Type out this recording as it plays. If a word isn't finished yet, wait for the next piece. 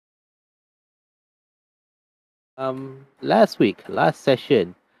last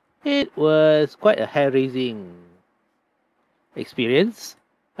session, it was quite a hair-raising experience.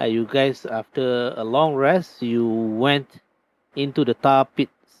 You guys, after a long rest, you went into the tar pit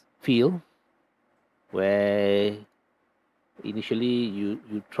field where initially you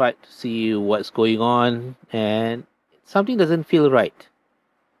tried to see what's going on and something doesn't feel right,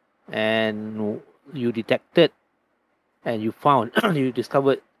 and you detected and you found you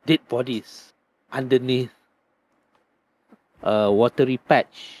discovered dead bodies underneath a watery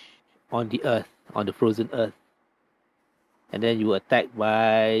patch on the earth, on the frozen earth. And then you were attacked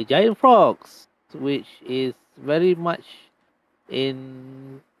by giant frogs, which is very much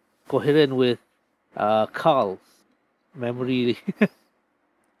in coherent with Carl's memory.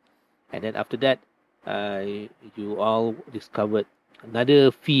 And then after that, you all discovered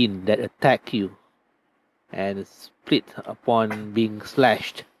another fiend that attacked you and split upon being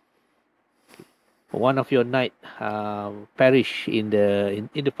slashed. One of your knight perished in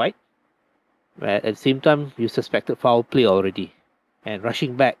the fight. At the same time, you suspected foul play already, and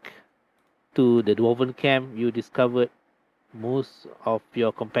rushing back to the dwarven camp, you discovered most of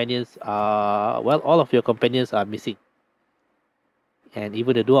your companions are all of your companions are missing, and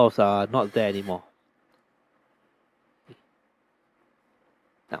even the dwarves are not there anymore.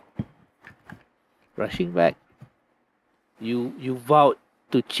 Now, rushing back, you vowed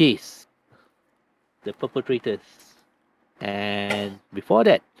to chase the perpetrators, and before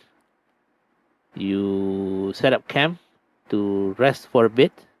that, you set up camp to rest for a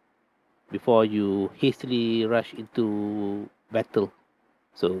bit before you hastily rush into battle.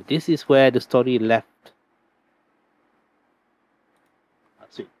 So this is where the story left.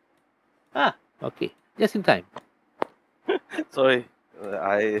 Sweet. Okay. Just in time. Sorry,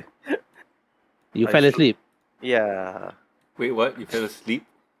 You fell asleep. Yeah. Wait, what? You fell asleep?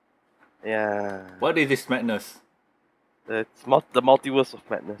 Yeah. What is this madness? It's the multiverse of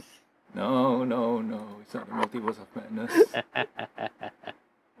madness. No, it's not the multiverse of madness.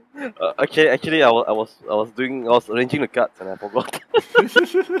 Actually, I was arranging the cards and I forgot.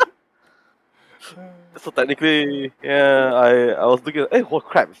 So technically, yeah, I was looking. Hey, oh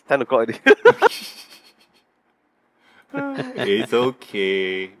crap! It's 10 o'clock already. It's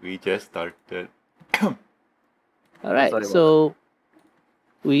okay. We just started. All right. So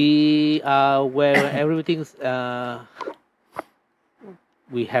we are where everything's.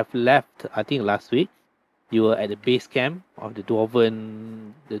 We have left. I think last week. You were at the base camp of the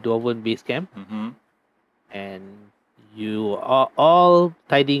dwarven base camp, and you are all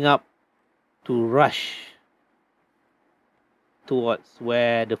tidying up to rush towards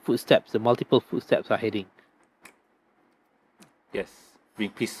where the multiple footsteps are heading. Yes,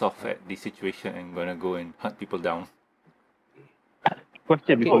 being pissed off at the situation and gonna go and hunt people down.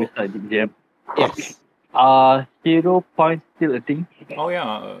 Question before we start, DM. Yes. Hero points still a thing? Oh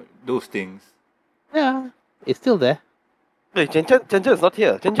yeah, those things. Yeah, it's still there. Hey, Chen Chen is not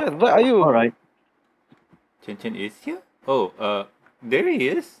here. Chen Chen, where are you? All right. Chen is here. Oh, there he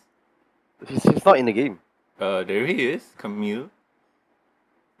is. He's not in the game. There he is, Camille.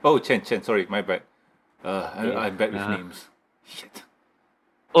 Oh, Chen, sorry, my bad. I'm bad with names. Shit.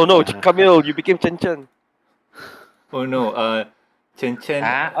 Oh no, Camille, you became Chen. Oh no, Chen.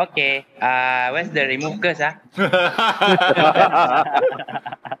 Okay. Where's the remove curse,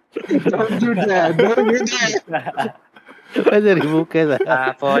 Don't do that. Where's the remove curse?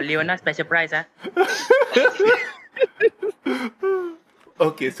 For Leona special prize,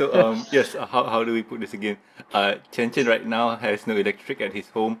 Okay, so yes, how do we put this again? Chen right now has no electric at his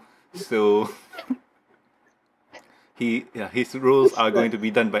home, so his roles are going to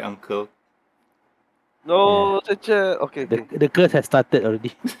be done by Uncle. No, Chen. Okay. The curse has started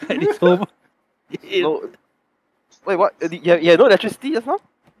already at his home. No. Wait, what? Yeah, no electricity just now?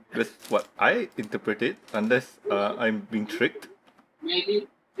 That's what I interpreted, unless I'm being tricked. Maybe.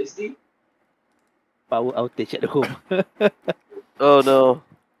 Power outage at the home. Oh no.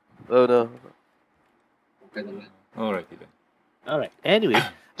 Alright then. Alright. Anyway,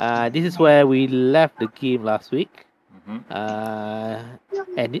 this is where we left the game last week.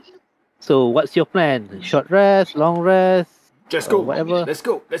 So what's your plan? Short rest, long rest? Just go. Whatever. Let's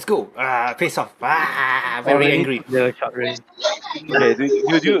go. Face off. Very angry. The short rest. Okay,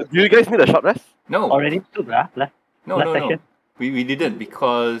 do you guys need a short rest? No. Already took last session. We didn't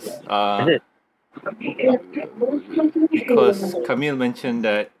because Is it? because Camille mentioned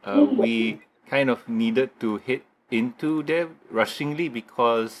that we kind of needed to hit into there rushingly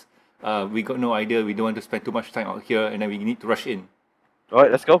because we got no idea. We don't want to spend too much time out here, and then we need to rush in. All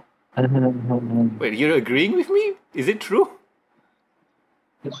right, let's go. Wait, you're agreeing with me? Is it true?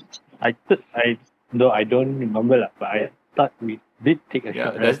 I Though I don't remember lah, but I thought we did take a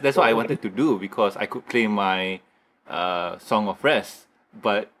Yeah, short that's rest. that's what I wanted to do because I could claim my song of rest.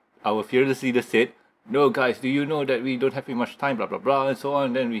 But our fearless leader said, "No, guys, do you know that we don't have much time? Blah blah blah, and so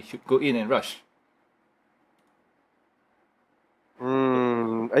on. Then we should go in and rush."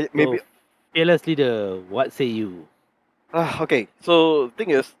 Maybe. So, fearless leader, what say you? Okay. So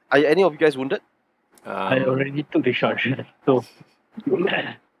thing is, are any of you guys wounded? I already took the short rest, so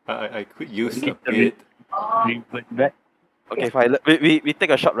I could use a Get the bit. revert back. Okay, fine. We take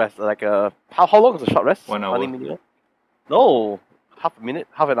a short rest. Like how long is a short rest? 1 hour. 20 minutes? No, half a minute,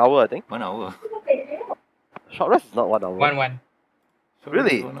 half an hour, I think. 1 hour. Short rest is not 1 hour. One. So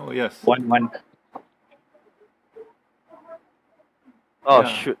Really? 1 hour, yes. One. Oh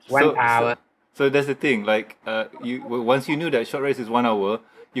Yeah. shoot. One hour. So that's the thing. Like, once you knew that short rest is 1 hour,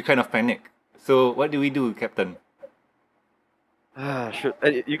 you kind of panic. So what do we do, Captain? Shoot.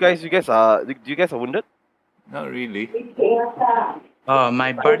 You guys are. Do you guys are wounded? Not really. Oh,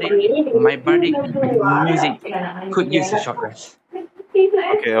 my bardic music could use a short rest.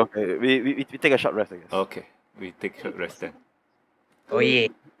 Okay. We take a short rest, I guess. Okay, we take short rest then. Oh yeah.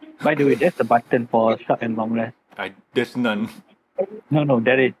 By the way, there's a button for short and long rest. There's none. No,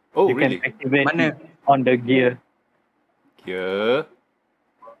 there is. Oh, You really? can activate Mana? it on the gear. Here.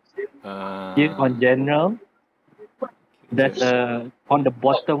 Gear on general. There's on the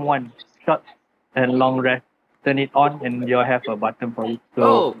bottom one, short and long rest. Turn it on and you'll have a button for it. So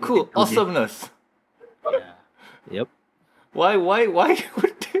Oh, cool! Awesomeness. Yep. Why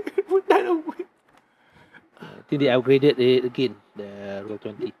would they put that away? I think they upgraded it again, the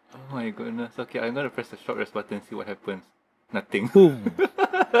Roll20. Oh my goodness. Okay, I'm gonna press the short rest button and see what happens. Nothing. Boom.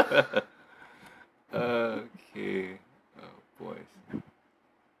 Okay. Oh boys.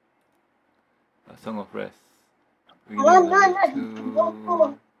 A song of rest. We need to.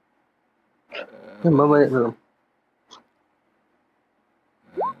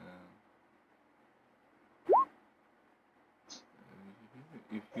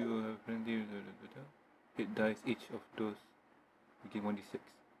 If you have friendly, hit dice each of those. You get 1d6.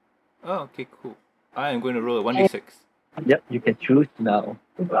 Oh, okay, cool. I am going to roll a 1d6. Yep, you can choose now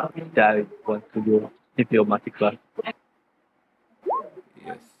which die you want to do if you're multi-class.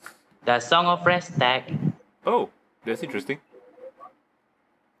 Yes. The Song of Rest tag. Oh, that's interesting.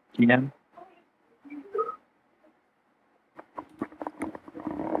 GM.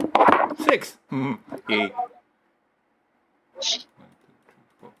 6. Yay. 1, 2, 3,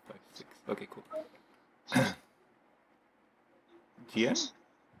 4, 5, 6. Okay, cool. GM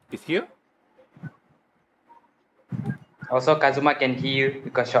is here. Also, Kazuma can heal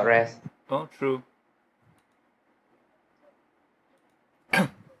because short rest. Oh, true.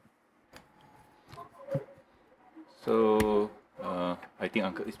 So, I think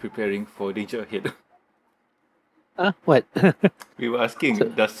Uncle is preparing for danger ahead. What? We were asking,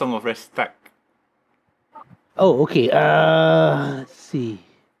 does Song of Rest stack? Oh, okay. Let's see.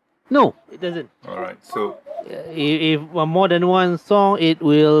 No, it doesn't. Alright, so If more than one song, it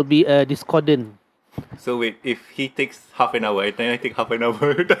will be a discordant. wait, if he takes half an hour and then I take half an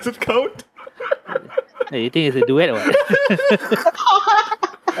hour, does it count? Hey, you think it's a duet or what?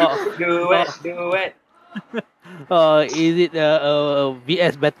 Do it. Is it a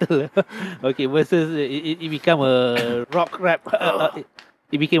VS battle? Okay, versus it become a rock rap.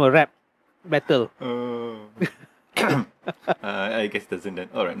 It became a rap battle. I guess doesn't then.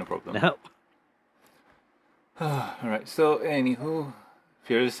 Alright, no problem. No. Alright, so anywho,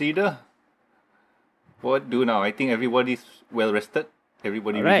 Fearless Leader, what do now? I think everybody's well rested.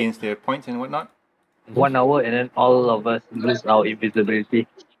 Everybody Alright. regains their points and whatnot. 1 hour and then all of us lose our invisibility.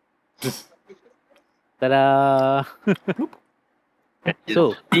 Ta-da!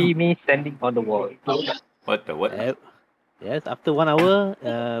 So, See me standing on the wall. What the what? yes, after 1 hour,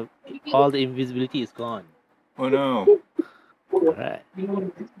 all the invisibility is gone. Oh no. Alright.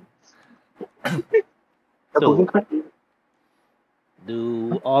 So,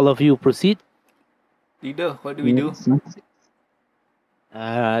 do all of you proceed? Leader, what do we do?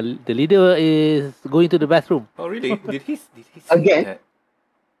 The leader is going to the bathroom. Oh really? Did he say Again? that?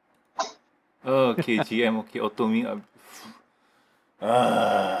 Okay, GM, okay, auto me up.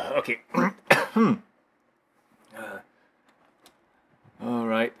 Okay.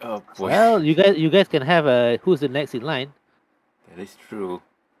 Alright, oh boy. Well, you guys can have who's the next in line. That is true.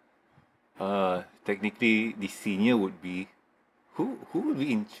 Technically, the senior would be who would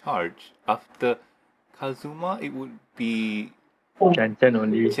be in charge after Kazuma? It would be Chen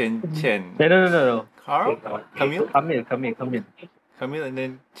only. Chen. No. Carl, Camille, Camille. and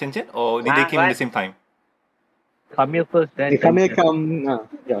then Chen, or did they came at the same time? Camille first, then Camille Chen. come.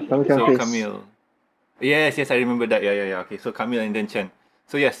 Yeah, Camille come So first. Camille. Yes, I remember that. Yeah. Okay, so Camille and then Chen.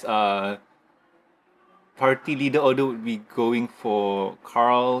 So yes, party leader order would be going for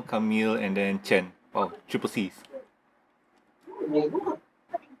Carl, Camille, and then Chen. Wow, triple C's. All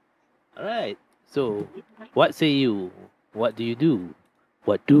right. So, what say you? What do you do?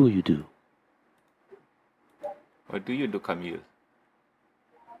 What do you do? What do you do, Camille?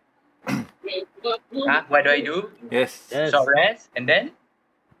 What do I do? Yes. Yes. Short rest, and then?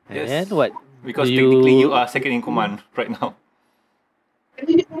 Yes. And what? Because do technically you are second in command right now.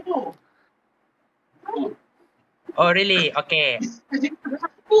 Oh, really? Okay.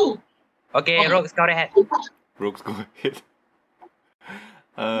 Okay, Rogues, go ahead. Rogues, go ahead.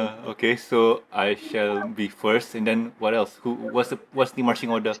 Okay, so I shall be first, and then what else? What's the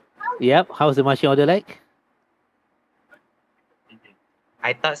marching order? Yep. How's the marching order like?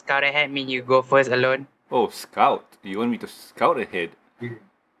 I thought scout ahead mean you go first alone. Oh, scout. You want me to scout ahead?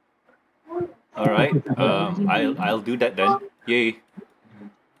 All right. I'll do that then. Yay.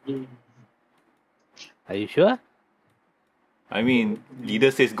 Are you sure? I mean,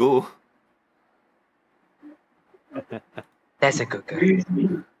 leader says go. That's a good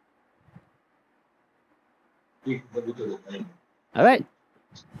girl. All right.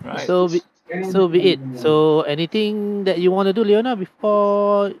 Right. So be it. So anything that you want to do, Leona,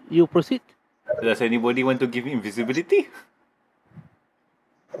 before you proceed? Does anybody want to give me invisibility?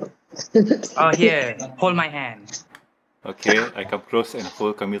 Oh, here, hold my hand. Okay, I come close and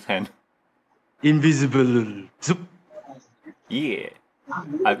hold Camille's hand. Invisible. Zoop. Yeah.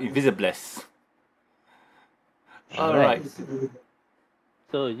 I'm invisibless. All Alright.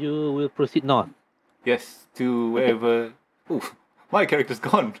 So you will proceed north. Yes, to wherever. Oh, my character's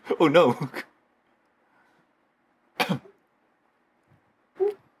gone. Oh no.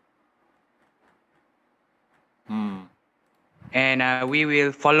 And we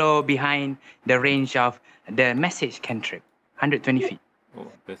will follow behind the range of the message cantrip, 120 feet.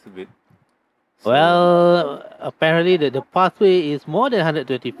 Oh, that's a bit. Well, apparently the pathway is more than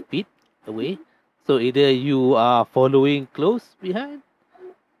 120 feet away. So either you are following close behind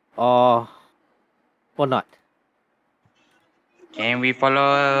or not. Can we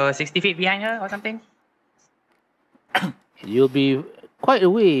follow 60 feet behind her or something? You'll be quite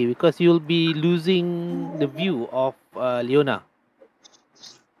away because you'll be losing the view of Leona.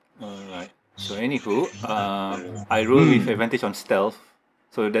 Alright. So anywho, I roll with advantage on stealth.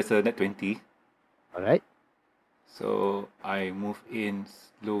 So that's a net 20. Alright. So I move in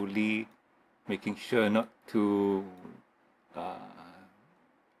slowly, making sure not to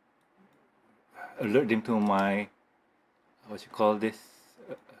alert them to my, what you call this?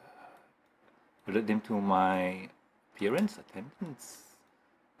 Alert them to my appearance, attendance.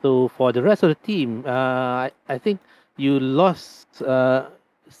 So for the rest of the team, I think you lost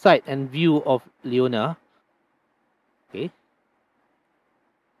sight and view of Leona. Okay.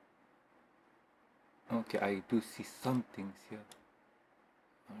 Okay, I do see some things here.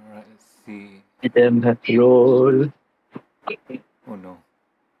 Alright, let's see. Them have to roll. Oh no.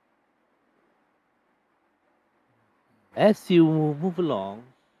 As you move along,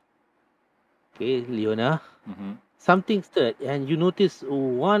 okay, Leona, Mm-hmm. something stirred, and you notice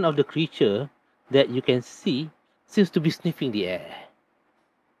one of the creature that you can see seems to be sniffing the air.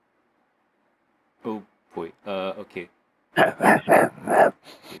 Oh boy. Okay. Taking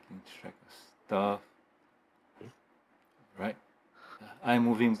track of stuff. Right. I'm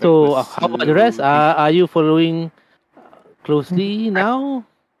moving back. So how about the rest? Are you following closely now?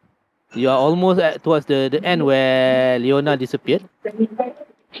 You are almost towards the end where Leona disappeared.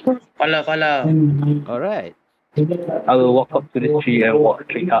 Follow. All right. I will walk up to the tree and walk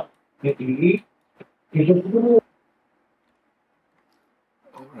straight up.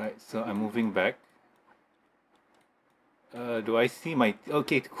 Alright, so I'm moving back. Do I see my...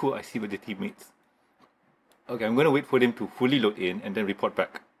 Okay, cool, I see the teammates. Okay, I'm gonna wait for them to fully load in and then report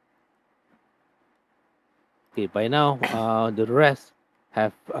back. Okay, by now, the rest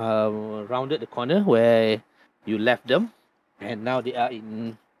have rounded the corner where you left them, and now they are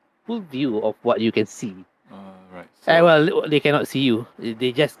in full view of what you can see. Alright, so... Well, they cannot see you.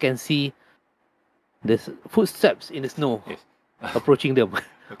 They just can see the footsteps in the snow Yes. approaching them.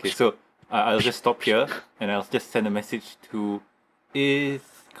 Okay, so I'll just stop here and I'll just send a message to... Is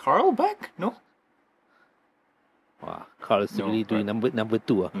Carl back? No? Wow, Carl is No, really doing right. number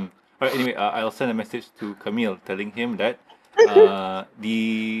two. Alright, anyway, I'll send a message to Camille telling him that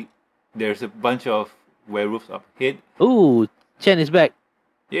there's a bunch of werewolves up ahead. Ooh, Chen is back.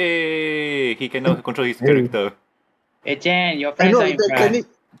 Yay! He can now control his character. Hey, Jen, your I friends know, are in front.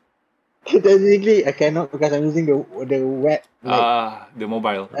 Technically, I cannot because I'm using the web, like The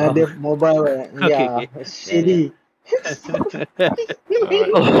mobile. the mobile. Okay, Yeah, okay. shitty.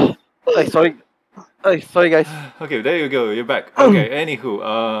 Alright. Oh, hey, sorry. Hey, sorry guys. Okay, there you go. You're back. Okay. Anywho,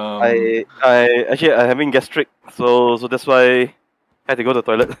 I actually I'm having gastric, so that's why I had to go to the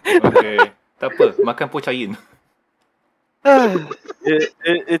toilet. Okay. Tak apa. Makan po cayin.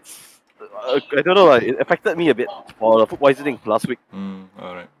 It's I don't know. It affected me a bit for the food poisoning last week.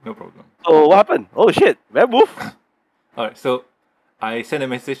 Alright. No problem. So what happened? Oh shit, werewolf. Alright. So I sent a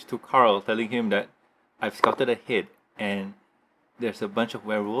message to Carl telling him that I've scouted ahead and there's a bunch of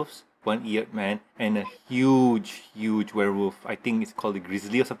werewolves, one-eared man, and a huge werewolf. I think it's called a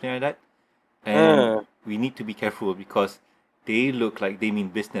grizzly or something like that. And we need to be careful because they look like they mean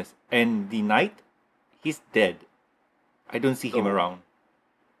business. And the knight, he's dead. I don't see him around.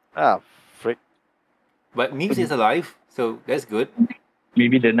 Ah, frick. But Nibs is alive, so that's good.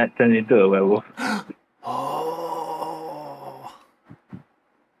 Maybe the nut turned into a werewolf. Oh.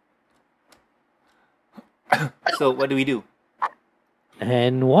 So what do we do?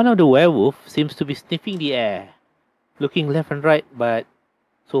 And one of the werewolf seems to be sniffing the air, looking left and right, but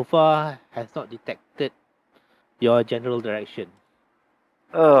so far has not detected your general direction.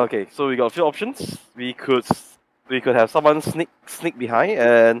 Okay, so we got a few options. We could have someone sneak behind,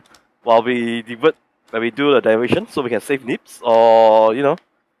 and while we do the diversion, so we can save Nibs, or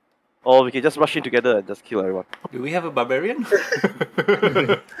or we can just rush in together and just kill everyone. Do we have a barbarian?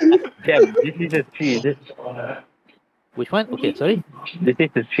 Damn, this is a tree, is it? Which one? Okay, sorry. This is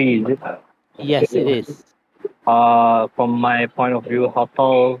a tree, is it? Yes, it is. From my point of view, how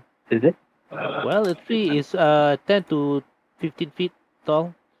tall is it? Well, the tree is 10 to 15 feet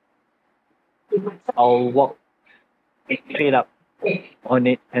tall. I'll walk straight up on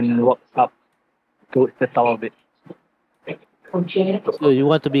it and walk up towards the top of it. So you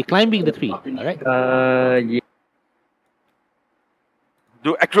want to be climbing the tree, alright? Yeah.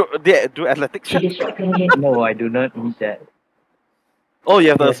 Do athletics check. No, I do not need that. Oh, you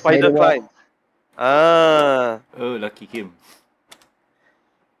have the Yes, spider spider climb. Ah. Oh, lucky him.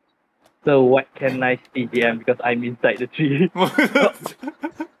 So what can I see, DM? Because I'm inside the tree.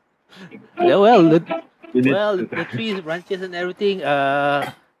 Yeah, well, the trees, branches, and everything.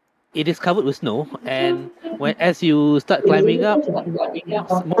 It is covered with snow, and as you start climbing up,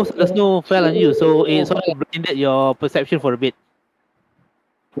 most of the snow fell on you, so it sort of blinded your perception for a bit.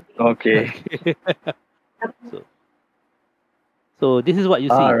 Okay. So this is what you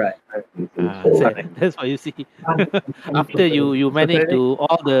see. Alright. That's what you see. After you manage to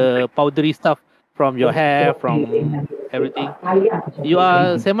all the powdery stuff from your hair, from everything, you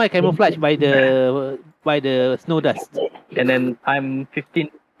are semi-camouflaged by the snow dust. And then I'm 15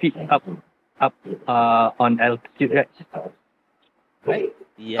 feet up on altitude, right? Right?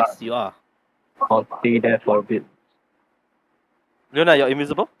 Yes, you are. I'll stay there for a bit. Leona, you're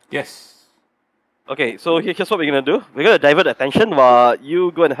invisible? Yes. Okay, so here's what we're gonna do. We're gonna divert attention while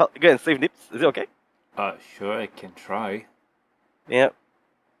you go and save Nibs. Is it okay? Sure, I can try. Yeah.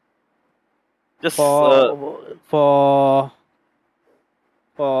 Just For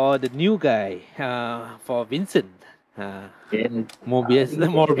the new guy, for Vincent, Morbius.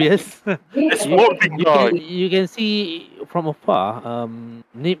 it's more big dog. You can see from afar,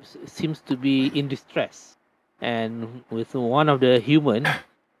 Nibs seems to be in distress, and with one of the human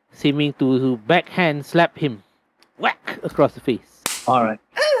seeming to backhand slap him, whack across the face. Alright.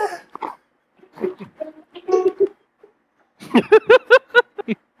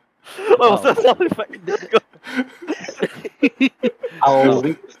 What was that sound effect? I'll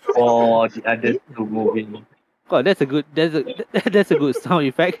wait for the others to move in. Oh, that's a good sound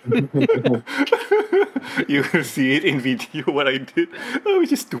effect. You will see it in video what I did. Oh,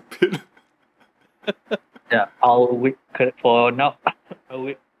 which is stupid. Yeah, I'll wait for now. I'll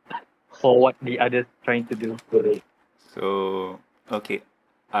wait for what the others trying to do. So okay,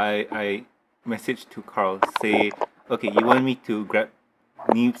 I messaged to Carl, say, okay, you want me to grab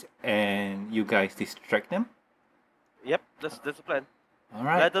Nibs and you guys distract them? Yep, that's the plan.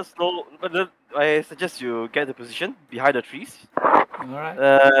 Alright. Let us know. I suggest you get the position behind the trees. Alright.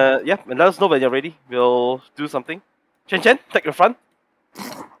 Yeah, and let us know when you're ready. We'll do something. Chen, take the front.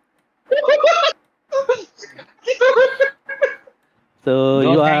 So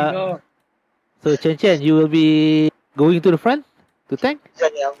you are. So Chen, you will be going to the front to tank.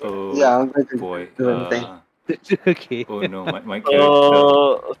 Oh, Yeah, I'm going to boy. do anything. Okay. Oh no, my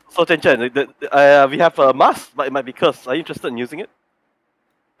character. So Chen, we have a mask, but it might be cursed. Are you interested in using it?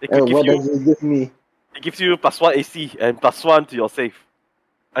 It could give What you. does it give me? It gives you +1 AC and +1 to your save.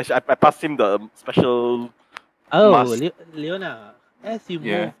 I passed him the special. Oh, Mask. Leona, as you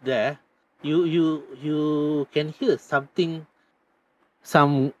Yeah. move there, you can hear something,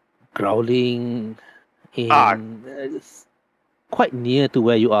 some growling Ah. in quite near to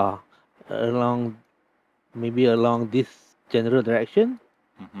where you are, maybe along this general direction.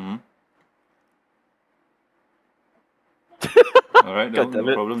 Mm-hmm. All right, no, God damn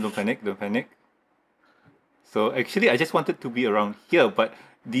no it. problem. Don't panic. Don't panic. So actually, I just wanted to be around here, but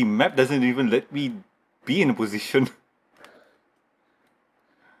the map doesn't even let me be in a position.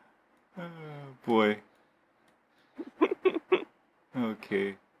 Oh, boy.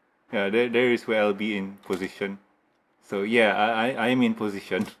 Okay. Yeah, there is where I'll be in position. So yeah, I'm in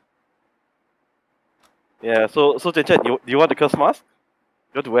position. Yeah, so Chen Chen, you want the curse mask?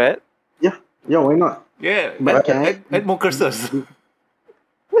 You want to wear it? Yeah, why not? Yeah, But can I? add more curses.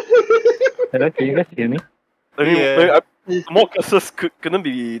 Hello, can you guys hear me? I mean, Yeah. more curses couldn't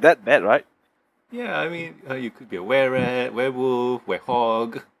be that bad, right? Yeah, I mean, you could be a were-rat, werewolf,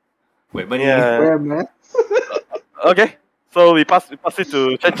 were-hog, were-bunny. Yeah. Where, man? Okay, so we pass it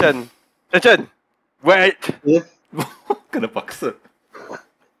to Chen Chen. Chen Chen, wear it. Yeah. Kena paksa.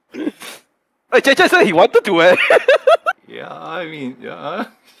 Hey, Chen Chen said he wanted to wear it. Yeah, I mean, yeah.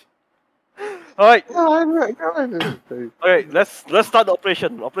 Alright, Alright. alright, let's start the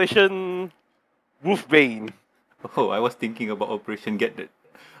operation. Operation Wolfbane. Oh, I was thinking about Operation Get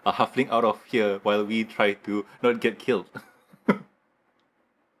a halfling out of here while we try to not get killed.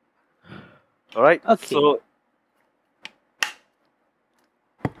 Alright, Okay. so...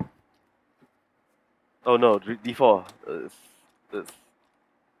 Oh no, D4.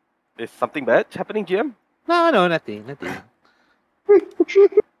 Is something bad happening, GM? No, nothing. Nothing.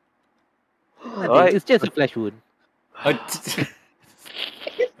 Alright. It's just a flesh wound.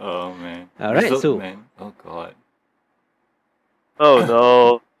 Oh man. All right, Result, so- man. Oh god. Oh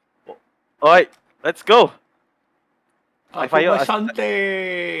no. Alright, let's go. I fire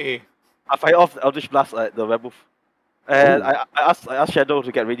Shante! I fire off the Eldritch Blast at the werewolf. And I asked Shadow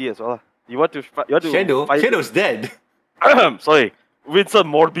to get ready as well. You want to Shadow? fire... Shadow's dead. Sorry. Vincent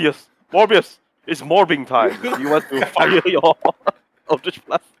Morbius. Morbius, it's morbing time. You want to fire your Eldritch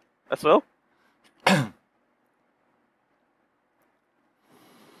Blast as well?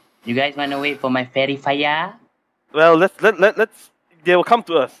 You guys wanna wait for my fairy fire? Well, let's they will come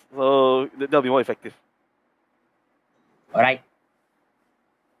to us, so they'll be more effective. Alright.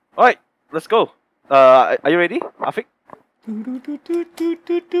 Alright, let's go. Are you ready, Afik?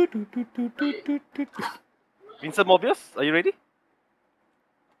 Vincent Morbius, are you ready?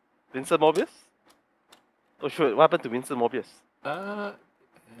 Vincent Morbius? Oh sure, what happened to Vincent Morbius?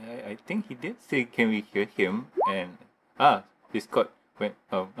 I think he did say, can we hear him? And Discord went.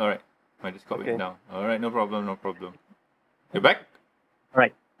 Oh, all right. My Discord Okay. went down. All right, no problem. You're back.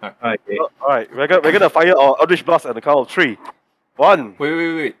 Alright. Okay. Alright, we're gonna fire our Eldritch Blast at the count of 3. 1.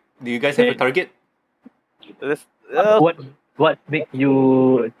 Wait. Do you guys have a target? Let's, What makes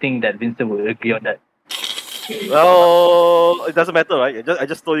you think that Vincent will agree on that? well, it doesn't matter, right? I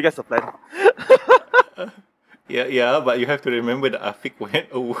just told you guys the plan. Yeah, but you have to remember that Afik went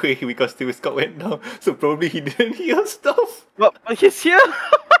away because the Scott went down, so probably he didn't hear stuff. But he's here.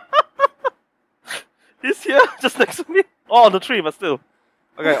 He's here, just next to me. Oh, on the tree, but still.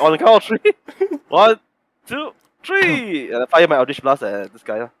 Okay, on the count of 3. 1, 2, 3. And I fire my Eldritch Blast at this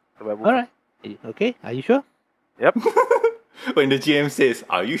guy. The werewolf. All right. Okay. Are you sure? Yep. When the GM says,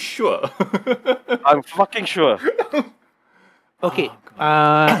 "Are you sure?" I'm fucking sure. Okay.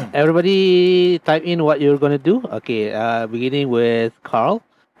 Everybody type in what you're gonna do. Okay. Beginning with Carl.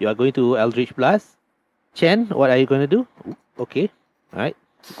 You are going to Eldritch Blast. Chen, what are you gonna do? Okay. All right.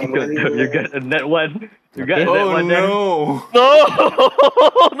 You got a net one. You got a net Oh one there. no! No!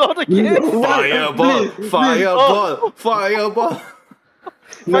 Not again! Fireball! Fireball! Fireball!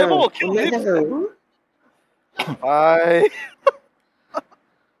 Fireball will kill him! Bye!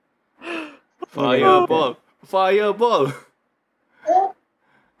 Fireball! Fireball!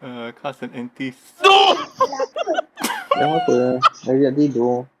 Cast an anti. No! Yang apa? Dari nak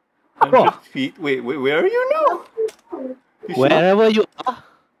tidur. 100 feet. Wait, where are you now? You should- Wherever you are.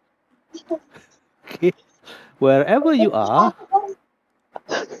 Okay. Wherever you are.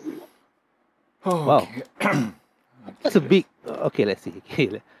 Oh, Wow. okay. That's a big. Okay, let's see. Okay,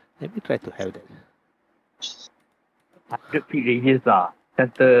 let me try to have that. 100 feet radius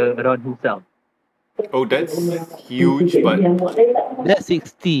center around himself. Oh, that's huge, but That's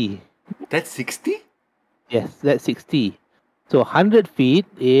 60. that's 60? Yes, that's 60. So 100 feet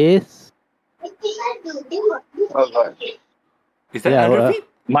is. Is that Yeah, 100 feet?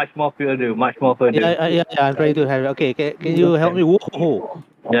 Much more further. Yeah, I'm trying to have it. Okay, can you help me? Whoa.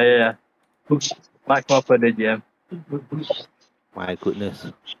 Yeah. Much more further, GM. My goodness.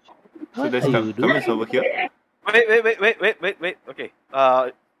 So What there's are you Camille's doing? over here. Wait. Okay.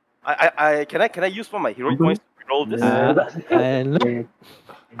 Can I use one of my heroic points to roll this? No.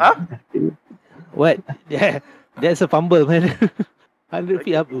 Huh? What? Yeah, that's a fumble, man. 100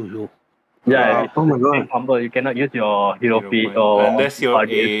 feet up. Ooh, Yeah, Oh my god. it's humble. You cannot use your hero Hero feat point. or Unless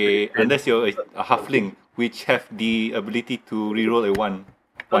you're a halfling, which have the ability to reroll a 1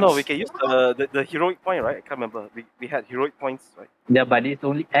 once. No, we can use the heroic point, right? I can't remember. We had heroic points, right? Yeah, but it's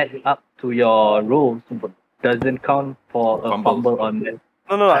only adds up to your rolls, but doesn't count for a Fumble. fumble on that.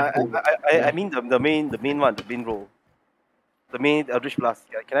 No. I mean the main one, the main roll, the main Eldritch Blast.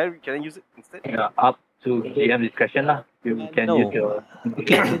 Yeah, can I use it instead? Yeah, up to GM discretion lah. You can No. use your.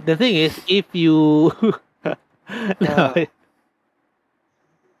 Okay, the thing is, if you. No.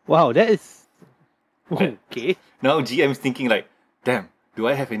 Wow, that is. Okay. Now GM's thinking like, damn, do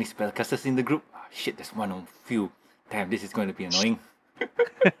I have any spellcasters in the group? Ah, shit, there's one on few. Damn, this is going to be annoying.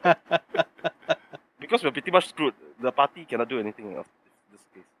 Because we're pretty much screwed. The party cannot do anything of this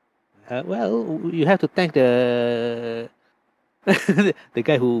case. Well, you have to thank the the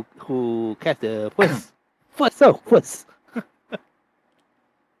guy who cast the first. First.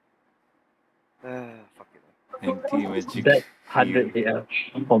 Fuck it. Anti-magic. That 100 AL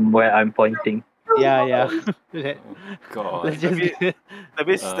from where I'm pointing. Yeah. Oh, God. Let's just.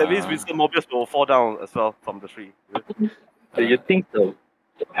 That means Winston Mobius will fall down as well from the tree. Do you think so?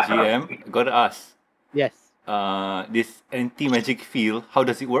 GM, gotta ask. Yes. This anti-magic field, how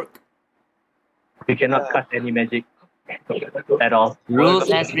does it work? You cannot cast any magic at all. Rules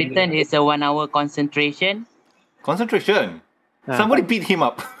as written is a 1 hour concentration. Concentration. Somebody beat him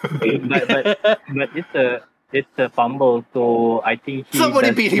up. but it's a fumble, so I think he Somebody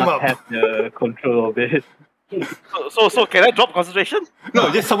does beat him not up. have the control of it. So can I drop concentration? No,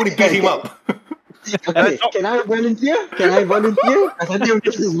 just somebody beat him up. Okay, can I volunteer? Because I think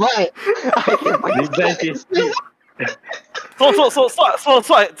this is why I can Revenge is So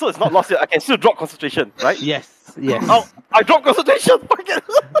it's not lost yet. I can still drop concentration, right? Yes. Oh, I drop concentration. Fuck it.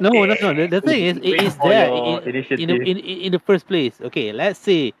 No. The thing is, it is for there your initiative. in the first place. Okay, let's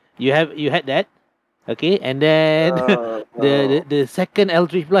say you had that. Okay, and then the second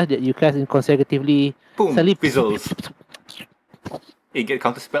Eldritch Blast that you cast in consecutively. Boom, suddenly- fizzles. Hey, get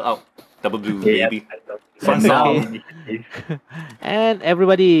counter spell out. Double blue, Yeah, baby. Fun And now song. initiative. And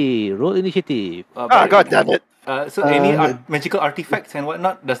everybody roll initiative. God damn it. So any magical artifacts and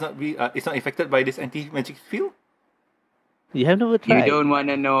whatnot does not be it's not affected by this anti-magic field? You have never You tried. don't want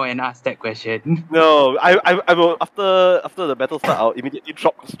to know and ask that question. No, I will after the battle start. I'll immediately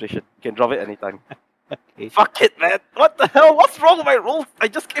drop concentration. You can drop it anytime. Okay. Fuck it, man. What the hell? What's wrong with my rolls? I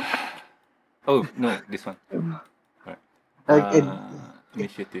just came back. Oh no, this one.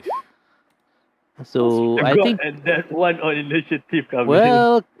 Initiative. So I God, think. and that one on initiative comes in.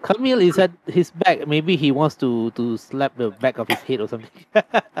 Well, Camille is at his back. Maybe he wants to slap the back of his head or something.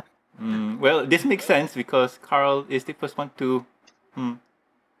 Well, this makes sense because Carl is the first one to.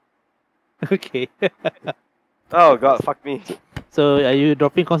 Okay. Oh god, fuck me. So are you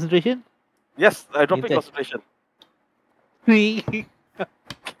dropping concentration? Yes, I dropped Okay. concentration. With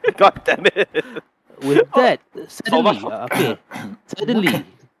God damn it. that, suddenly, much. suddenly,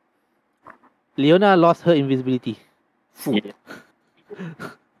 Leona lost her invisibility. Yeah.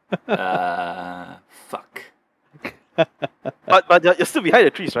 Fuck. But you're still behind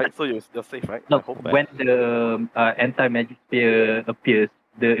the trees, right? So you're safe, right? No, I hope. when the anti-magic spear appears,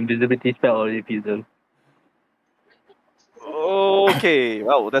 the invisibility spell already fizzles. Okay,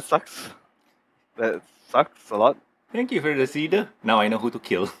 well, that sucks. That sucks a lot. Thank you for the cedar. Now I know who to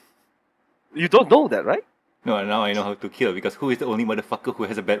kill. You don't know that, right? No, now I know how to kill because who is the only motherfucker who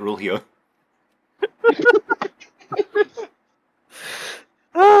has a bad roll here?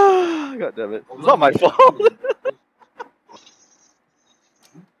 God damn it. It's not my fault.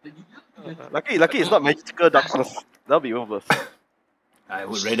 Lucky it's not magical darkness. That'll be even worse. I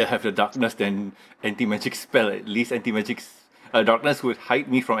would rather have the darkness than anti-magic spell. At least anti-magic darkness would hide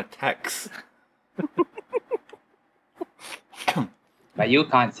me from attacks. But you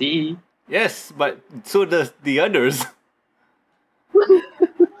can't see. Yes, but so does the others.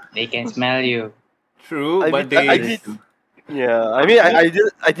 They can smell you. True, I but mean, they. I did. Yeah, I mean,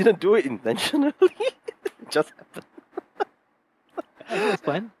 I didn't do it intentionally. It just happened. That was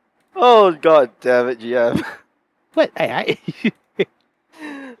fun. Oh god damn it, GM. What? I.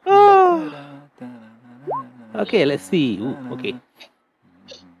 Oh. Okay, let's see. Ooh, okay.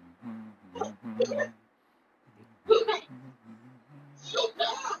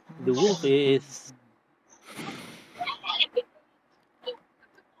 The wolf is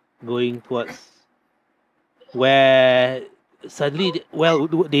going towards where suddenly, well,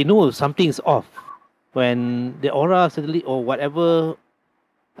 they know something's off when the aura suddenly, or whatever,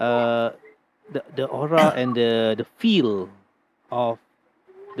 the aura and the feel of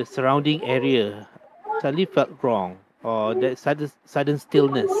the surrounding area suddenly felt wrong, or that sudden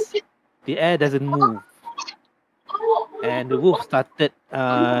stillness. The air doesn't move, and the wolf started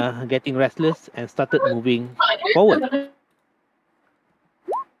getting restless and started moving forward.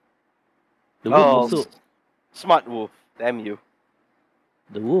 The wolf Oh, also smart wolf. Damn you.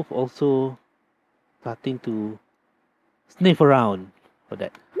 the wolf also starting to sniff around for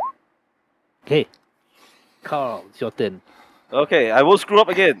that. Okay, Carl, it's your turn. Okay, I will screw up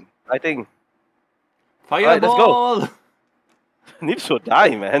again. I think. Alright, let's go. Fireball! Nibs will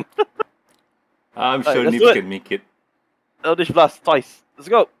die, man. I'm Alright, sure let's Nibs do it. can make it. Eldritch Blast twice. Let's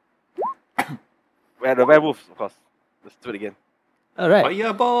go. We're the werewolves, of course. Let's do it again. All right.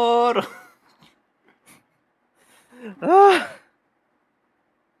 Fireball! Ah.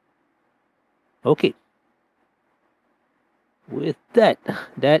 Okay. With that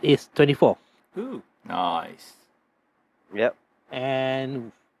is 24, Ooh, nice. Yep.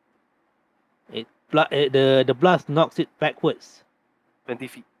 and the blast knocks it backwards. 20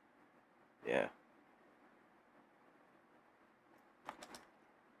 feet. Yeah.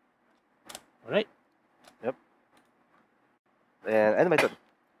 All right. And end my turn.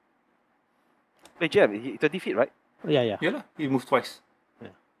 Wait, Jam, 20 feet, right? Yeah, yeah. Yeah, lah, he moves twice.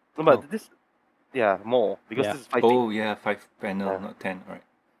 No, but Oh. this. Yeah, more. Because Yeah. this is 5 feet. Oh, yeah, 5 panel, Yeah. not 10. Alright.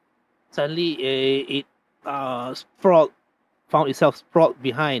 Suddenly, it found itself sprawled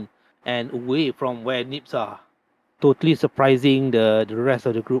behind and away from where Nibs are, totally surprising the rest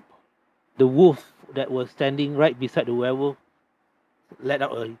of the group. The wolf that was standing right beside the werewolf let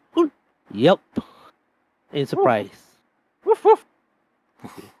out a yelp in surprise. Woof woof.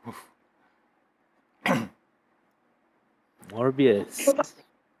 Morbius.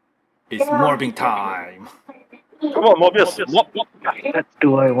 It's morbing time. Come on, Morbius. Mop. What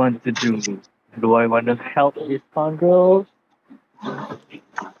do I want to do? Do I want to help these scoundrels?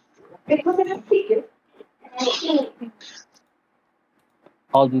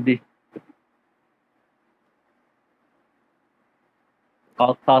 I'll do this.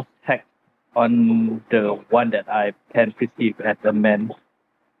 I'll cast hex on the one that I can perceive as a man.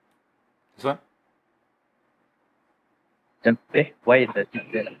 This one? Why is that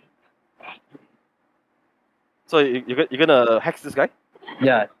there? So you're gonna hex this guy?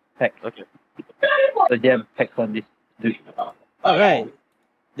 Yeah, hex. Okay. So jam hex on this dude. All right.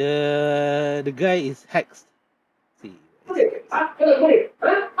 The guy is hexed. See.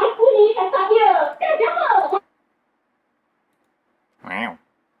 Wow.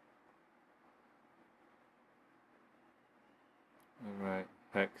 Alright,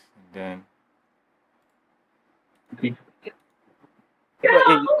 hex, and then.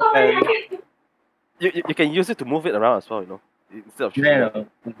 You can use it to move it around as well, you know. Instead of shooting. Yeah,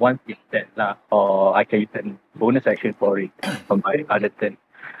 once it's dead lah, or I can use a bonus action for it from my other turn.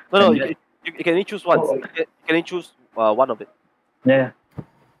 No, And you can only choose once. You can only choose one of it. Yeah.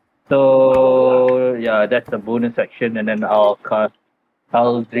 So yeah, that's a bonus action, and then I'll cast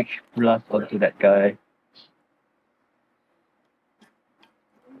Eldritch Blast onto that guy.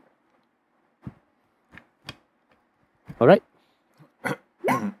 All right.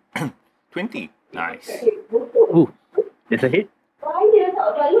 20. Nice. Ooh. It's a hit.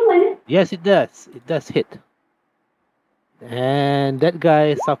 Yes, it does. It does hit. And that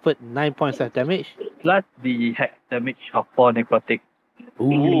guy suffered 9 points of damage. Plus the hex damage of 4 necrotic.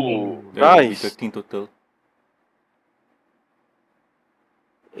 Ooh, That would be nice. 13 total.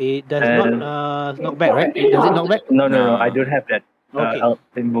 It does And- not knock back, right? Does it knock back? No, No. I don't have that Okay.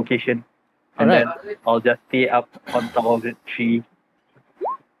 invocation. And Alright. then I'll just stay up on top of the tree.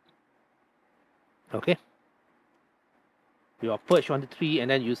 Okay. You are perched on the tree,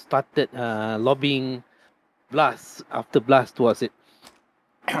 and then you started lobbing blast after blast towards it.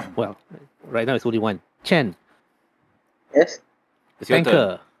 Well, right now it's only one. Chen, Yes. the It's your turn.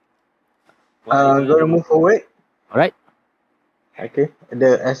 tanker. I'm gonna move forward. All right. Okay.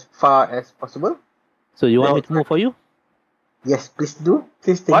 As far as possible. So you want No. me to move for you? Yes, please do.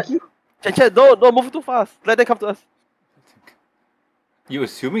 Please, What? thank you. Chen, don't move too fast. Let them come to us. You're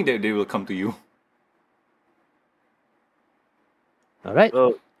assuming that they will come to you. All right.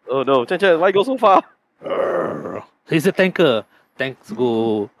 Oh no, Chen, why go so far? He's a tanker. Tanks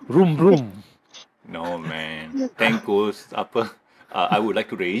go room room. No, man. Tank goes upper. I would like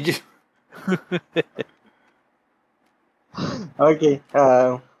to rage. Okay.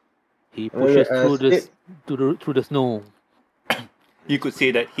 He pushes Uh, through the snow. You could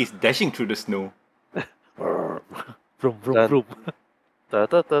say that he's dashing through the snow. Vroom, vroom, Done. vroom. Da,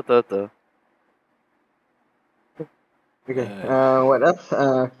 da, da, da, da. Okay. What else?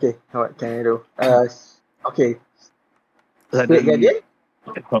 Okay. What can I do? Okay. Spirit Guardian.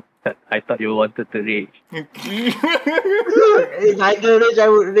 I thought you wanted to rage. If I can rage, I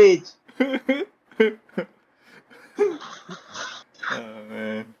would rage. Oh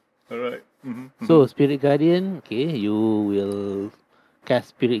man. Alright. So, Spirit Guardian, okay, you will cast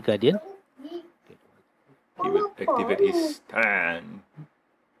Spirit Guardian. He will activate his stand.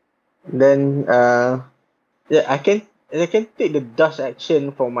 Then yeah, I can take the dash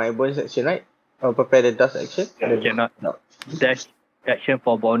action for my bonus action, right? Or prepare the dash action. You cannot. No. Dash action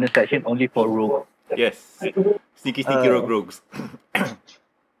for bonus action only for rogue. Yes. Sneaky rogues.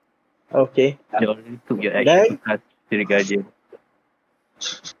 Okay. You already took your action to cast Spirit Guardian.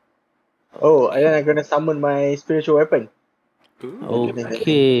 Oh, and then I'm gonna summon my spiritual weapon. Ooh.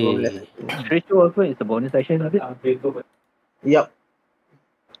 Okay. Spiritual weapon is a bonus action, is it? Yup.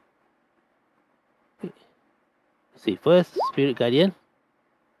 See, first, Spirit Guardian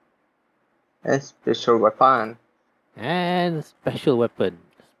And spiritual weapon. and special weapon.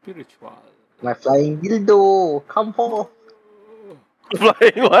 Spiritual. My flying dildo. Come forth.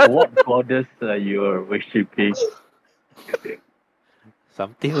 Flying what? What goddess are you worshipping?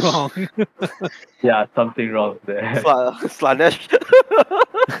 Something wrong. Yeah, something wrong there. Slanesh.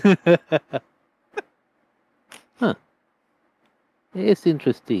 Huh. It's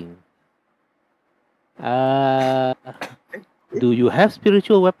interesting. Do you have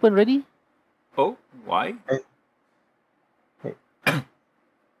spiritual weapon ready? Oh, why?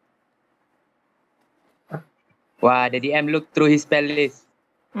 Wow, the DM looked through his spell list.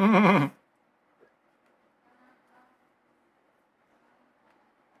 All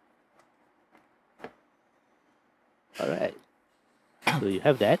right. So you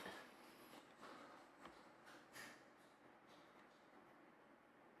have that.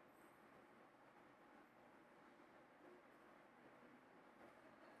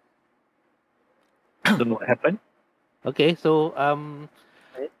 Don't know what happened. Okay, so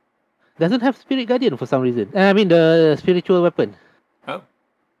doesn't have Spirit Guardian for some reason. I mean the spiritual weapon. Oh.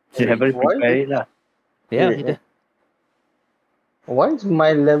 You haven't Why? prepared it lah. Yeah. Yeah. Why is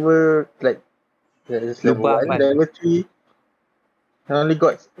my level like it's level Lupa 1, apa? level 3? I only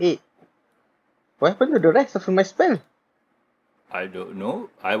got 8. What happened to the rest of my spell? I don't know.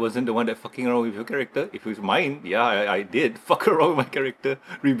 I wasn't the one that fucking around with your character. If it was mine, yeah, I did fuck around with my character,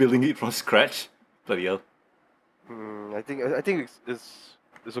 rebuilding it from scratch. Bloody hell. I think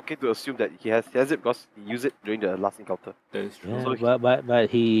it's okay to assume that he has it because he used it during the last encounter. That is true. Yeah, but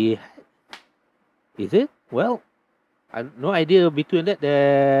he is it? Well, I have no idea between that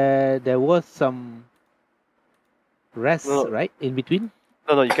there was some rest, No. right? In between.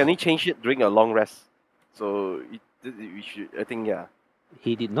 No, you can only change it during a long rest. So we should. I think yeah.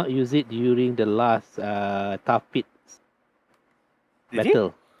 He did not use it during the last Tough Pit Did he?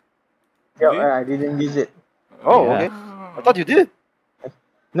 battle. Yeah, I didn't use it. Oh, Yeah. okay. I thought you did.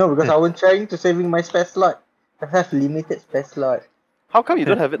 No, because I was trying to saving my spell slot. I have limited spell slot. How come you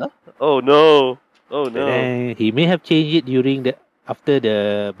don't have it? Huh? Oh no. Oh no. And he may have changed it during the after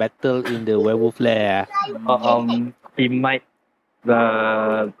the battle in the werewolf lair. He might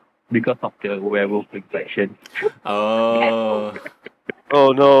because of the werewolf infection. Oh.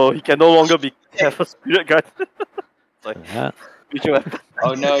 Oh no. He can no longer have a spirit guard. Sorry. Yeah. Which one?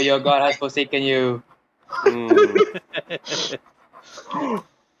 Oh no, your god has forsaken you.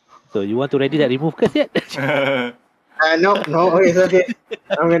 So you want to ready that remove curse yet? No, it's okay.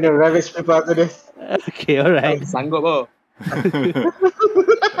 I'm gonna ravage people after this. Okay, alright. Sanggup oh.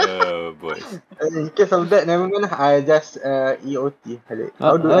 Oh boy. In case of that, never mind. I just EOT.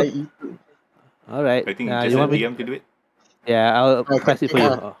 How do I EOT? Alright. I think you just want a me? DM to do it. Yeah, I'll Okay, press it for you.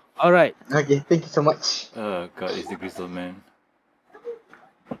 yeah. Alright. Okay, thank you so much. Oh god, it's the Grizzle Man.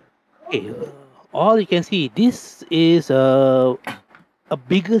 Okay, all you can see, this is a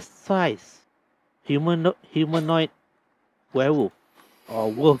bigger size humanoid werewolf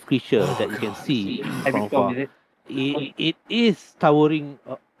or wolf creature that you can see from far. It is towering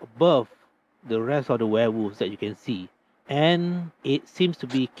above the rest of the werewolves that you can see, and it seems to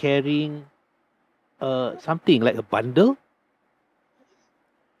be carrying something like a bundle.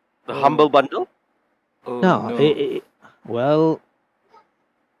 The humble bundle. Oh No, no. well,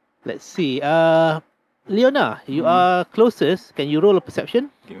 let's see. Leona, you Mhm. are closest. Can you roll a perception?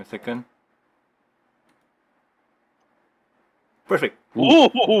 Give me a second. Perfect.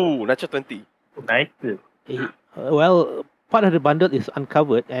 Ooh, natural 20. Nice. Well, part of the bundle is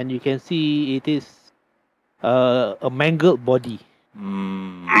uncovered, and you can see it is a mangled body.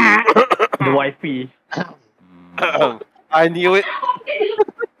 Mm. The wifey. I knew it.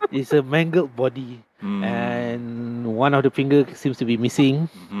 It's a mangled body, and one of the finger seems to be missing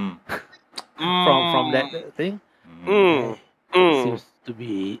from that thing. Mm. Mm. Seems to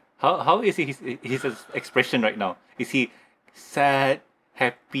be How is his expression right now? Is he sad,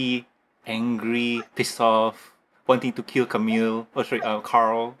 happy, angry, pissed off, wanting to kill Camille? Oh, sorry,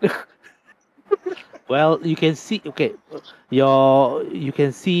 Carl. well. You can see. Okay, you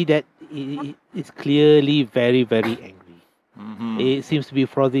can see that it's clearly very very angry. It seems to be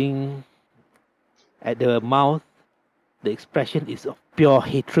frothing at the mouth. The expression is of pure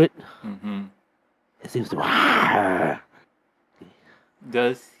hatred. It seems to.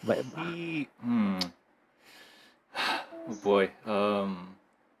 Does But- he? Oh boy.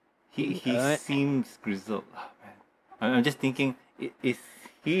 He Alright. seems grizzled. Oh, man. I'm just thinking, is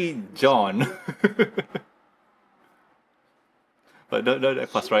he John? But no,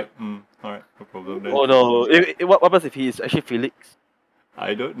 that pass, right? All right, no problem then. Oh no! What happens if he is actually Felix?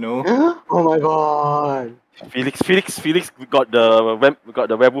 I don't know. Oh my god. Felix got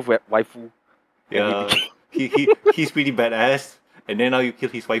the werewolf waifu. Yeah, he's pretty badass. And then now you kill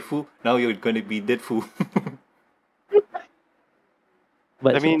his waifu. Now you're gonna be dead fool.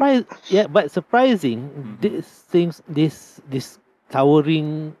 But I mean- surprising, this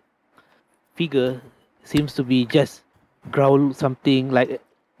towering figure seems to be just growl something like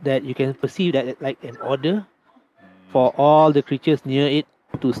that. You can perceive that like an order for all the creatures near it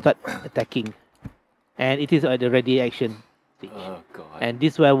to start attacking, and it is at the ready action stage. Oh god. And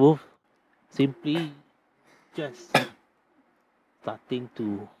this werewolf simply just starting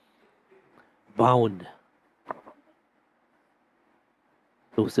to bound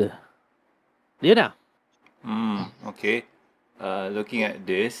closer. Leona, Okay. Looking at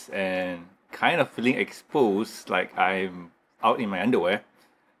this and kind of feeling exposed, like I'm out in my underwear.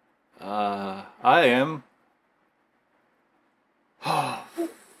 I am. Oh,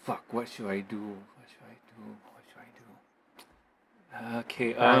 fuck! What should I do?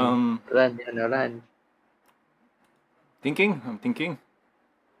 Okay. Run, Leona, run. I'm thinking.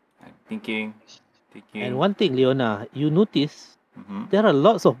 and one thing, Leona, you notice Mhm. there are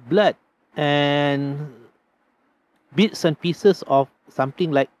lots of blood and bits and pieces of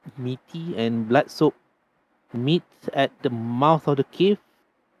something like meaty and blood soaked meat at the mouth of the cave.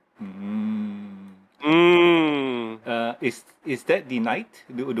 Mm. Mm. Is that the night?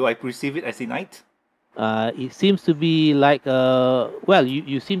 Do I perceive it as the night? It seems to be like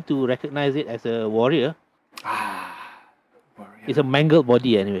you seem to recognize it as a warrior. Warrior. It's a mangled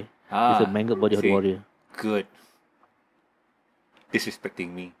body anyway. It's a Ah, mangled body of the see. warrior. Good.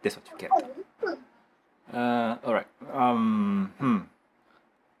 Disrespecting me. That's what you get. Alright.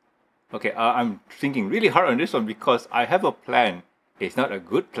 Okay, I'm thinking really hard on this one because I have a plan. It's not a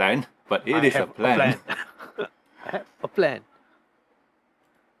good plan, but it is a plan. I have a plan.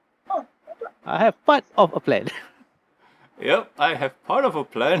 I have part of a plan. Yep, I have part of a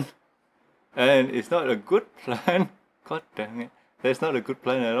plan. And it's not a good plan. God dang it. That's not a good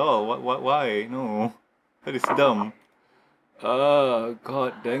plan at all. Why? No. That is dumb.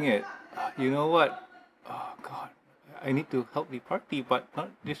 God dang it. You know what? Oh, God. I need to help the party, but not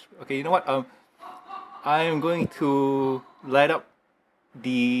this. Okay, you know what? I'm going to light up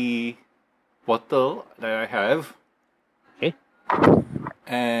the bottle that I have. Okay.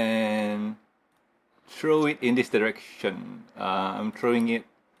 And throw it in this direction. I'm throwing it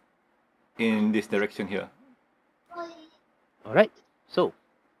in this direction here. Alright. So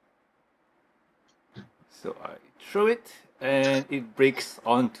I throw it and it breaks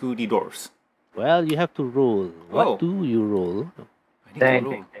onto the doors. well you have to roll. What Oh. do you roll? I need to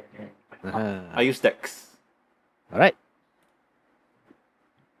roll. Uh-huh. I use Dex. Alright.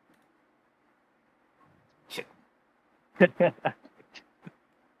 Shit.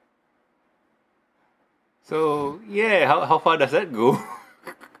 So yeah, how far does that go?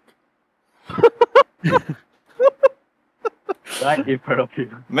 Right in front of you.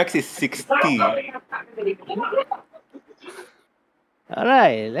 Max is 60.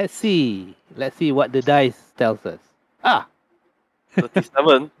 Alright, let's see. Let's see what the dice tells us. Ah,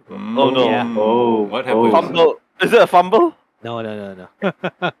 37. Oh, no. Yeah. What happened? Fumble. Is it a fumble? no.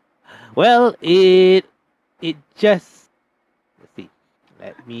 Well, it just let's see.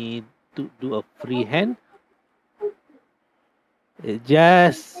 Let me do a free hand. It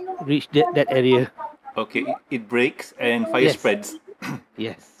just reached that area. Okay, it breaks and fire Yes. spreads.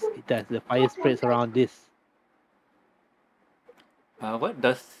 Yes, it does. The fire spreads around this. What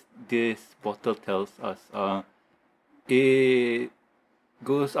does this bottle tells us? It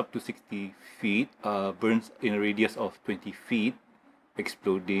goes up to 60 feet, burns in a radius of 20 feet,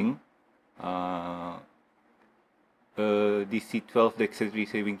 exploding. a DC 12 dexterity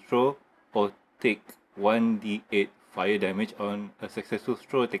saving throw or take 1d8 fire damage on a successful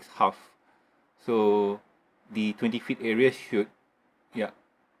throw. Takes half. So the 20 feet area should, yeah.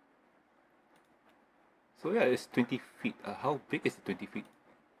 So yeah, it's 20 feet. How big is the 20 feet?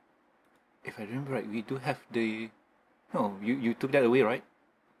 If I remember right, we do have the... No, you took that away, right?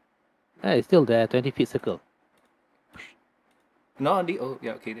 It's still there, 20 feet circle. No, the... Oh,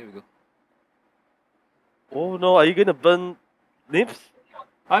 yeah, okay, there we go. Oh no, are you gonna burn Nibs?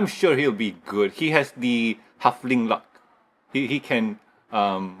 I'm sure he'll be good. He has the halfling luck. He can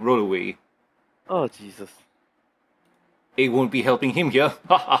roll away. Oh Jesus. It won't be helping him here.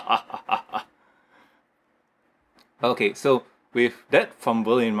 Okay, so with that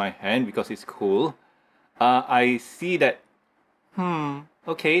fumble in my hand, because it's cool, I see that,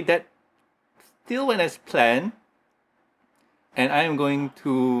 okay, that still went as planned. And I am going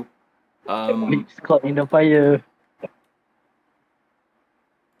to, It's caught in the fire.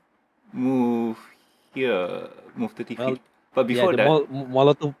 move here, move 30 Well, feet. But before the that,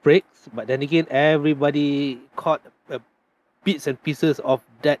 Molotov breaks, but then again, everybody caught bits and pieces of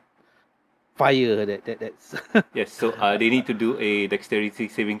that fire. That's yes, so they need to do a dexterity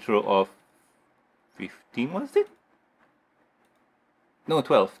saving throw of 15, was it? No,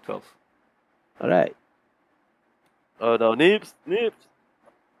 12. all right. Oh no, Nibs.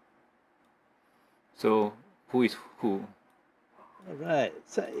 So, who is who? All right.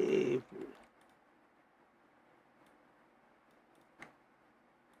 Save.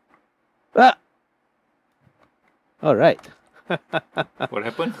 Ah. All right. What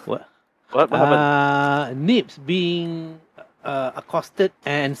happened? What? What happened? Nibs being accosted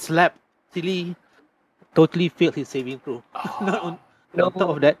and slapped silly totally failed his saving throw. Not on, on top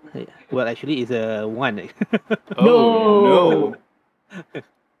of that, well, actually, it's a 1. Oh, no.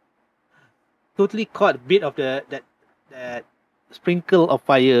 Totally caught a bit of that sprinkle of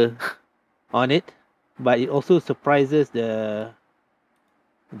fire on it, but it also surprises the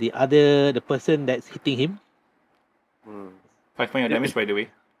person that's hitting him. 5 point of damage, by the way.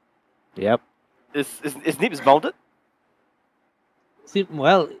 Yep. Is Nibs bounded?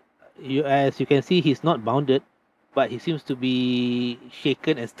 Well, as you can see, he's not bounded, but he seems to be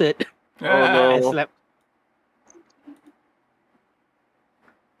shaken and stirred Oh no. and slapped.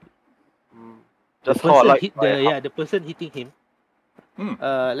 That's the how I person like hit my the person hitting him. Hmm.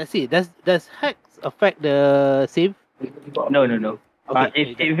 Let's see. Does hex affect the save? No.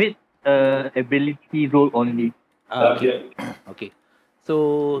 Okay. If it's ability roll only. Okay. Okay.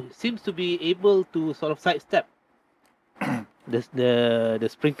 So seems to be able to sort of sidestep the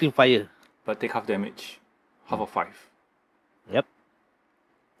sprinkling fire. But take half damage. Half of 5. Yep.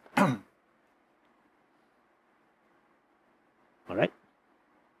 All right.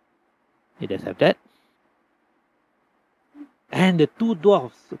 He does have that. And the 2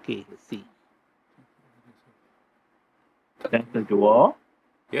 dwarfs. Okay, let's see. That's the dwarf.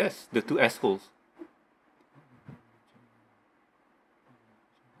 Yes, the 2 assholes.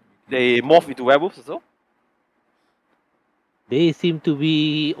 They morph into werewolves as well. They seem to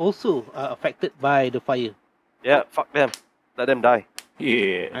be also affected by the fire. Yeah, fuck them. Let them die.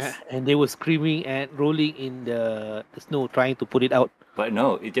 Yes. And they were screaming and rolling in the snow trying to put it out. But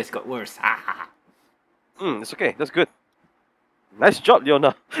no, it just got worse. It's okay. That's good. Nice job,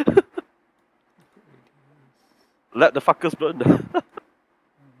 Leona. Let the fuckers burn.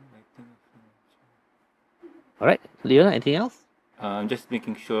 All right, Leona, anything else? I'm just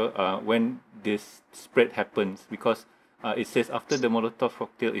making sure when this spread happens, because it says after the Molotov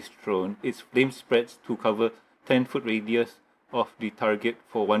cocktail is thrown, its flame spreads to cover 10-foot radius of the target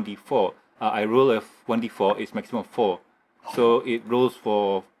for 1d4. I roll a 1d4, it's maximum 4. So it rolls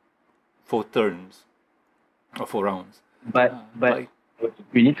for 4 turns, or 4 rounds. But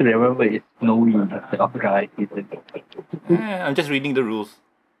we need to remember it's snowy instead of dry season. I'm just reading the rules.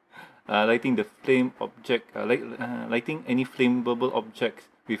 Lighting the flame object, lighting any flammable objects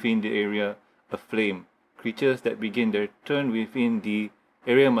within the area aflame. Creatures that begin their turn within the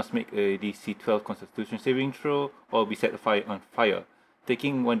area must make a DC 12 Constitution saving throw or be set on fire,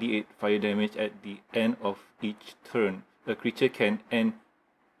 taking 1d8 fire damage at the end of each turn. A creature can end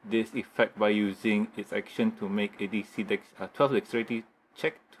this effect by using its action to make a DC 12 dexterity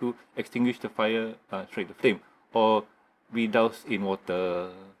check to extinguish the fire, the flame, or be doused in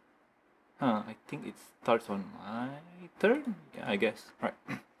water. I think it starts on my turn. Yeah, I guess. Right.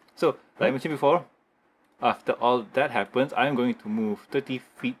 So, like I mentioned before, after all that happens, I'm going to move 30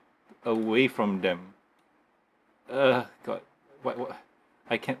 feet away from them. God, what?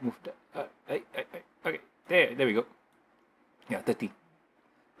 I can't move that. Okay, there we go. Yeah, 30.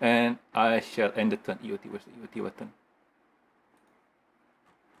 And I shall end the turn. EOT, where's the EOT button?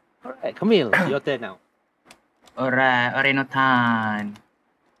 Alright, Camille, your turn now. Alright, Orenotan. I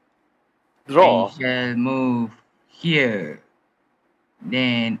Draw. shall move here.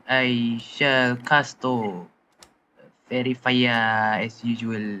 Then I shall cast Fairy Fire as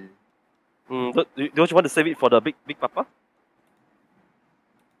usual. Don't you want to save it for the big papa?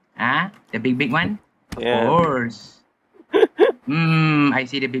 Ah, the big one? Of Yeah. course. I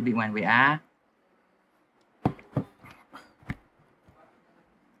see the big one. Wait,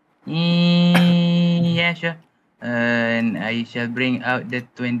 yeah, sure. And I shall bring out the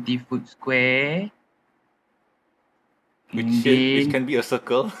 20-foot square. Which can be a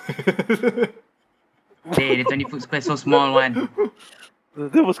circle. Hey, the 20-foot square so small one.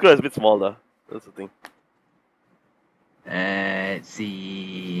 The muscular is a bit smaller. That's the thing. Let's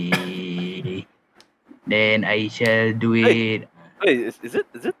see. Then I shall do Hey. it. Wait, is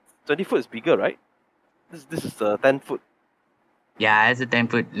it 20 foot is bigger, right? This is 10 foot. Yeah, it's a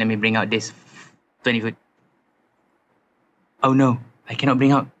 10-foot. Let me bring out this 20-foot. Oh no, I cannot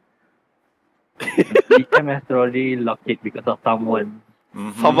bring out. DM has already locked it because of someone.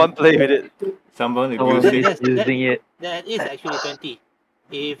 Someone play with it. Someone Someone abused is it. using it. That is actually 20.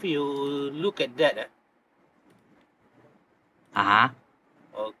 If you look at that,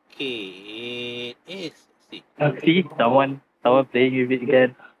 okay, it is. See, See, someone playing with it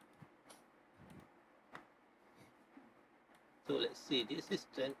again. so let's see. This is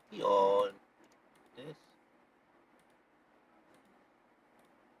 20 or this.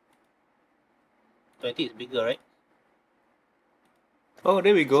 20 is bigger, right? Oh,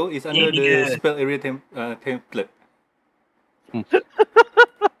 there we go. It's under the Yeah. spell area template.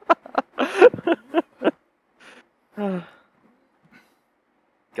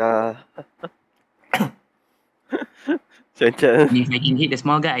 God. Chen. If I can hit the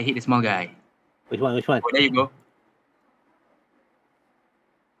small guy, I hit the small guy. Which one? Which one? Oh, there you go.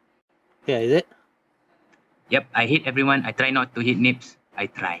 Yeah, is it? Yep, I hit everyone. I try not to hit Nibs. I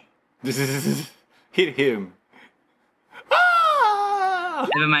try. Hit him. Ah!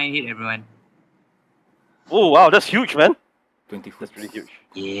 Never mind, hit everyone. Oh wow, that's huge, man. 20 foot. That's really huge.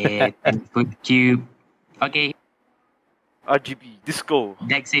 Yeah, 10-foot cube. Okay, RGB disco.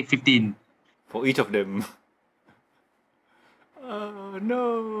 deck save 15. For each of them. Oh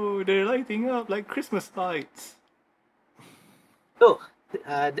no, they're lighting up like Christmas lights. So,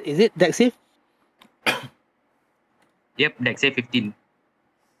 is it deck save? Yep, deck save 15.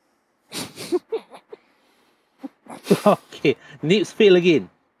 Okay, Nibs fail again.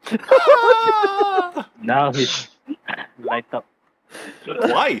 Ah! Now he's light up.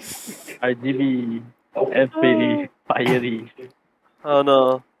 Twice. RGB, fairy, fiery. Oh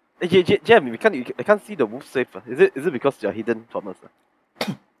no. Hey, Jam, I can't see the wolf safe. Is it because you're hidden from us?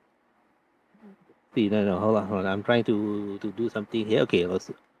 See, no, hold on. I'm trying to do something here. Okay, let's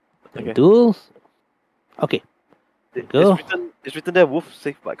Okay. tools. Okay, go. It's written there wolf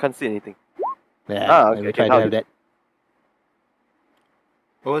safe, but I can't see anything. Yeah, okay, I will okay, try now to have you- that.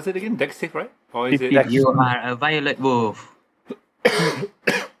 What was it again? Dex save, right? Or is it? 50. You are a violet wolf.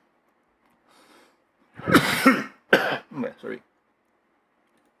 Yeah, sorry.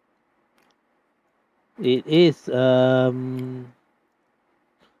 It is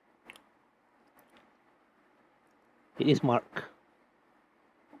it is Mark.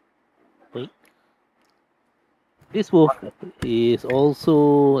 Wait. This wolf is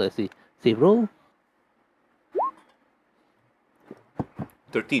also, let's see, save roll.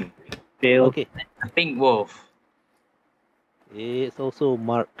 13. Fail. Okay, A pink wolf. it's also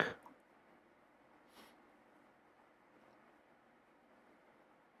Mark.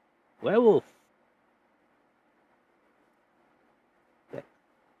 Werewolf.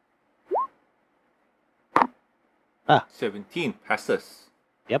 17 passes.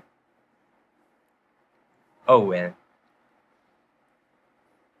 Oh well.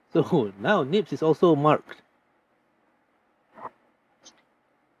 So now Nibs is also marked.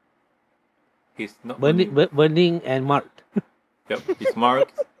 He's not Burning and marked. Yep, he's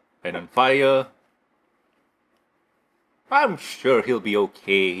marked and on fire. I'm sure he'll be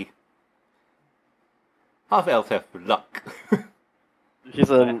okay. Half elves have luck. He's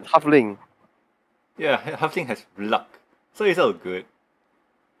a halfling. Yeah, halfling has luck, so it's all good.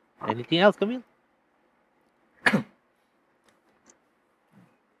 Anything else, Camille?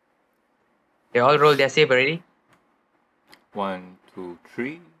 They all rolled their save already? 1, 2,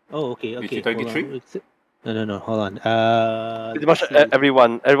 3. Oh, okay. Did Okay. you target hold three? on. No. Hold on. Pretty much let's see.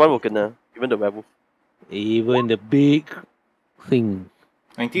 everyone will gonna, even the werewolf. Even the big thing.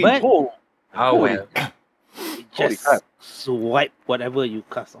 19. But Oh, Oh well. Holy just crap. swipe whatever you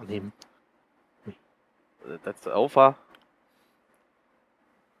cast on him. That's the alpha.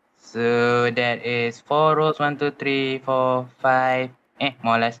 So that is 4 rolls. 1, 2, 3, 4, 5.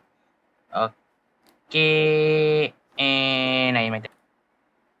 More or less. Okay. And I my turn.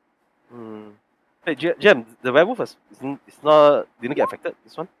 Hey, Jem, the werewolf it's not didn't get affected.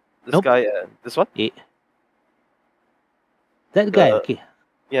 This one, this Nope. guy, this one. Eh. That guy, The- okay.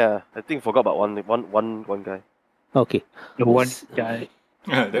 Yeah, I think forgot about one guy. Okay. The one S- guy.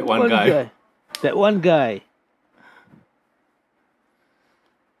 That one guy. That one guy.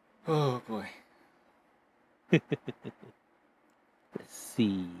 Oh boy. Let's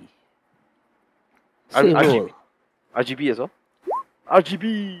see. R- Same RGB. roll. RGB as well.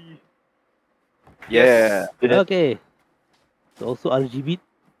 RGB. Yeah, Okay. So also RGB.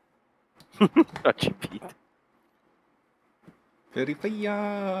 RGB.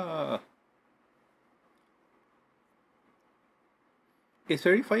 Verifier. Is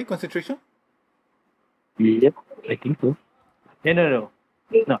Verifier concentration? Yep, I think so. No.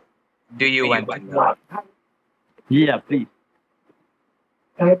 No. Do you want to? Yeah, please.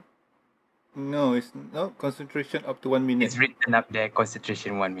 No, it's not concentration up to 1 minute. It's written up there.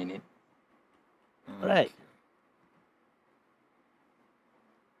 Concentration 1 minute. Right.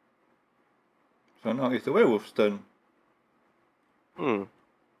 So now it's the werewolf's turn. Hmm.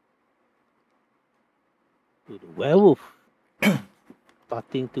 To the werewolf.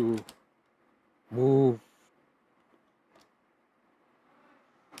 Starting to move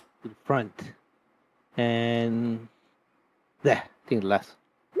to the front. And there, I think the last.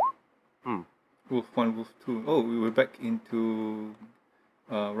 Wolf 1, Wolf 2. Oh, we were back into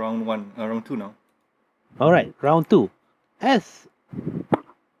round 1, round 2 now. Alright, round 2. As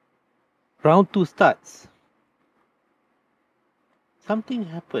round 2 starts, something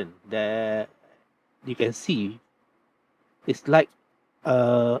happened that you can see. It's like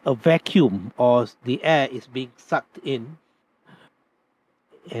a vacuum, or the air is being sucked in.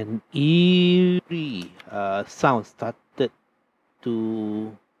 An eerie sound started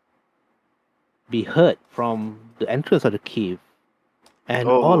to be heard from the entrance of the cave, and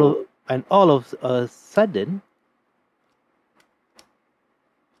all of a sudden,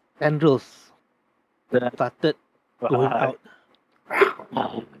 tendrils started going out.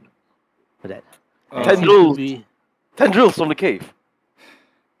 That and it seems to Tendrils. be- Tendrils from the cave.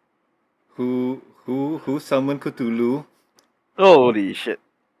 Who summoned Cthulhu? Holy shit.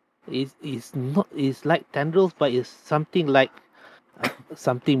 It's not. It's like tendrils, but it's something like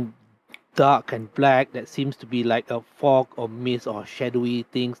something dark and black that seems to be like a fog or mist or shadowy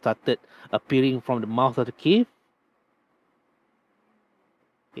thing started appearing from the mouth of the cave.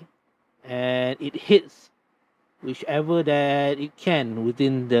 Okay. And it hits whichever that it can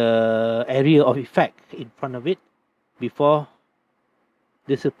within the area of effect in front of it before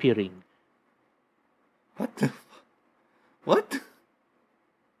disappearing. What the What?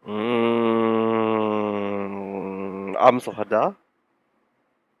 Arms of Hadar.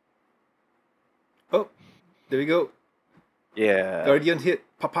 Oh, there we go. Yeah. Guardian hit.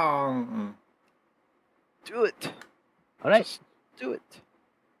 Papang. Do it. All right. Just do it.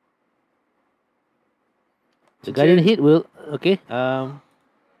 The guardian hit will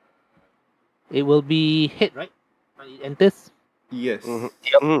it will be hit, right? When it enters. Yes.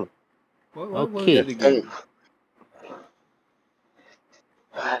 Mhm. What was Okay. that again?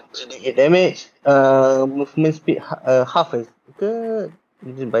 28 damage. Movement speed half is good.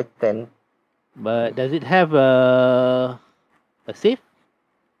 Divided by 10. But does it have a save? I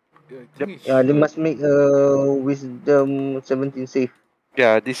think it They should. must make a wisdom 17 save.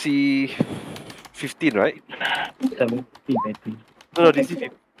 Yeah, DC 15, right? 17, I think. No,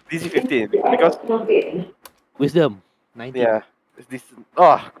 DC 15 because Wisdom 19. yeah, it's this.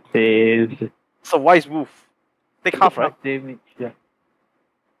 Oh, Saves it's a wise move. Take half, right? damage. Yeah.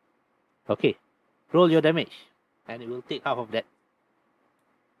 Okay. Roll your damage, and it will take half of that.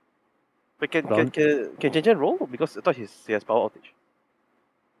 But can Round. Jen Jen roll because I thought he has power outage.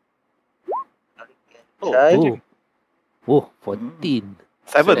 Oh, Try. Oh, oh, 14.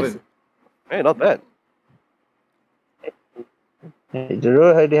 7. Hey, not bad. The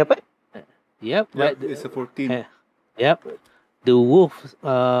roll already happened? Yep. Yep, But it's a 14. yep. The wolf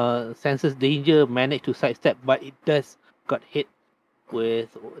senses danger, managed to sidestep, but it does got hit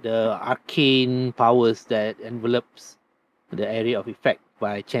with the arcane powers that envelops the area of effect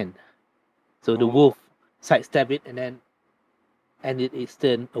by Chen. So the Oh. wolf sidestep it and then ended its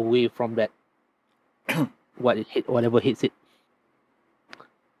turn away from that. Whatever hits it.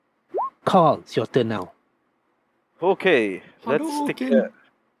 Carl, it's your turn now. Okay, let's take care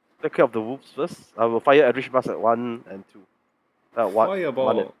of the wolves first. I will fire Eldritch Blast at 1 and 2.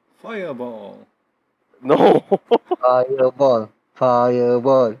 Fireball. No.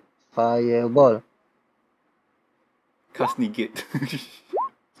 Fireball. Fireball. Cast negate.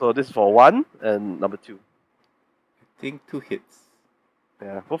 So this is for 1 and number 2. I think 2 hits.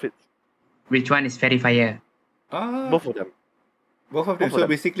 Yeah, both hits. Which one is fairy fire? Both of them. Both of them. both of So them.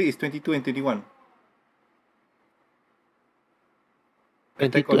 basically, it's 22 and 21.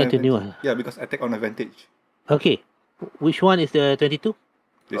 22 and 21. Yeah, because attack on advantage. Okay. Which one is the 22?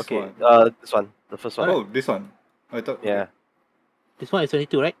 This Okay, one. this one. The first one. Oh, this one. I thought. Yeah. This one is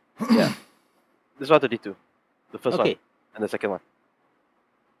 22, right? Yeah. This one 32. The first Okay. one. And the second one.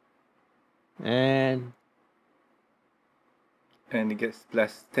 And And it gets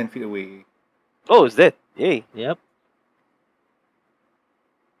plus 10 feet away. Oh, it's dead. Yay. yep.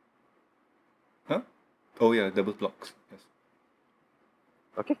 Huh? Oh yeah, double blocks. Yes.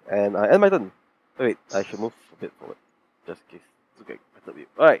 Okay, and I end my turn. Oh, wait, I should move a bit forward. Just in case. It's okay. Better view.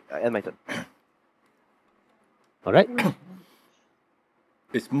 Alright, I end my turn. All right.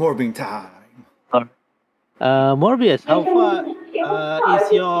 It's morbing time. Morbius, how far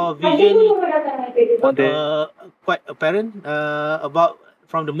is your vision quite apparent about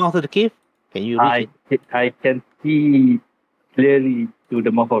from the mouth of the cave? Can you reach it? I can see clearly to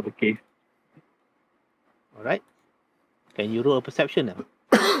the mouth of the cave. All right. Can you roll a perception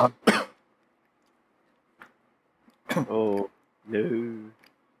now? Oh, no.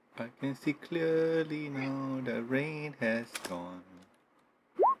 I can see clearly now the rain has gone.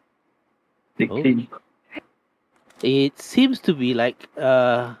 16. It seems to be like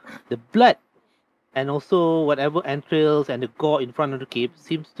the blood and also whatever entrails and the gore in front of the cave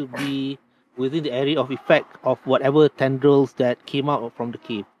seems to be within the area of effect of whatever tendrils that came out from the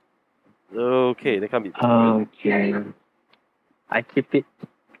cave. Okay, they can't be. Okay. I keep it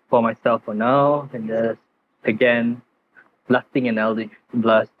for myself for now, and just again blasting an eldritch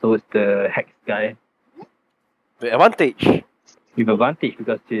blast towards the hex guy The advantage. with advantage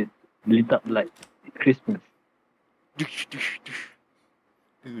because it lit up like Christmas.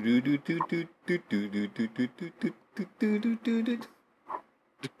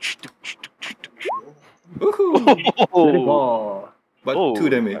 Woohoo! Oh, But Oh. 2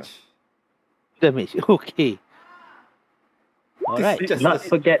 damage. Damage. Okay. All This right. is just not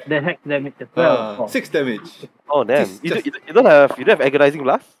forget the hex damage as well. 6 damage. Oh, damn. Just- You don't have agonizing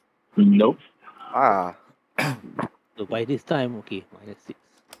blast? Nope. Ah. So by this time, okay, -6.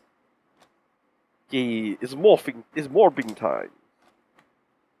 Okay, it's morbing time.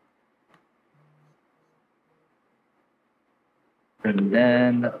 And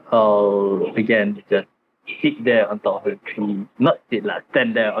then I'll again just sit there on top of the tree. Not sit like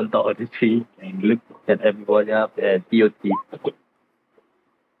stand there on top of the tree and look at everybody up at DOT.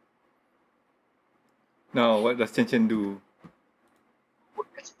 Now, what does Chen Chen do?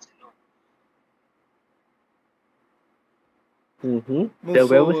 Mm-hmm. Move The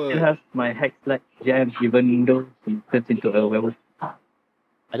werewolf forward. still has my hex like jam even though he turns into a werewolf.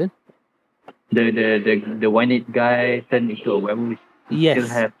 Pardon? The one-eyed guy turned into a werewolf. He Yes. still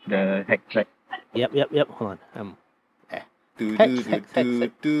have the hex like. Yep. Hold on. Do, Hex, do, hex, do,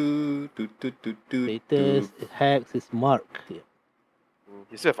 hex. do, do, do, do, do, Status hex is mark. Yep.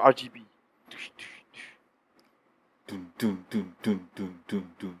 You still have RGB. Dun, dun, dun, dun, dun, dun,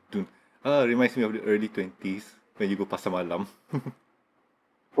 dun, dun. Reminds me of the early 20s when you go pasar malam.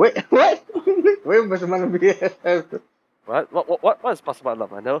 Wait, what? Where was my What is Pasar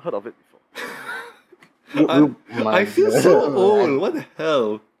Malam? I never heard of it before. I feel so old. What the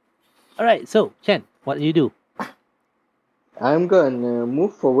hell? All right. So Chen, what do you do? I'm gonna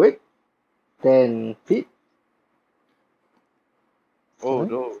move forward 10 feet. Oh, Huh?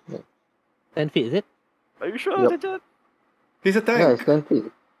 no. 10 feet, is it? Are you sure, Yup. Jen? He's a Yeah, tank. it's 10 feet.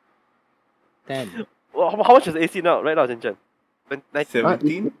 10. Well, how much is the AC now? Right now, Jen? 19?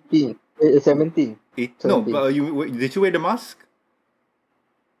 17? 15. It's 17. 8? No, 17. but did you wear the mask?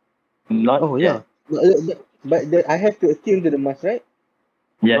 Not Oh, yet. yeah. But I have to attune to the mask, right?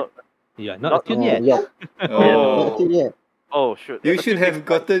 Yes. You are Not- not attuned yet. Yeah. Oh. Not attuned yet. Oh, shoot. You should have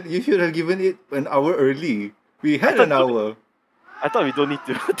given it an hour early. We had an hour. I thought we don't need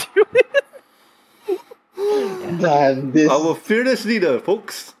to do it. Damn, this. Our fearless leader,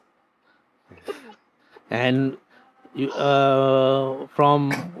 folks. And you Carl,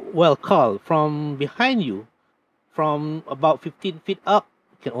 from behind you, from about 15 feet up,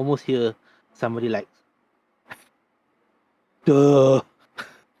 you can almost hear somebody like, duh.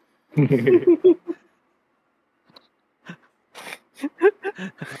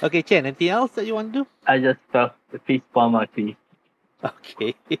 Okay, Chen, anything else that you want to do? I just felt the face palm out to you.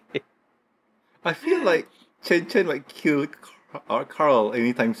 Okay. I feel like Chen Chen might kill Carl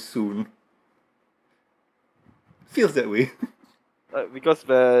anytime soon. Feels that way. Because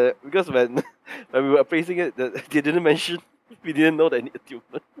when when we were appraising it, they didn't mention. We didn't know that need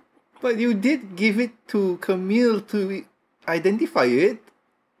attunement. But you did give it to Camille to identify it.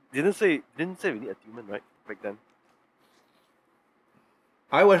 Didn't say we need attunement, right? Back then.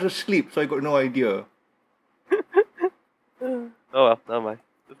 I was asleep, so I got no idea. Oh well, never mind.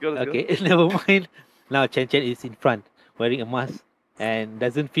 Let's go. Okay, never mind. Now Chen Chen is in front, wearing a mask, and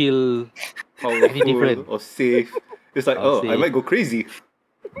doesn't feel any different. Powerful or safe. It's like, Or I safe. might go crazy.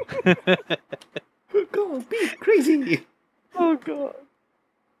 Go be crazy. Oh god.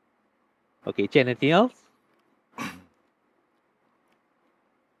 Okay, Chen, anything else?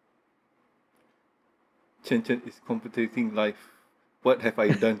 Chen Chen is contemplating life. What have I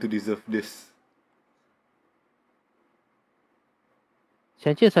done to deserve this?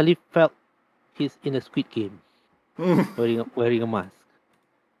 Chen Chen suddenly felt he's in a Squid Game, Oh wearing a mask.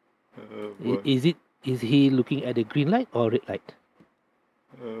 boy. Is he looking at the green light or red light?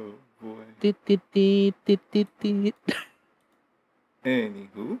 Oh boy. Tit, tit, tit, tit, tit, tit.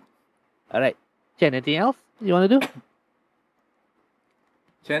 Anywho, All right, Chen, anything else you want to do?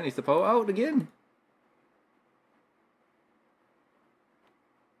 Chen, is the power out again?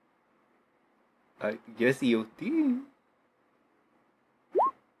 I guess EOT.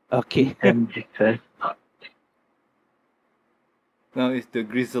 Okay. And just Now it's the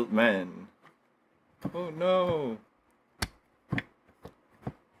grizzled man. Oh no.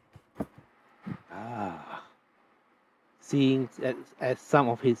 Seeing as some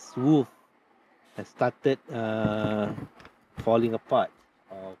of his wolf has started falling apart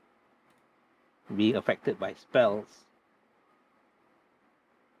or being affected by spells,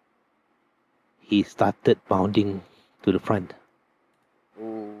 he started bounding to the front.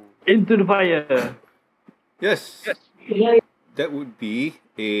 Oh. into the fire. Yes. That would be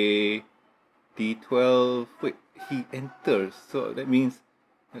a D12. Wait, he enters. So that means.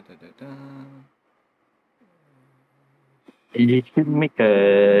 You should make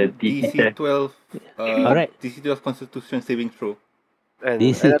a DC DC 12. Alright. DC 12 Constitution saving throw. And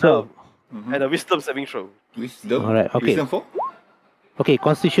DC 12. and a wisdom saving throw. Wisdom. Alright, okay. Wisdom 4? Okay,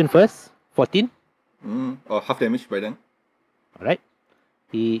 Constitution first, 14. Or half damage by then. Alright.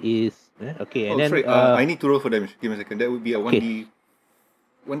 He is okay, and Oh, then sorry. I need to roll for damage. Give me a second. That would be a 1D. Okay.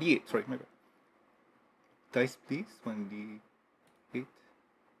 1D8. Sorry, my bad. Dice, please. 1D8.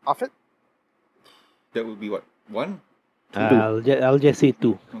 Half it? That would be what? 1? I'll just say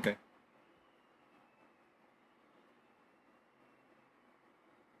 2. Okay.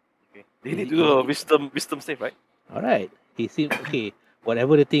 Okay. They need to do a wisdom save, right? Alright. He seems okay.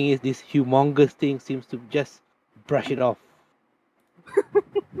 Whatever the thing is, this humongous thing seems to just brush it off.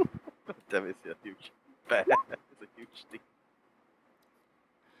 Damn, it's a huge bad. It's a huge thing.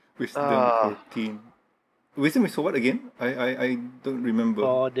 Wisdom 14. Wisdom is for what again? I don't remember.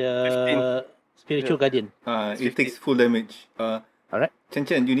 For the spiritual guardian. It takes full damage. Alright. Chen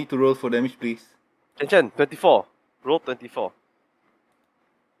Chen, you need to roll for damage, please. Chen, 24. Roll 24.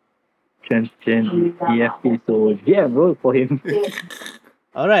 Chen EFP, so yeah, roll for him.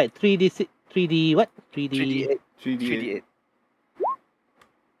 Alright, 3D what? 3d8. 3D8.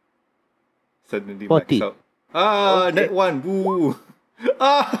 Suddenly 40. max out. Okay. That one. Boo.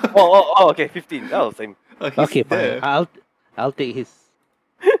 Okay, 15. That was same. He's Okay, there. fine. I'll take his.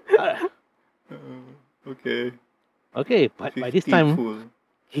 Okay. Okay, but by this 15 time full.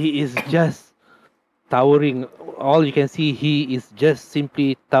 he is just towering. All you can see, he is just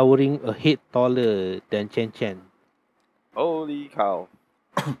simply towering a head taller than Chen Chen. Holy cow.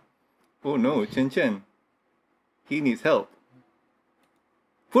 Oh no, Chen Chen. He needs help.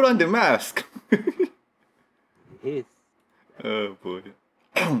 Put on the mask. He is. Oh boy.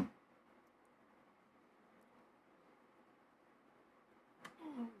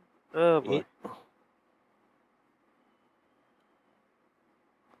 Oh boy.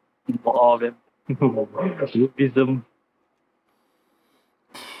 More of him. Wisdom.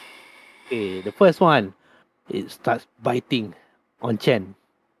 Okay, the first one, it starts biting on Chen.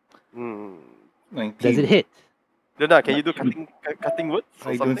 19. Does it hit? Luna, can you do cutting words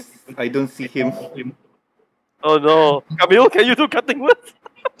or something? I don't see him. Oh no. Camille, can you do cutting words?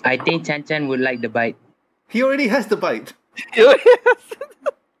 I think Chan Chan would like the bite. He already has the bite. Yes.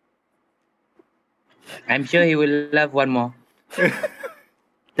 I'm sure he will love one more.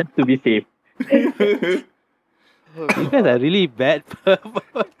 Just to be safe. You guys are really bad.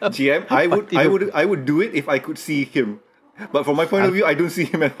 GM, I would do it if I could see him. But from my point of view, I don't see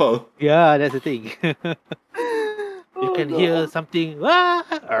him at all. Yeah, that's the thing. You can hear something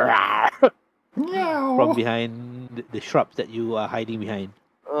from behind the shrubs that you are hiding behind.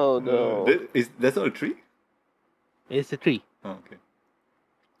 Oh no. That's not a tree? It's a tree. Oh, okay.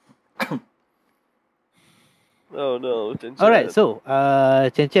 Oh no, All right, so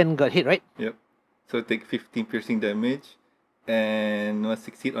Chen Chen got hit, right? Yep. So take 15 piercing damage, and must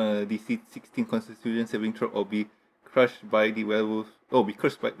succeed on a DC 16 Constitution saving throw or be crushed by the werewolf. Oh, be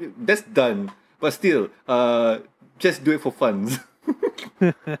crushed by. That's done. But still, just do it for fun.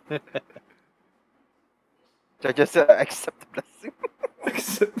 I just accept the blessing.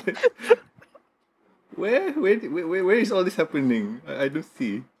 Except where is all this happening? I don't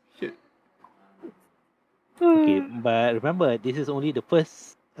see. Shit. Okay, but remember, this is only the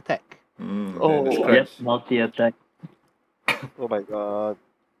first attack. Oh, the Yep, scratch. multi-attack. Oh my god.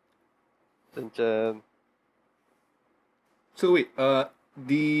 Chen. So wait,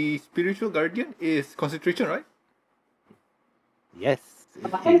 the spiritual guardian is concentration, right? Yes,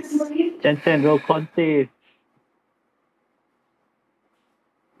 it is. Chen, roll con save.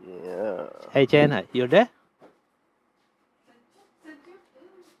 Yeah. Hey Chen, you're there?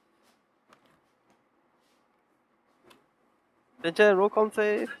 Chen, roll con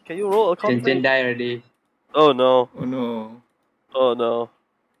save. Can you roll a con Chen Chen save? die already. Oh no. Oh no. Oh no.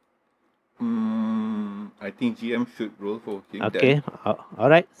 I think GM should roll for him. Okay, all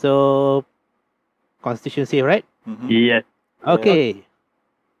right. So, Constitution save, right? Mm-hmm. Yes. Okay.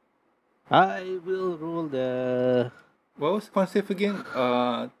 I will roll the. What was con save again?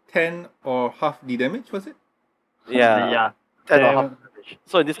 10 or half the damage, was it? Yeah. Yeah. 10 or half damage.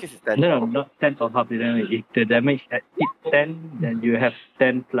 So in this case it's 10. No, not 10 or half the damage. If the damage exceeds 10, then you have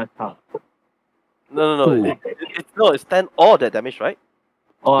 10 plus half. No. Ooh. It's 10 or that damage, right?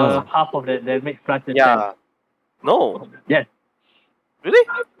 Or No. half of the damage plus the Yeah. No. 10. Yes. Really?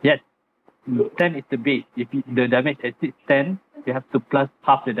 Yes. 10 is the base. If the damage exceeds 10, you have to plus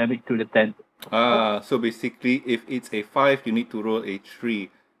half the damage to the 10. So basically, if it's a 5, you need to roll a 3.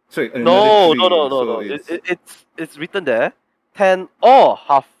 Sorry, another No, 3. no. So It's written there. 10 or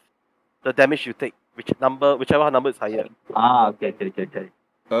half the damage you take, whichever number is higher. Okay.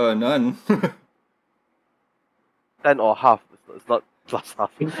 None. 10 or half. It's not plus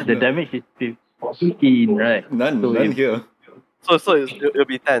half. The damage is 15, right? none So if- here. So it'll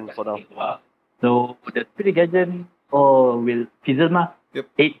be 10 for now. So the spirit guardian will fizzle ma? Yep.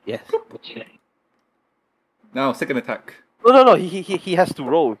 8. Yes. Now, second attack. No. He has to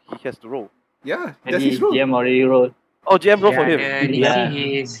roll. He has to roll. Yeah, And that's his roll. GM already rolled. Oh, GM roll for Yeah, him. the Yeah.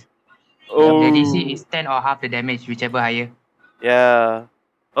 DC is Oh. the DC is 10 or half the damage, whichever higher. Yeah.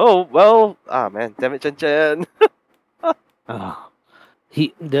 Oh well. Man, damn it, Chen.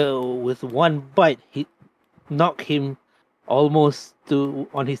 With one bite, he knocked him almost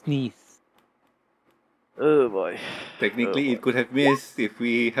on his knees. Oh boy. Technically, it could have missed if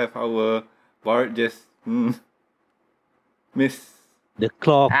we have our bard just miss. The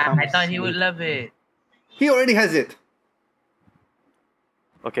claw I comes. thought he would with- love it. He already has it.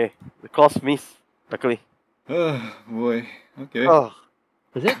 Okay. The claws miss. Luckily. Oh boy. Okay. Oh.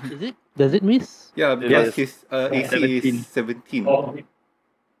 Is it? Does it miss? Yeah, because is. his AC 17. is 17.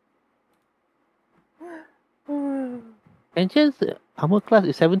 And Chen's armor class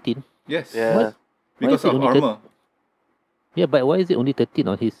is 17. Yes. Yeah. What? Because Why is it of only armor. Yeah, but why is it only 13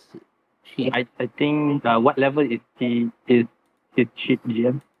 on his sheet? I think what level is his sheet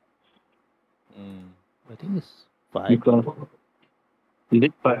GM? I think it's 5. Because is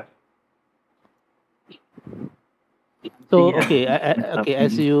it 5? So Yeah. okay, okay.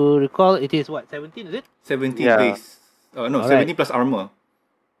 As you recall, it is what 17, is it? 17 Yeah. base. No, Alright. 17 plus armor.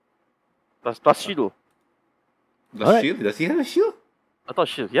 Plus shield. Plus Alright. shield? Does he have a shield? I thought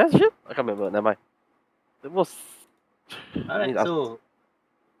shield. Yeah, shield. I can't remember. Never mind. It was. Alright. Need So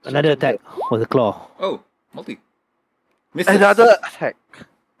another attack for the claw. Oh, multi. Misses. Another attack.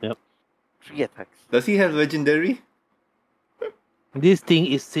 Yep. 3 attacks. Does he have legendary? This thing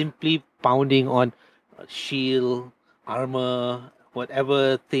is simply pounding on shield, armor,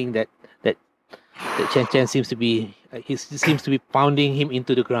 whatever thing that Chen Chen seems to be. He seems to be pounding him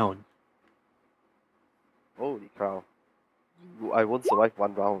into the ground. Holy cow. I won't survive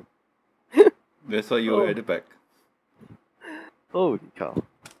 1 round. That's why you were at the back. Holy cow.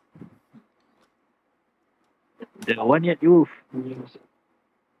 The one yet you.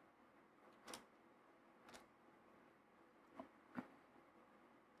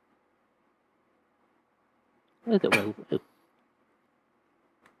 Where's that werewolf? Oh,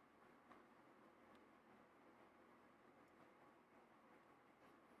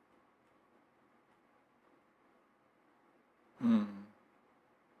 Hmm.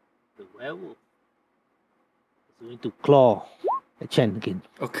 the werewolf is going to claw at Chen again.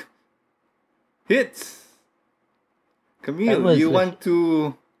 Okay. Hits. That Camille, was you a- want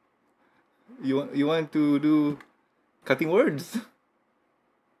to? You want to do cutting words.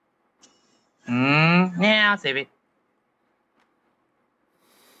 Yeah, I'll save it.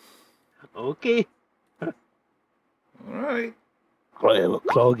 Okay. Alright.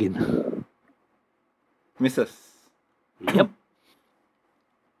 Clogging. Misses. Yep.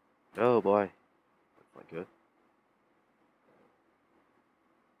 Oh boy. That's not good.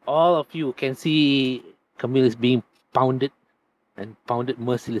 All of you can see Camille is being pounded and pounded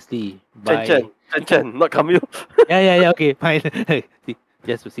mercilessly by. Chen, not Camille. Yeah. Okay, fine. See,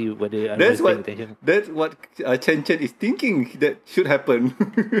 just to see whether That's everyone's paying what attention. that's what Chen Chen is thinking that should happen.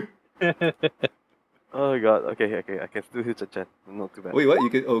 Oh god, okay, I can still heal Chen. Not too bad. Wait, what? You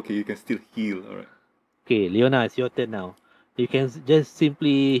can okay, you can still heal. Alright. Okay, Leona, it's your turn now. You can just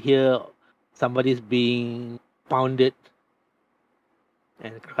simply hear somebody's being pounded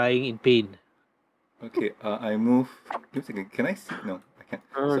and crying in pain. Okay, I move. Give a second. Can I see? No, I can't.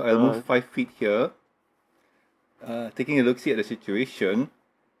 Oh, So I'll move God. 5 feet here. Taking a look see at the situation,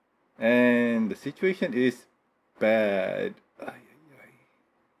 and the situation is bad. Ay, ay,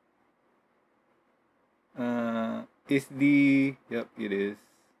 ay. Is the yep? It is.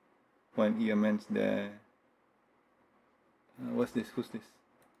 One EMN's there. What's this? Who's this?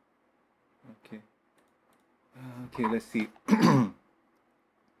 Okay. Okay, let's see.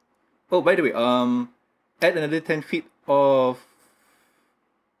 Oh, by the way, add another 10 feet of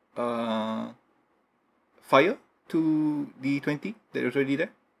fire to the 20 that was already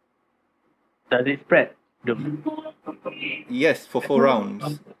there. Does it spread? Yes, for 4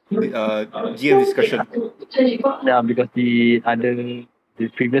 rounds. GM discussion. Yeah, because the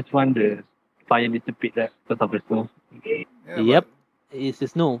previous one, the fire dissipate that because of the snow. Yeah, Yep, but- it's the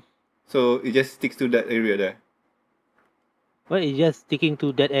snow. so it just sticks to that area there. Well, it's just sticking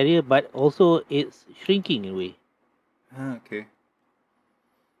to that area, but also it's shrinking in a way. Okay.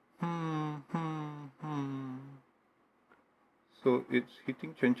 So it's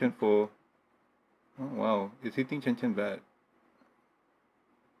hitting Chen Chen for. Oh wow, it's hitting Chen Chen bad.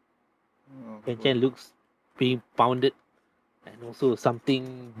 Oh, Chen Chen looks being pounded, and also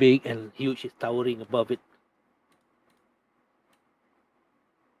something big and huge is towering above it.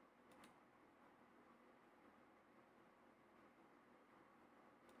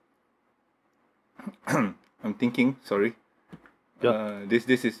 I'm thinking. Sorry. Sure. This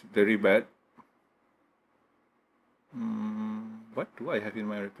is very bad. What do I have in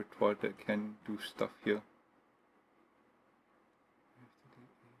my repertoire that can do stuff here?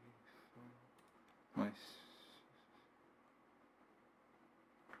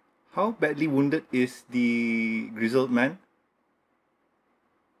 How badly wounded is the grizzled man?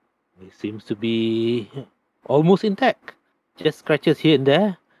 It seems to be almost intact. Just scratches here and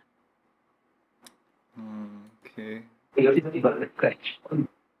there. Okay. It got the scratch.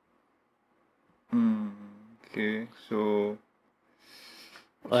 Okay, so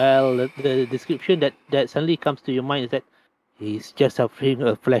Well, the description that suddenly comes to your mind is that he's just suffering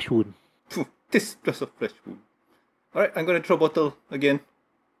a flesh wound. phew, this plus a flesh wound. Alright, I'm gonna throw bottle again.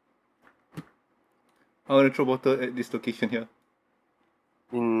 I'm gonna throw bottle at this location here.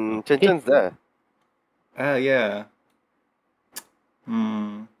 Chen there. Ah, yeah.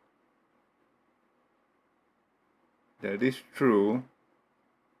 That is true.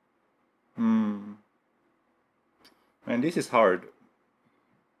 Man, this is hard.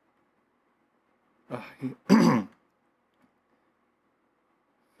 5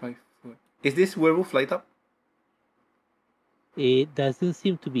 foot. Is this werewolf light up? It doesn't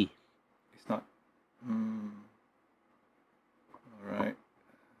seem to be. It's not. Alright.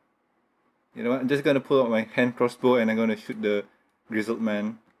 You know what? I'm just gonna pull out my hand crossbow and I'm gonna shoot the grizzled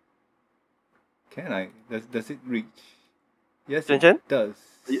man. Can I? Does it reach? Yes, Chen it Chen? does.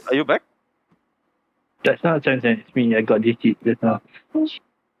 Are you back? That's not Chen Chen, it's me. I got this cheat just now.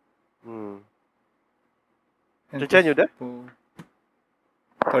 Hand Chen, you there? crossbow.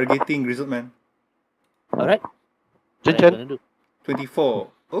 Targeting grizzled man. Alright. Chen What are you Chen? gonna do?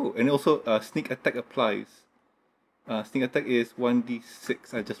 24. Oh, and also sneak attack applies. Sneak attack is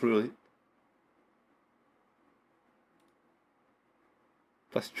 1d6. I just rolled it.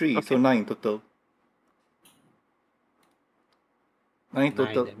 Plus 3, so 9 total. 9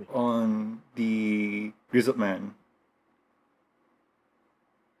 total damage. on the grizzled man.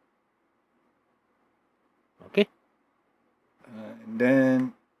 Okay. And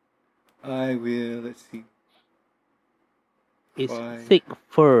then I will, let's see. Its 5, thick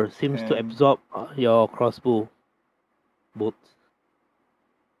fur seems to 10. absorb your crossbow bolts.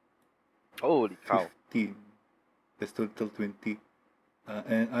 Holy cow. 15. That's total 20.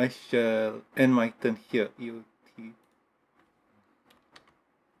 And I shall end my turn here. EOT.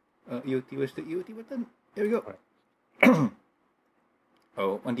 EOT, where's the EOT button? There we go.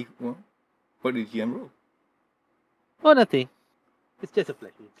 Oh, what did GM roll? Oh, nothing. It's just a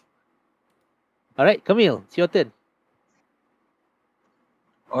flash. Alright, Camille, it's your turn.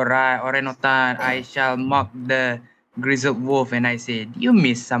 Alright, Orenotan, I shall mock the grizzled wolf and I say, "Do you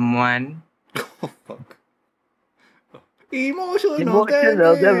miss someone?" Oh, fuck. Emotional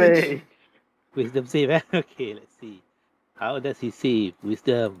Emotional damage. damage. Wisdom save, eh? Okay, let's see. How does he save?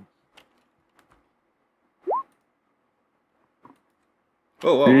 Wisdom.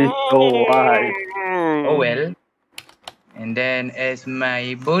 Oh, wow. He's so wise. Oh well. And then as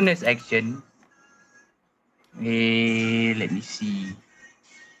my bonus action, let me see.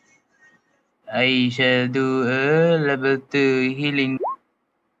 I shall do a level 2 healing.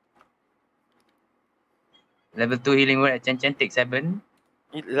 Level 2 healing word at Chen take 7.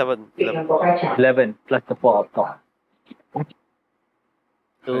 11. 11 plus the 4 up top.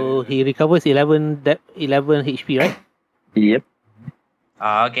 So he recovers 11 HP, right? Yep.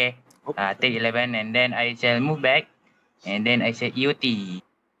 Oh, okay. Take 11 and then I shall move back. And then I shall EOT.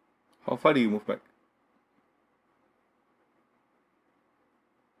 How far do you move back?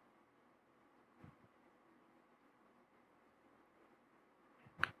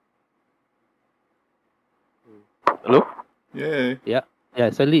 Hello? Yay. Yeah,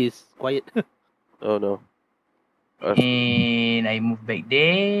 suddenly it's quiet. Oh no. And I move back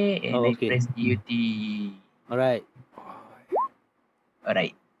there and Oh, I okay. press EOT. Alright.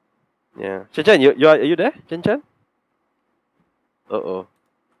 Alright. Yeah. Chen, are you there? Chen? Uh-oh.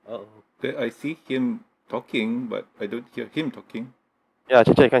 Uh-oh. Okay, I see him talking, but I don't hear him talking. Yeah,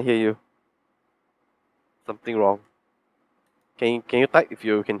 Chen, I can't hear you. Something wrong. Can you type if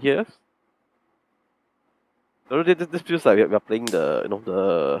you can hear us? No, this feels like we are playing the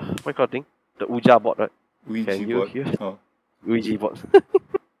what you call thing? The Ouija board, right? Ouija Can you board. hear? Oh. Ouija board.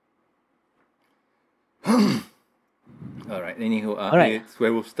 Alright, anywho, Alright. it's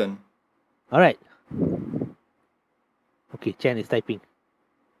werewolf's turn. Alright. Okay, Chen is typing.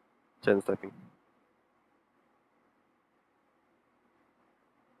 Chen's typing.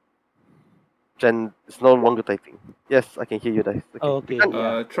 Chen is no longer typing. Yes, I can hear you guys. Oh, okay. We can't-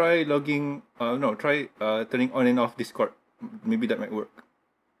 Yeah. Try logging, try turning on and off Discord. Maybe that might work.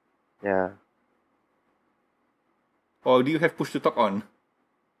 Yeah. Or do you have push to talk on?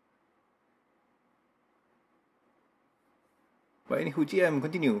 But anywho, GM,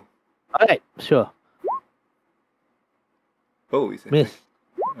 continue. Alright, sure. Oh, it's Miss.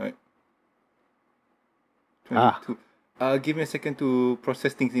 Alright. Ah. 22. Give me a second to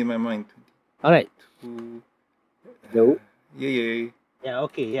process things in my mind. Alright. 22. No. Yay. Yeah,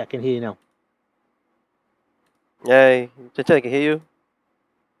 okay. Yeah, I can hear you now. Yay. Chen, I can hear you.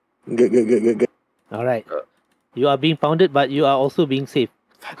 Good. Alright. You are being pounded, but you are also being safe.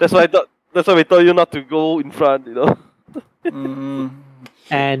 That's why we told you not to go in front,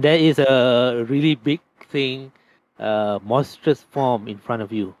 And there is a really big thing, monstrous form in front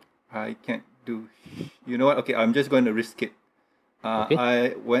of you. I can't do. You know what? Okay, I'm just going to risk it.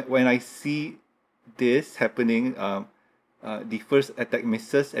 Okay. When I see this happening, the first attack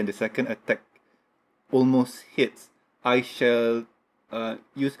misses and the second attack almost hits. I shall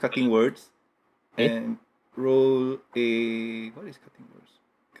use cutting words Okay. and roll a. What is cutting words?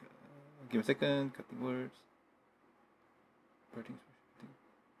 Give me a second. Cutting words. Cutting.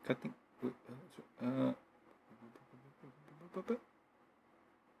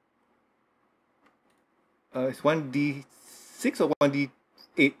 It's 1d6 or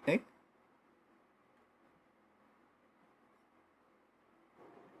 1d8, eh?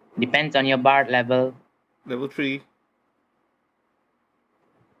 Depends on your bard level. Level 3,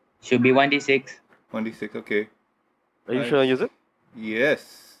 Should be 1d6. 1d6, okay. Are you sure I use it?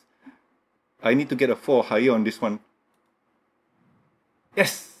 Yes. I need to get a 4 higher on this one.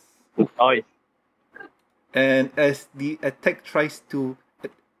 Yes! Oh, And as the attack tries to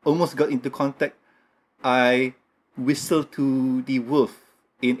almost got into contact, I whistle to the wolf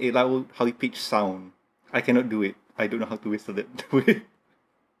in a loud, high-pitched sound. I cannot do it. I don't know how to whistle that way.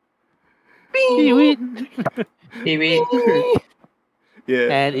 Wait. Wait. Yeah.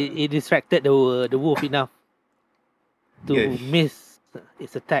 And it distracted the wolf enough to Yes. miss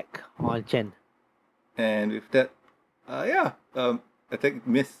its attack on Chen. And with that, attack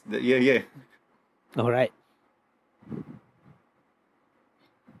miss. Yeah. Alright.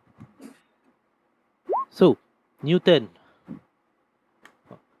 So, Newton.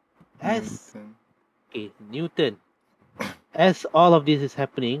 Newton. As all of this is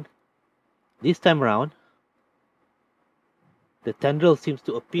happening, this time around, the tendril seems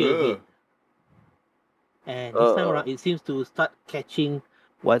to appear again. And this time around, it seems to start catching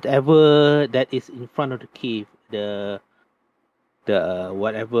whatever that is in front of the cave. the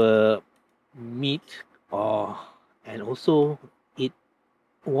whatever meat, or and also it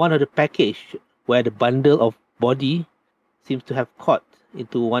one of the package where the bundle of body seems to have caught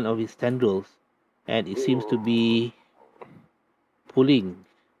into one of his tendrils, and it seems to be pulling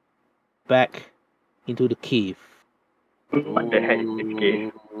back into the cave. What the heck is this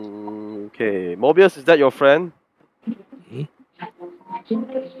cave? Okay, Mobius, is that your friend? Okay.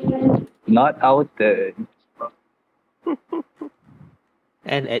 Not our turn.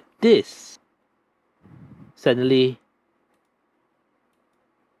 And at this, suddenly,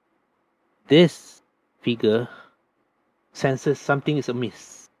 this figure senses something is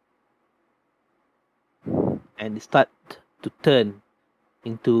amiss, and it start to turn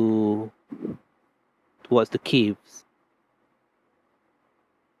towards the caves.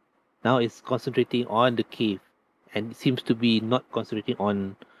 Now it's concentrating on the cave, and it seems to be not concentrating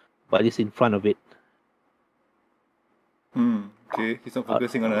on what is in front of it. Okay, he's not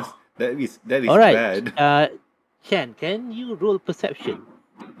focusing on us. That is All right. bad. Chen, can you roll perception?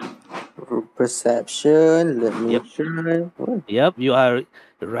 Perception. Let me Yep. try. Oh, Yep, you are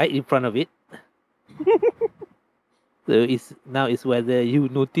right in front of it. So it's whether you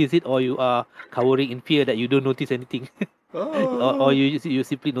notice it or you are cowering in fear that you don't notice anything, or you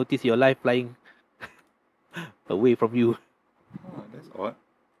simply notice your life flying away from you. Oh, that's odd.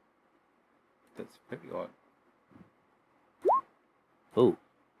 That's very odd. Oh,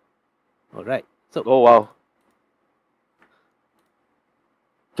 all right. So Oh wow.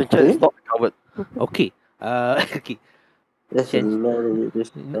 Chen Chen is Okay. not covered. okay, okay. There's a Change. lot of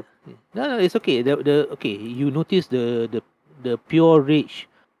this No, stuff. no, it's okay. Okay, you notice the pure rage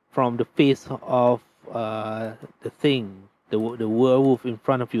from the face of the thing, the werewolf in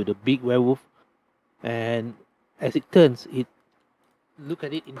front of you, the big werewolf, and as it turns, it look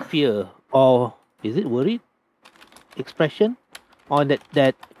at it in fear, or is it worried expression on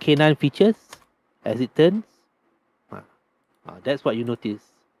that canine features as it turns. That's what you notice,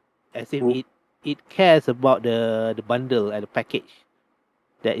 as if Mm. it cares about the bundle and the package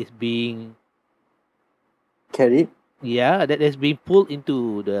that is being Carried. that is being pulled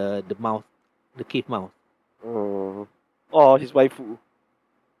into the mouth, the cave mouth. Oh, his waifu.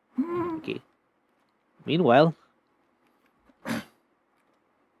 Okay. Meanwhile,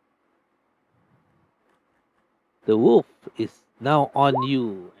 the wolf is now on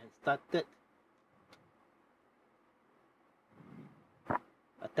you and started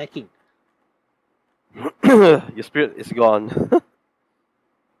attacking. Your spirit is gone.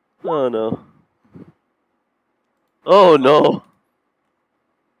 Oh no. Oh no.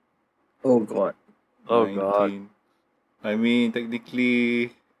 Oh god. Oh god. 19. I mean,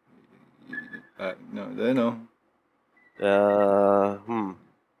 technically, no, I don't know.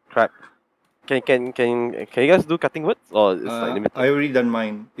 Crap. Can you guys do cutting words, or it's like limited? I already done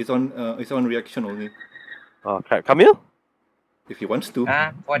mine. It's on reaction only. Oh crap. Camille? If he wants to.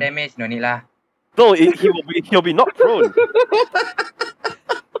 4 damage, no need lah. No, he'll be knocked prone.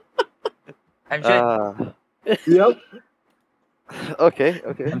 I'm sure Yep. Okay.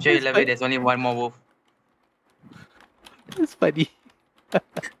 I'm sure you love it. There's only one more wolf. It's funny.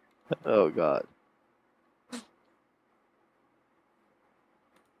 Oh god.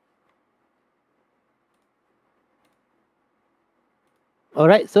 All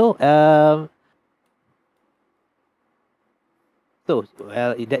right. So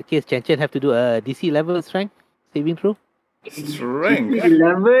well, in that case, Chen Chen have to do a DC level strength saving throw. Strength.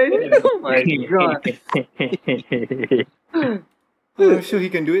 11. Oh my god. I'm sure he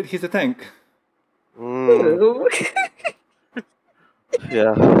can do it. He's a tank.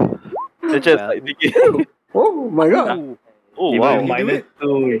 Yeah. It's just Well. like thinking. Oh my god. Oh Even wow. He do minus it.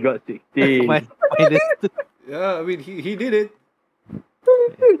 2, you got 16. Minus two. Yeah, I mean, he did it.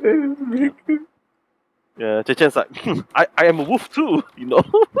 Yeah, Chechen's like, I am a wolf too, you know.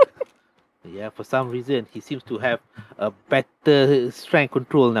 Yeah, for some reason he seems to have a better strength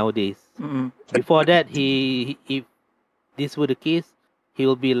control nowadays. Before that, if this were the case, he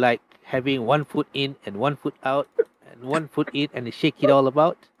will be like having 1 foot in and 1 foot out, and 1 foot in and shake it all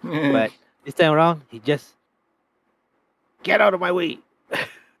about. But this time around, he just get out of my way.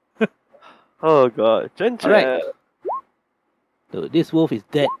 Oh god, Chen Chen. Alright. So this wolf is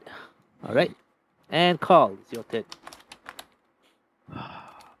dead. All right, and Carl, it's your turn.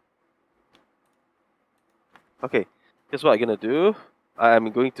 Okay, here's what I'm gonna do.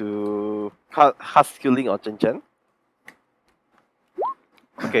 I'm going to cast healing on Chen Chen.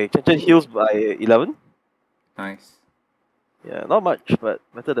 Okay, Chen Chen heals by 11. Nice. Yeah, not much, but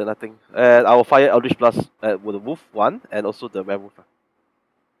better than nothing. And I will fire Eldritch Blast with the wolf 1 and also the werewolf.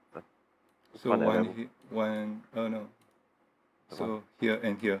 So One and one werewolf. one. Oh no. So here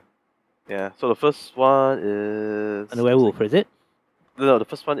and here. Yeah. So the first one is. And the werewolf, is it? No, the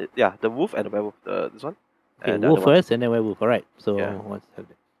first one is the wolf and the werewolf. This one. Okay, And the wolf other one. first and then werewolf. Alright. So Yeah. what's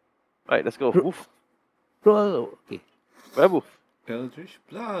happening? Right, let's go. Ro- Wolf. Roll. Okay. Werewolf. Eldritch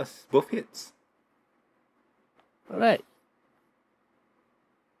Blast. Both hits. Alright.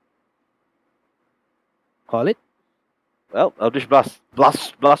 Call it. Well, Eldritch Blast.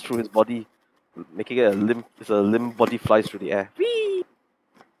 Blast through his body, making it a limb. It's a limb body flies through the air. Whee!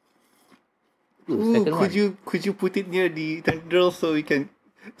 Ooh, Ooh, second one. could you put it near the tendril so we can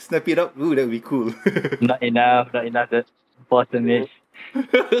snap it up? Ooh, that would be cool. Not enough. The boss damage.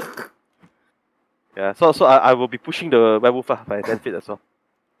 Yeah. So I will be pushing the werewolf by 10 feet as well.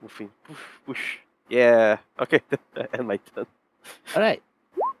 Moving. Push. Yeah. Okay. End my turn. Alright.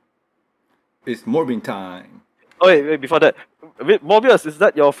 It's morbing time. Oh wait. Before that, wait, Morbius, is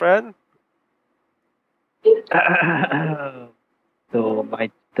that your friend? So my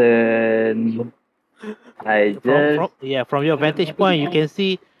turn. I just From your vantage point, you can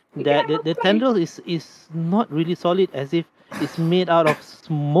see that the tendril is not really solid, as if it's made out of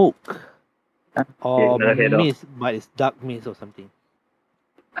smoke or no, head off. mist, but it's dark mist or something.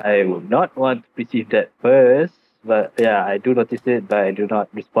 I would not want to perceive that first, but yeah, I do notice it, but I do not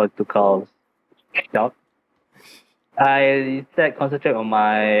respond to calls. Shout. I instead concentrate on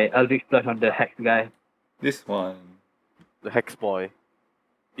my Eldritch Flush on the hex guy. This one. The hex boy.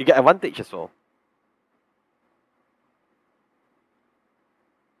 You get advantage as well.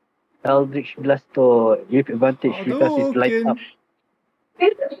 Eldritch Blaster with advantage because it's light up.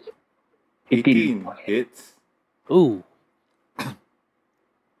 18. hits. Ooh.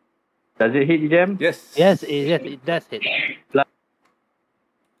 Does it hit them? Yes. Yes, it does hit.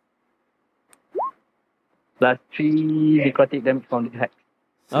 Plus 3 necrotic damage from the hex.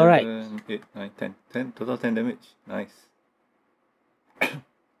 Alright. 7, 8, 9, 10. 10. Total 10 damage. Nice.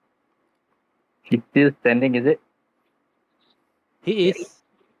 He's still standing, is it? He is.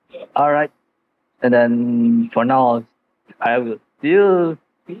 Alright. And then for now, I will still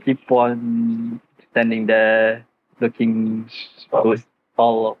keep on standing there, looking with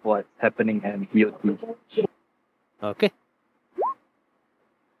all of what's happening and guilty. Okay.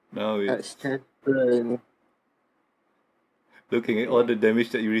 Now it's That's happened. looking at all the damage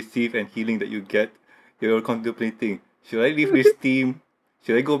that you receive and healing that you get. You're contemplating, should I leave this team?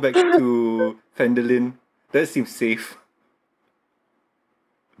 Should I go back to Fendelin? That seems safe.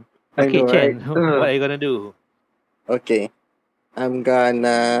 I Okay, know, Chen, right? what are you gonna do? Okay. I'm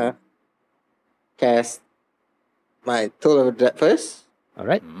gonna cast my Toll of the Dead first.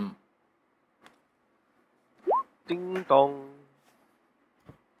 Alright. Mm. Ding dong.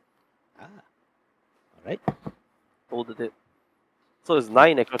 Alright. Hold the dead. So it's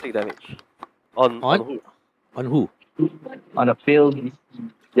 9 necrotic damage. On who? On who? On a field,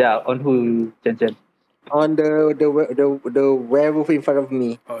 yeah, on who, Chen? On the werewolf in front of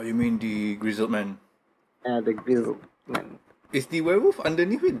me. Oh, you mean the grizzled man? The grizzled man. Is the werewolf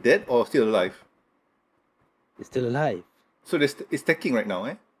underneath it dead or still alive? He's still alive. So it's stacking right now,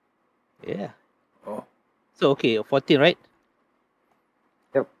 eh? Yeah. Oh. So okay, 14, right?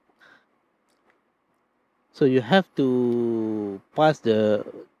 Yep. So you have to pass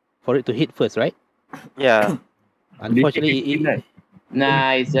for it to hit first, right? Yeah. Unfortunately,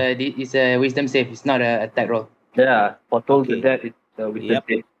 Nah, it's a wisdom save. It's not a attack roll. Yeah, for told Okay. that it's with Yep.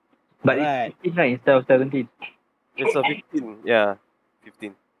 the but Right. it's 15 instead of 17. It's a 15. Yeah.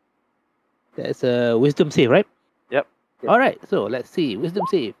 15. that's a wisdom save, right? Yep. Alright, so let's see. Wisdom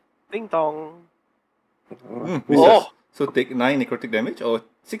save. Ding dong. Oh! So take 9 necrotic damage or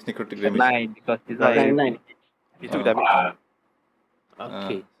 6 necrotic damage? 9 because it's Nine. already 9. He took Oh. damage.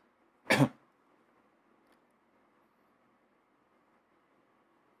 Okay.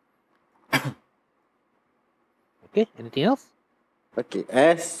 Okay, anything else? Okay,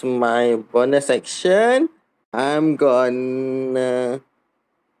 as my bonus action, I'm gonna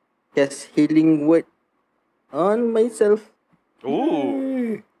cast healing word on myself.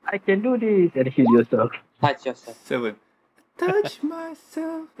 Ooh. I can do this and heal yourself. Touch yourself. 7. Touch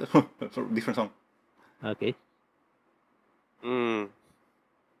myself. Different song. Okay. Hmm.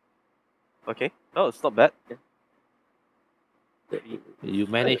 Okay. Oh, it's not bad. You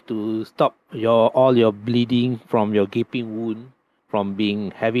managed to stop all your bleeding from your gaping wound from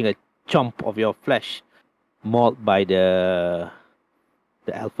having a chomp of your flesh mauled by the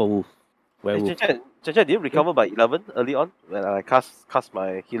alpha wolf werewolf. Chen, did you recover by 11 early on when I cast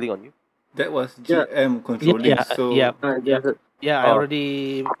my healing on you? That was Yeah. GM controlling, so yeah, Just, I Oh.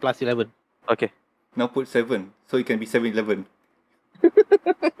 already plus 11. Okay. now put 7, so it can be 7-11.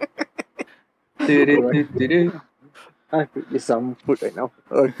 I could eat some food right now.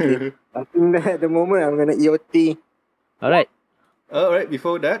 Okay. I think that at the moment I'm gonna EOT. All right. Alright,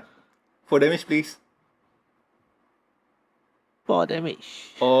 before that, 4 damage, please. 4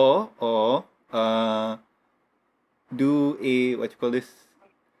 damage. Or do a, what you call this?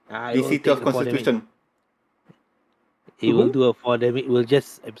 I will DC take 12 the 4 damage. Constitution. It will do a 4 damage. It will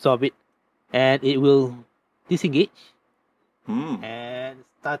just absorb it. And it will disengage. And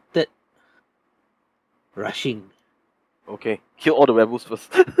started rushing. Okay, kill all the werewolves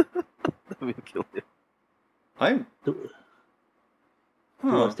first. We'll kill him. I'm.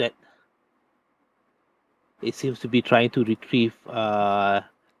 Towards that. It seems to be trying to retrieve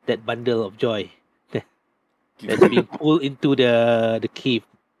that bundle of joy that's being pulled into the cave.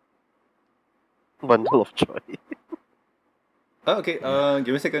 Bundle of joy. Oh, okay, give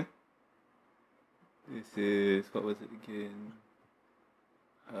me a second. This is, what was it again?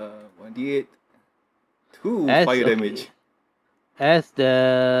 1d8. 2 fire damage. As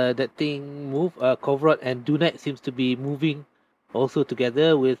that thing move, Kovrot and Dunite seems to be moving also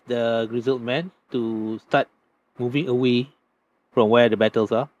together with the grizzled man to start moving away from where the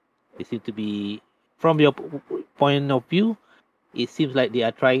battles are. They seem to be, from your point of view, it seems like they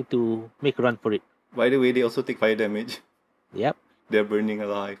are trying to make a run for it. By the way, they also take fire damage. Yep. They're burning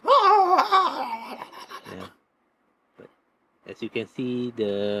alive. Yeah. But as you can see,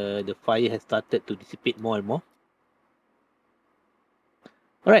 the fire has started to dissipate more and more.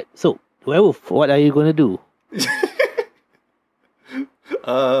 Alright, so werewolf, what are you gonna do?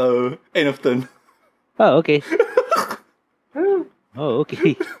 End of turn. Oh, okay. Oh,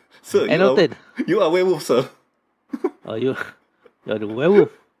 okay. Sir, End of turn. you are werewolf, sir. Oh, you're the werewolf.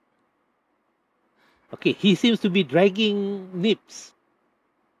 Okay, he seems to be dragging Nibs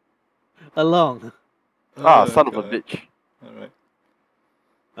along. Son of a bitch. Alright.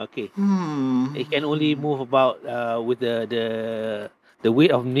 Okay. He can only move about with the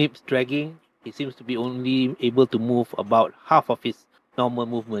weight of Nibs dragging. He seems to be only able to move about half of his normal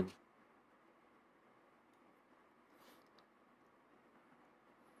movement.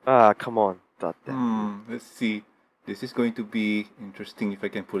 Come on. God damn. Let's see. This is going to be interesting if I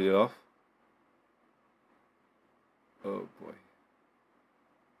can pull it off. Oh boy.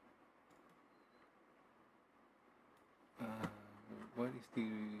 What is the...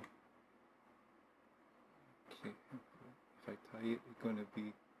 Okay, if I tie it, it's gonna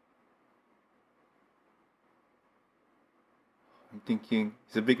be... I'm thinking,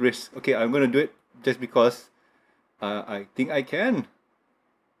 it's a big risk. Okay, I'm gonna do it just because I think I can.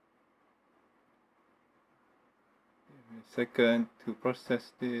 Give me a second to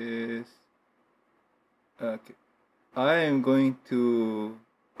process this. Okay. I am going to,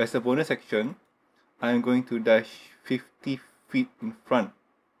 as a bonus action, I am going to dash 50 feet in front.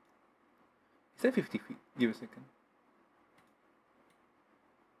 Is that 50 feet? Give me a second.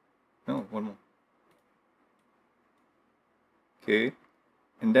 No, one more. Okay.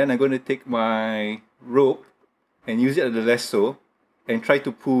 And then I'm going to take my rope and use it as a lasso and try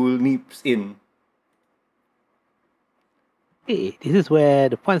to pull Nibs in. Hey, this is where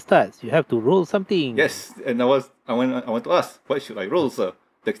the fun starts. You have to roll something. Yes, and I want to ask, what should I roll, sir?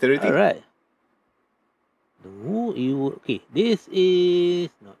 Dexterity? Alright. No, okay, this is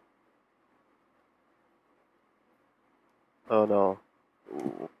not. Oh no.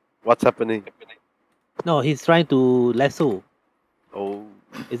 What's happening? No, he's trying to lasso. Oh.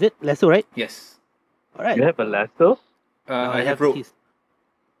 Is it lasso, right? Yes. Alright. You have a lasso? No, I have rope.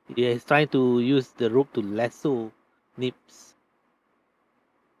 He's trying to use the rope to lasso Nibs.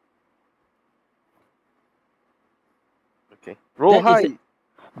 Okay. Roll That is high.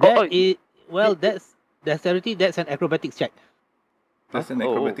 That is, well, that's dexterity. That's an acrobatics check. That's an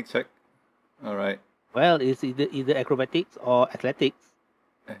acrobatic check. Alright. Well, it's either acrobatics or athletics.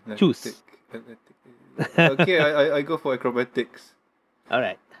 Choose. Okay, I go for acrobatics.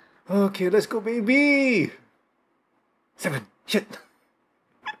 Alright. Okay, let's go, baby! 7. Shit.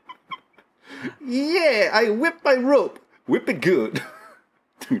 Yeah, I whip my rope. Whip it good.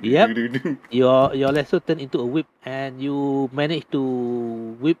 Yep. Your lasso turn into a whip, and you manage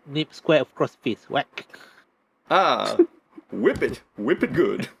to whip Nib square across face. Whack. Whip it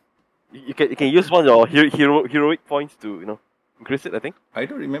good. You can use one of your heroic points to increase it. I think. I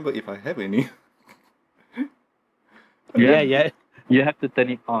don't remember if I have any. Yeah. You have to turn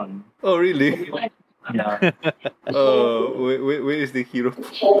it on. Oh really? Yeah. Where is the hero?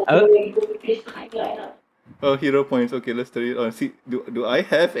 Oh, hero points. Okay, let's turn it on. See, do I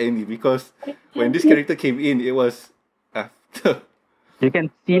have any? Because when this character came in, it was after. You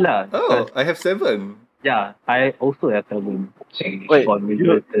can see lah. Oh, I have 7. Yeah, I also have 7. Wait,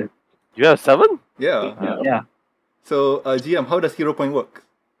 You have 7? Yeah. Yeah. So, GM, how does hero point work?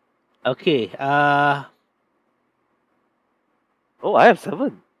 Okay. Oh, I have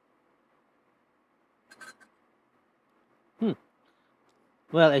 7.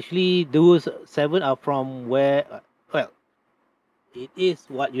 Well, actually, those 7 are from where. Well, it is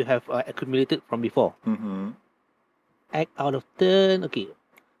what you have accumulated from before. Mm-hmm. Act out of turn. Okay.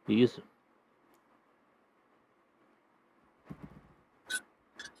 You use.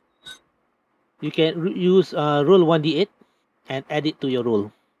 You can use roll 1d8 and add it to your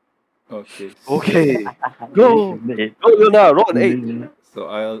roll. Okay. Okay. Go! It- Go, Leona, roll an 8. So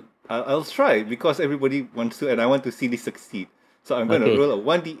I'll try because everybody wants to, and I want to see this succeed. So I'm gonna Okay. roll a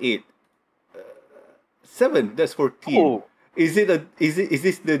 1d8. 7. That's 14. Oh. Is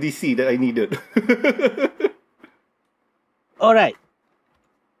this the DC that I needed? All right.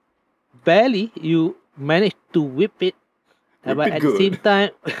 Barely you managed to whip it, Whip but it at the same good. time,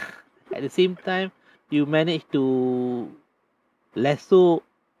 at the same time, you managed to lasso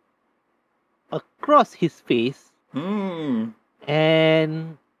across his face, and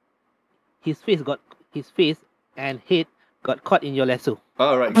his face and head got caught in your lasso.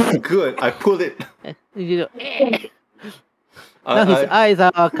 All right. Good. I pulled it. You know, I- now his I- eyes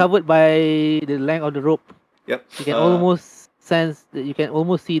are covered by the length of the rope. Yep. You can almost sense that you can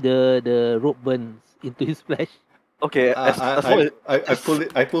almost see the rope burns into his flesh. Okay, as long as, I pull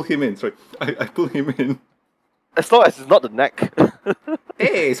it. I pull him in. Sorry. I pull him in. as long as it's not the neck.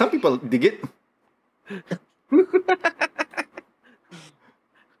 Hey, some people dig it.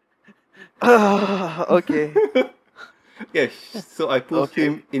 Okay. Yes. So I pull Okay.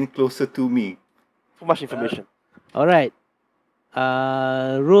 him in closer to me. Too much information. All right.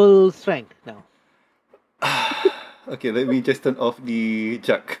 Roll strength now. Okay, let me just turn off the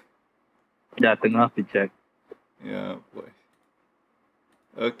jack. Yeah, turn off the check. Yeah, boy.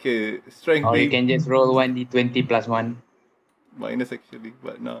 Okay, strength Or you being can just roll 1d20 plus 1. minus actually,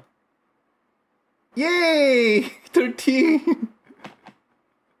 but no. Yay! 13!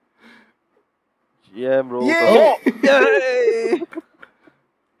 GM roll. Yay! Yay!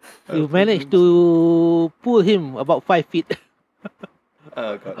 You managed to pull him about 5 feet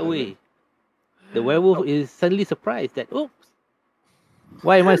Oh, God. away. The werewolf is suddenly surprised that, oops,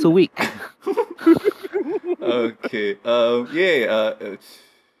 why am I so weak? Okay. Yeah.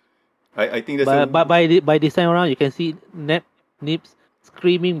 I think that's But by this time around, you can see Nibs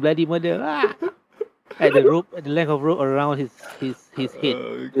screaming bloody murder at the rope, at the length of rope around his head.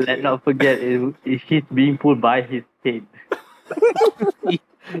 Okay. Let's not forget, he's being pulled by his head.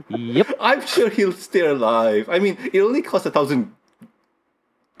 Yep. I'm sure he'll stay alive. I mean, it only costs 1,000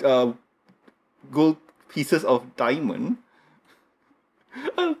 gold pieces of diamond.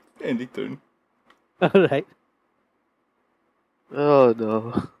 I'll end the turn. All right. Oh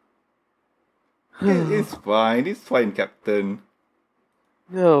no. It's fine. It's fine, Captain.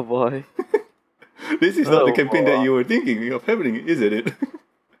 Oh boy. This is not the Oh, campaign that wow. you were thinking of having, isn't it?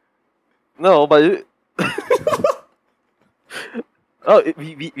 No, but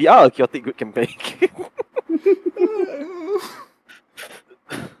we are a chaotic good campaign.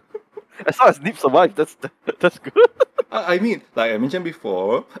 As long as Nibs survives, that's good. I mean, like I mentioned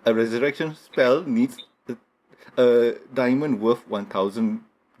before, a resurrection spell needs a diamond worth 1,000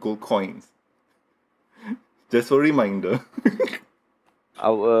 gold coins. Just a reminder.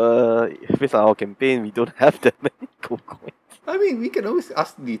 Based on our campaign, we don't have that many gold coins. I mean, we can always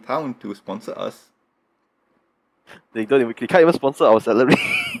ask the town to sponsor us. They can't even sponsor our salary.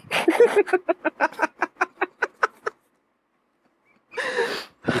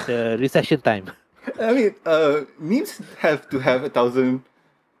 It's a recession time. I mean, Nibs have to have 1,000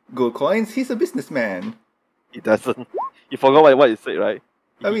 gold coins. He's a businessman. He doesn't. You forgot what you said, right?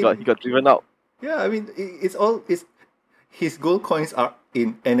 I mean- He got driven out. Yeah, I mean, his gold coins are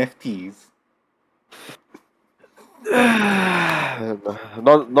in NFTs.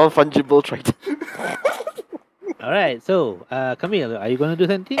 Non-fungible trade. All right. So, Camille, are you gonna do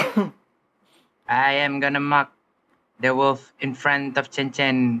something? I am gonna mark the wolf in front of Chen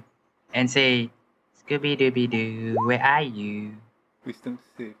Chen and say, Scooby Dooby Doo, where are you? Wisdom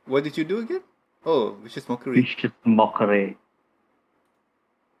save. What did you do again? Oh, vicious mockery. Vicious mockery.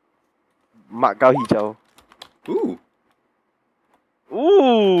 Mak Gao Hijau. Ooh.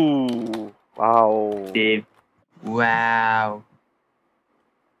 Ooh. Wow. Dave. Wow.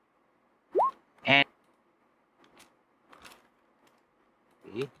 And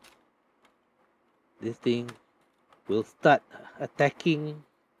Okay. This thing will start attacking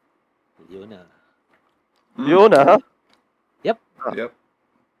Leona. Leona? Yep. Yep.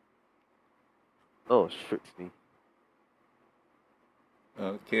 Oh, shoots me.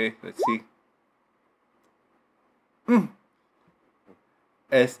 Okay, let's see.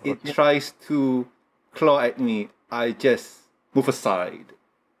 As it tries to claw at me, I just move aside.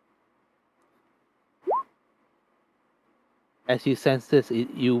 As you sense this,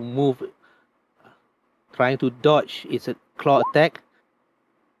 you move, trying to dodge its claw attack.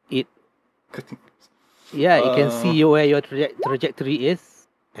 It it can see where your trajectory is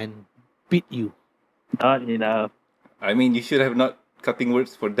and beat you. Not enough. I mean, you should have not cutting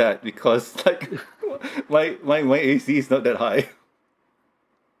words for that because like my AC is not that high.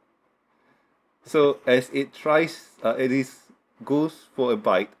 So as it tries, goes for a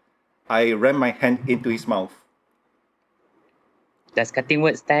bite, I ram my hand into his mouth. Does cutting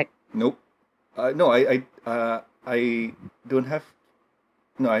word stack? Nope. No, I don't have.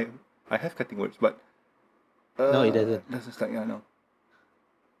 No, I have cutting words, but No, it doesn't. Doesn't stack. Yeah, no.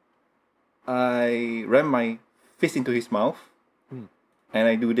 I ram my fist into his mouth, and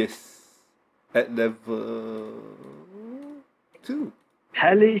I do this at level 2.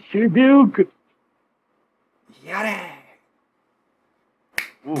 Hellish rebuke. Yare!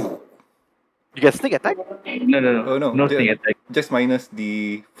 Ooh. You get sneak attack? No. Oh no, No sneak attack. Just minus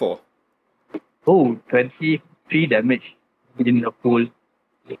the 4. Oh, 23 damage in the pool.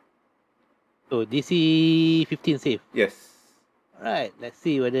 So DC 15 save. Yes. Alright, let's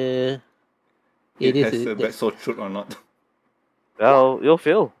see whether It is has a bad sore throat or not. Well, you'll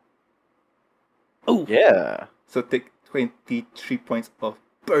fail. Oh, Yeah. So take 23 points of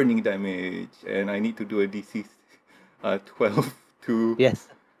burning damage, and I need to do a DC 12 to yes.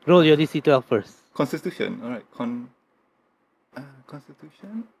 Roll your DC 12 first. Constitution. All right,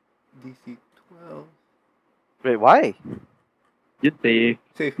 Constitution DC 12. Wait, why? You save.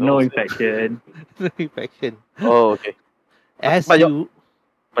 Save. No infection. Infection. Oh, okay. As But you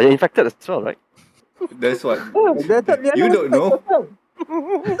But you're infected as well, right? That's what. That's You don't know.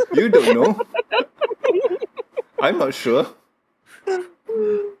 You don't know. I'm not sure.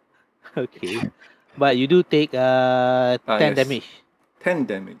 okay, but you do take 10 yes. damage. 10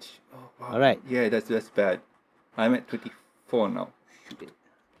 damage. Oh wow. All right. Yeah, that's bad. I'm at 24 now.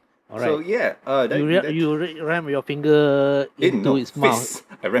 All So right. yeah, You ram your finger into its mouth. Fist.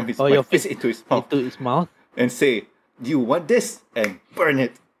 I ram his Or my your fist fist into his mouth Into its mouth. and say, "Do you want this?" and burn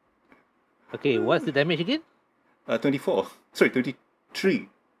it. Okay, what's the damage again? 24. Sorry, 23.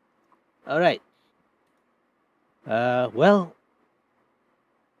 All right. Well,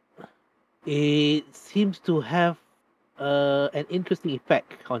 it seems to have an interesting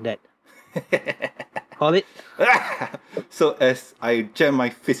effect on that. Call it. So as I jam my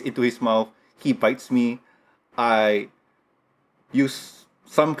fist into his mouth, he bites me. I use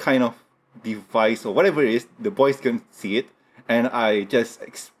some kind of device or whatever it is. The boys can see it, and I just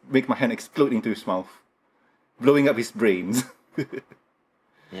make my hand explode into his mouth, blowing up his brains.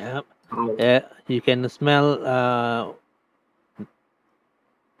 Yeah. You can smell.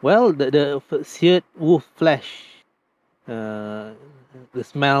 Well, the seared wolf flesh. The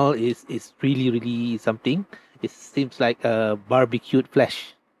smell is really something. It seems like barbecued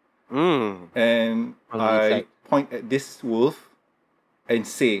flesh. And On the I inside. point at this wolf and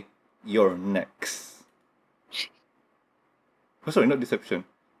say, "You're next." Oh, sorry, not deception.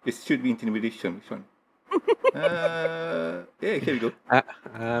 It should be intimidation. Which one? Yeah, here we go.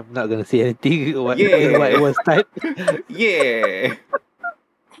 I'm not gonna say anything. What Yeah. it was typed. Yeah.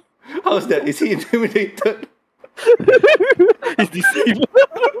 How's that? Is he intimidated? He's deceived.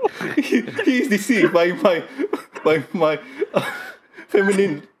 he is deceived by my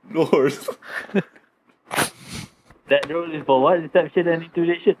feminine lures. That roll is for what? Deception and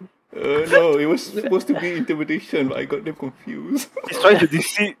intimidation. No, it was supposed to be intimidation, but I got them confused. He's trying to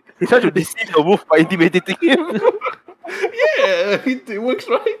deceive. He's trying to deceive the wolf by intimidating him. Yeah, it works,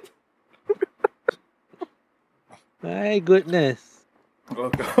 right? My goodness. Oh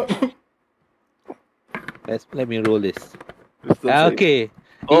god. Let me roll this. It's not safe. Okay.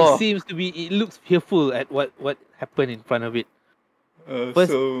 Oh. It seems to be. It looks fearful at what happened in front of it.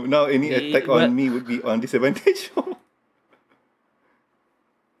 First- So now any attack well- on me would be on disadvantage.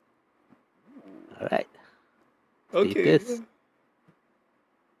 All right. Okay. Status.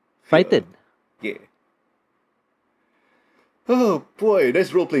 Frightened. Yeah. Oh boy,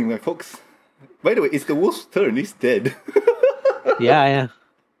 that's role playing, my folks. By the way, it's the wolf's turn. He's dead. Yeah.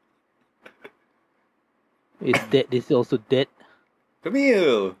 It's dead. This is also dead.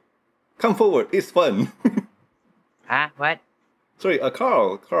 Camille, come forward. It's fun. Huh? What? Sorry,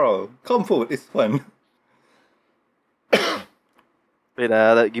 Carl, come forward. It's fun. Wait,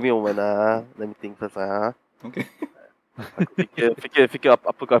 give me a moment. Let me think first. Okay. Fikir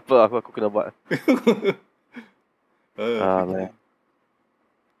apa aku kena buat. Okay. Man.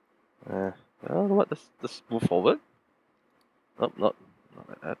 Well, what? Let's move forward. Nope, not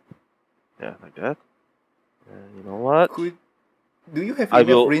like that. Yeah, like that. You know what? Do you have I enough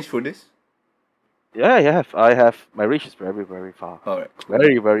will- range for this? Yeah, I have. My reach is very, very far. Alright, cool.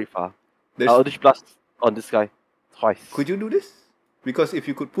 Very, very far. I'll Eldritch Blast on this guy twice. Could you do this? Because if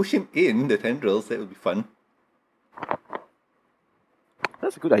you could push him in the tendrils, that would be fun.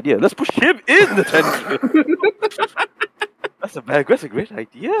 That's a good idea. Let's push him in the tendril. That's a great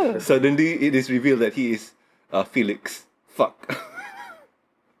idea. Suddenly, it is revealed that he is Felix. Fuck.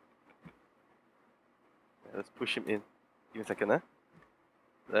 Let's push him in. Give me a second, huh?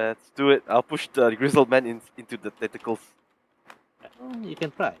 Let's do it. I'll push the grizzled man into the tentacles. You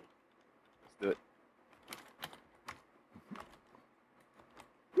can try. Let's do it.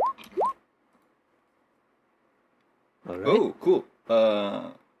 Alright. Oh, cool.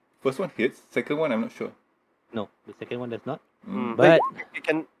 First one hits. Second one, I'm not sure. No, the second one does not. Mm. But You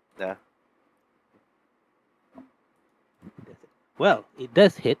can. Yeah. well, it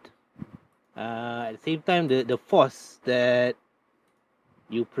does hit. At the same time, the force that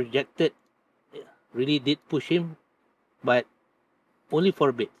you projected really did push him, but only for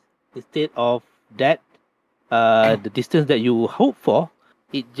a bit. Instead of that, the distance that you hope for,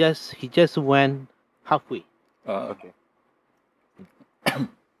 he just went halfway. Okay.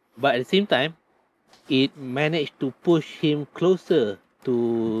 But at the same time, it managed to push him closer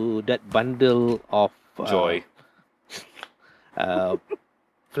to that bundle of Joy.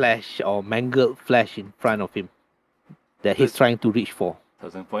 flesh or mangled flesh in front of him that he's trying to reach for.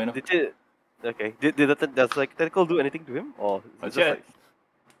 1,000 point of. Did it? Okay. Does like tentacle do anything to him, or is it Not just yet.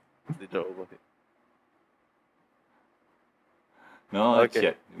 like they drop over it? No, not Okay.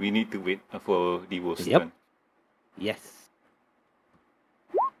 yet. We need to wait for Devo's Yep. turn. Yes.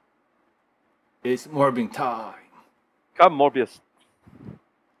 It's morbing time. Come, Morbius.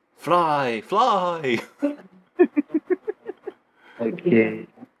 Fly, fly. Okay.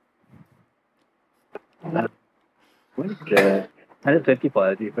 What is the 120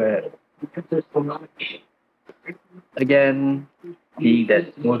 for different? Again, seeing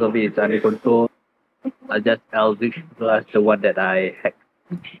that most of it is under control, I just Eldritch plus the one that I hacked.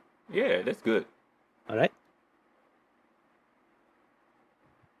 Yeah, that's good. Alright.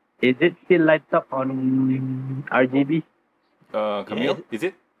 Is it still lights up on RGB? Camille, is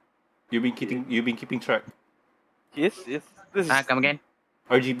it? You've been keeping track. Yes. This is. Come again.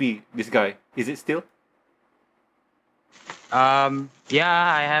 RGB, this guy, is it still?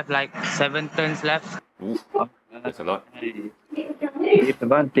 Yeah, I have like 7 turns left. Oof, that's a lot.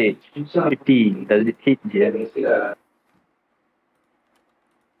 Advantage 50. Does it hit the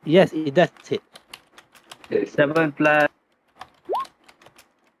Yes, it does hit. 7 plus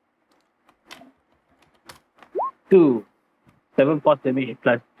 2. 7 force damage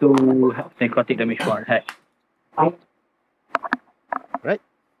plus 2 necrotic damage for hack. Right.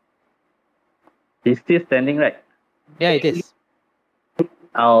 He's still standing, right? Yeah, it is.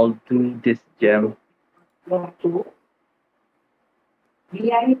 I'll do this gem.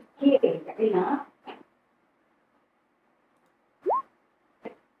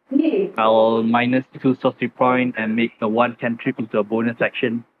 I'll minus 2 sorcery point and make the 1 cantrip into a bonus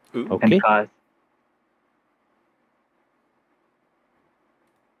action Ooh. Okay. and cast.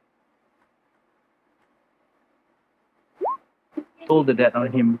 Roll the dead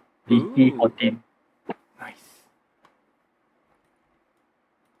on him. DC Ooh. 14. Nice.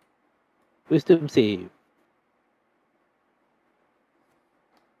 Wisdom save.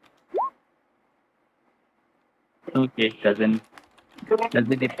 Okay, doesn't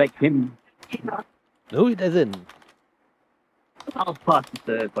affect him. No, it doesn't. I'll pass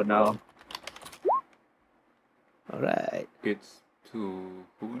it for now. Alright. It's to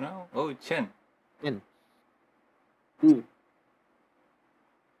who now? Oh, Chen. Then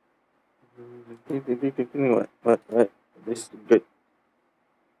What? This is good.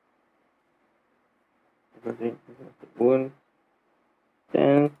 One,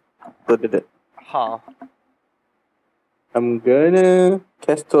 10. So the Ha. I'm gonna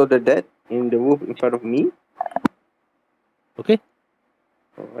cast Toll the Dead in the wolf in front of me. okay.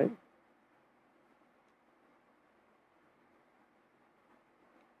 Alright.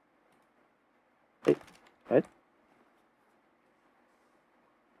 Right.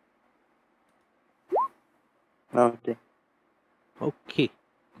 Okay. Okay.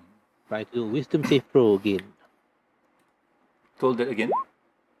 Try to do wisdom save throw again. Told that again?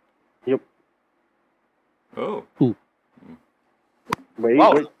 Yep. Oh. Very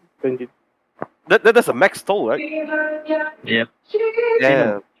Wow. good. 20. That's a max toll, right? Yep.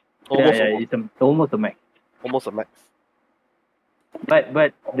 Yeah. Almost, It's almost a max. almost a max. But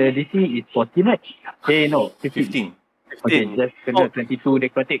the DC is 14, right? Hey, no, 15. 15. Okay, 15. just kena 22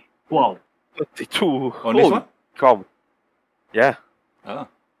 necrotic. Wow. 22. On this one? Come. Yeah. Ah,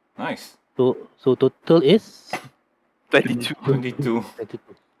 nice. So total is 22. 22. 22.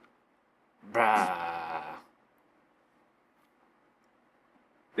 Brah.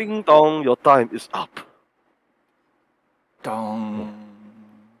 Ding dong, your time is up. Dong.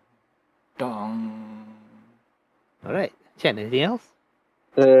 Dong. All right. Chen, anything else?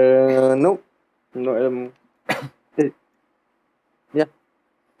 Nope. No, yeah.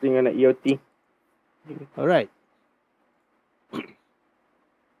 Think on EOT. All right.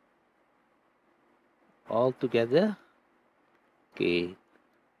 All together. Okay.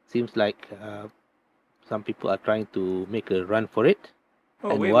 Seems like some people are trying to make a run for it.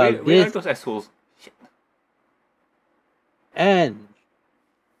 Oh, And wait, while where are this- those assholes? Shit. And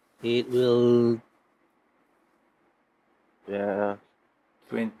it will. Yeah.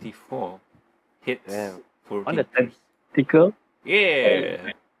 24 hits Damn. for On the tickers. tentacle,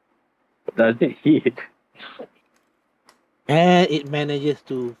 Yeah. does it hit? And it manages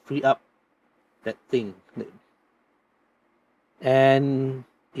to free up that thing. And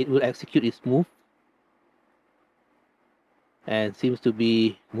it will execute its move. And seems to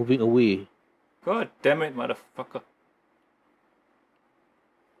be moving away. God damn it, motherfucker.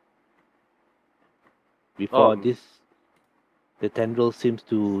 Before Oh. this, the tendril seems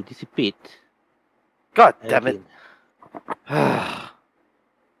to dissipate. God damn it. again.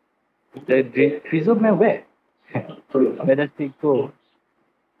 The drizzle man where? Where does it go?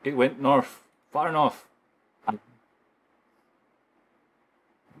 It went north. Far north.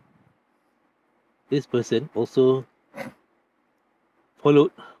 This person also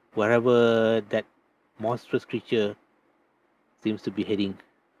followed wherever that monstrous creature seems to be heading.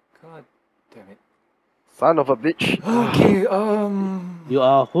 God damn it. Son of a bitch. Okay, You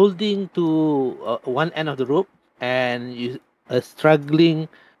are holding to one end of the rope, and a struggling,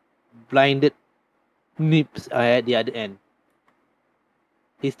 blinded Nibs at the other end.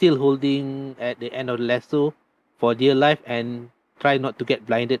 He's still holding at the end of the lasso for dear life and try not to get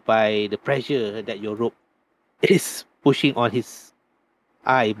blinded by the pressure that your rope is pushing on his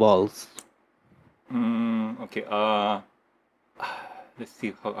eyeballs. Okay, let's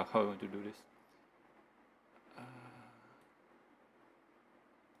see how I want to do this.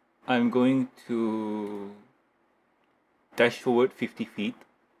 I'm going to dash forward 50 feet.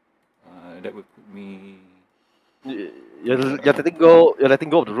 That would put me. You're letting go. You're letting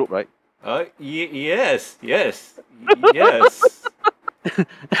go of the rope, right? Yes.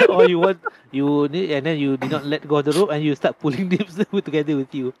 Or you need, and then you did not let go of the rope and you start pulling Nibs together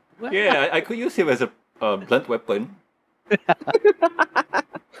with you. Yeah, I could use him as a blunt weapon.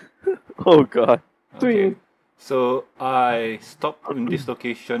 Oh god. Okay. So I stop in this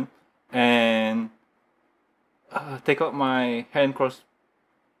location and take out my hand crossbow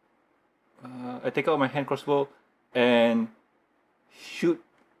and shoot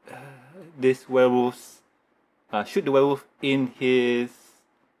this werewolf's shoot the werewolf in his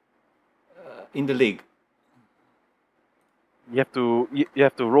in the leg. You have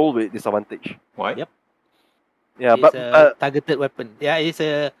to roll with disadvantage. Why? Yep. Yeah, It's but a targeted weapon. Yeah, it's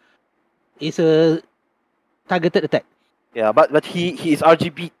a targeted attack. yeah, but he is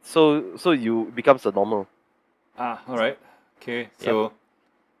RGB, so you becomes a normal. All right. Okay. So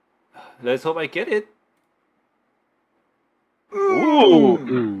let's hope I get it. Ooh,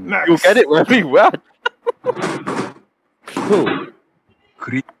 Max. you get it very well. Oh,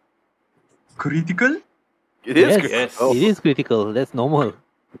 Critical? It is. yes, good. Yes. Oh, it is critical. That's normal.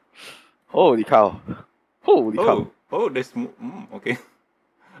 holy cow. Holy cow. Oh, okay.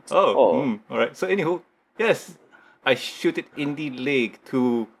 Oh, Oh. all right. So, anywho, yes, I shoot it in the leg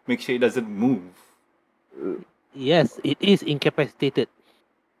to make sure it doesn't move. Yes, it is incapacitated.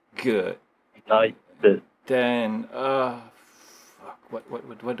 Good. Like Then, fuck.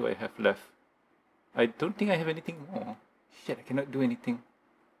 What do I have left? I don't think I have anything more. Shit, I cannot do anything.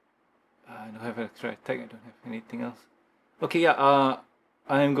 I don't have extra attack. I don't have anything else. Okay, yeah.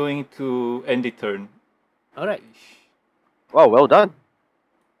 I'm going to end the turn. All right. Wow, well done.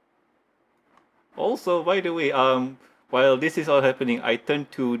 Also, by the way, while this is all happening, I turn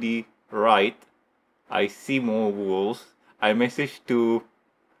to the right. I see more wolves. I message to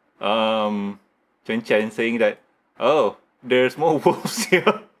Chen Chen saying that, oh, there's more wolves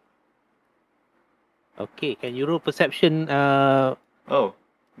here. Okay, can you roll perception, Oh,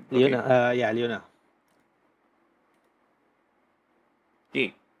 Leona? okay. Leona.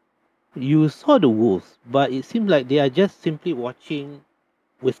 Okay. You saw the wolves, but it seems like they are just simply watching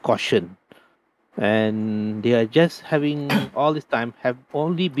with caution. And they are just having all this time have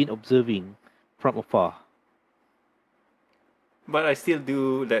only been observing from afar. But I still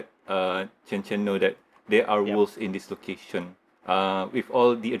do let Chen Chen know that there are Yep. wolves in this location. With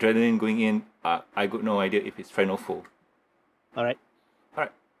all the adrenaline going in, I got no idea if it's friend or foe. All right.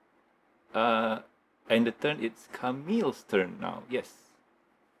 And the turn, it's Camille's turn now. Yes.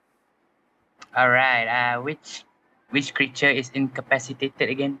 All right. Which creature is incapacitated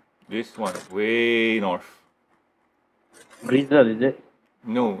again? This one, way north. Grizzle, is it?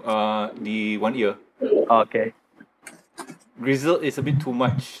 No, the 1 ear. Okay. Grizzle is a bit too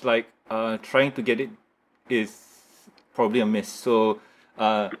much. Like, trying to get it is probably a miss. So,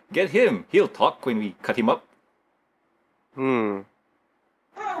 get him. He'll talk when we cut him up.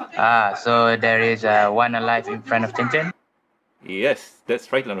 So there is one alive in front of Chen. Yes, that's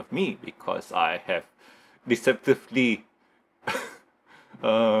frightened of me because I have deceptively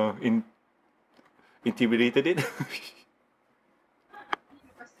intimidated it.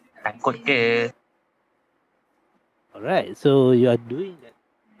 Takut ke? All right. So you are doing that.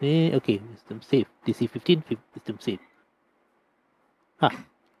 Okay. Wisdom save. DC 15. Wisdom save.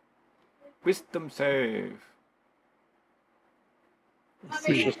 Wisdom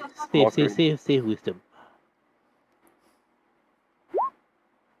save. Save wisdom.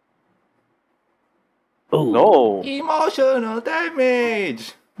 Oh No. Emotional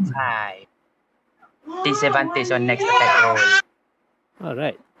damage. 5. Disadvantage on next attack roll. All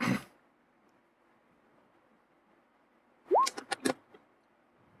right.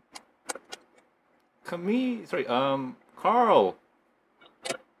 Carl.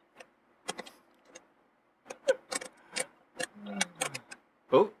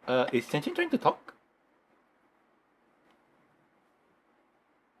 Oh, is Chen Chen trying to talk?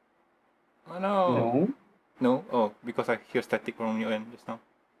 Oh no. No. No? Oh, because I hear static from your end just now.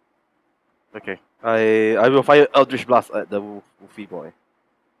 Okay. I will fire Eldritch Blast at the Woofy boy.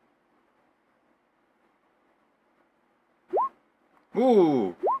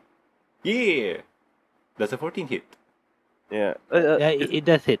 Ooh! Yeah! That's a 14 hit. Yeah. Yeah, it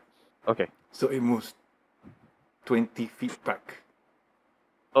does hit. Okay. So it moves 20 feet back.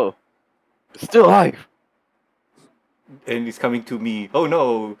 Oh. It's still alive. And it's coming to me. Oh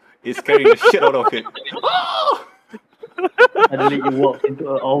no! It's scaring the shit out of it. Oh! Suddenly you walk into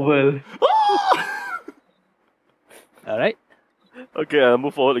an oval. Oh! All right. Okay, I'll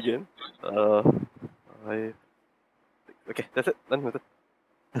move forward again. Okay, that's it. Done with it.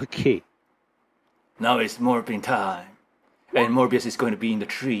 Okay. Now it's Morphin time. And Morbius is going to be in the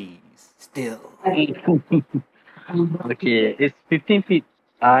trees. Still. Okay, it's 15 feet.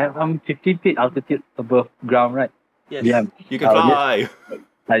 I'm 15 feet altitude above ground, right? Yes. Yeah. You can fly!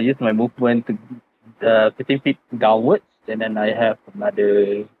 I use my movement to 15 feet downwards, and then I have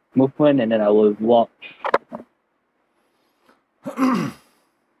another movement, and then I will walk.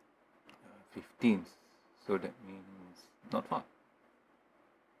 15. So that means not far.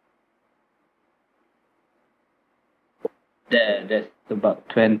 There, that's about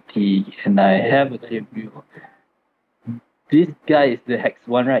 20, and I have a save view. This guy is the hex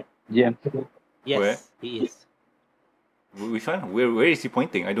one, right, GM? Yes, Where? he is. Which one? Where is he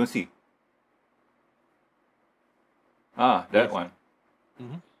pointing? I don't see. Ah, that Yes. one.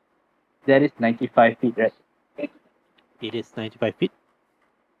 That is 95 feet, right? It is 95 feet.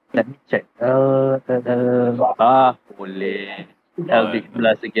 Let me check. Boleh. Eldritch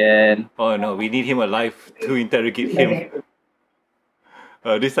Blast again. Oh no, we need him alive to interrogate him.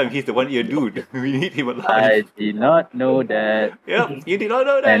 This time he's the 1 ear dude. We need him I alive. did not know that. Yep, you did not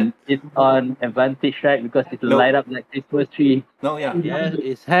know that. And it's on advantage, right? Because it No. light up like Christmas tree. No, yeah. Yeah,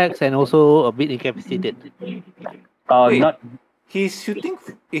 it's hacks and also a bit incapacitated. Wait. Not He's shooting.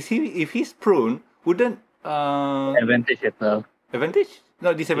 If he's prone, wouldn't advantage as well. advantage?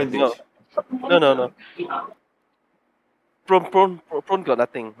 No, disadvantage. No. Prone got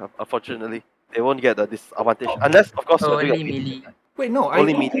nothing, unfortunately. They won't get the disadvantage. Unless, of course, you're doing Only a melee. Wait, no.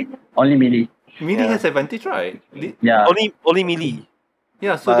 Only melee. Only melee. Melee Yeah. has advantage, right? Yeah. Only melee.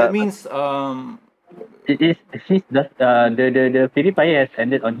 Yeah. So that means It is the Fairy Fire has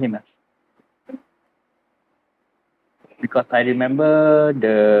ended on him. Because I remember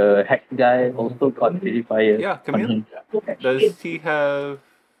the Hex guy also got Fairy Fire Yeah, on Camille? him. does he have?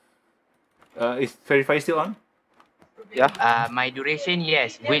 Is Verify still on? My duration,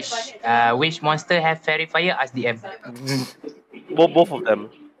 yes. Which monster have fairy fire as DM? Both of them.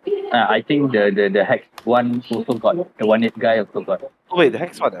 I think the Hex one also got. The one hit guy also got. Oh wait, the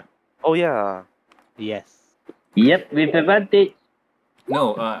hex one. Oh yeah. Yes. Yep, with advantage.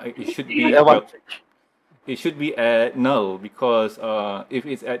 No. It should be. Advantage. it should be at null because if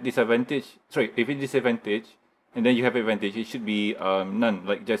it's at disadvantage, if it's disadvantage and then you have advantage, it should be none,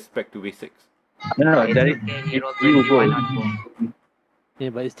 like just back to basics. No, It's that is okay, he rolled you 21 go. on both. Yeah,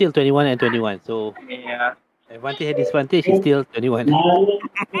 but it's still 21 and 21. So Yeah. advantage and disadvantage is still 21.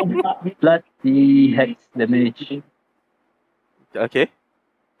 Plus the hex damage. Okay.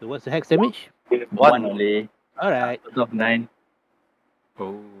 So what's the hex damage? One only. Alright. Out of 9.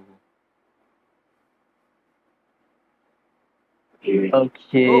 Oh.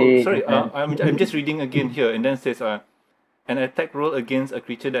 Okay. Oh, sorry. I'm just reading again here, and then it says an attack roll against a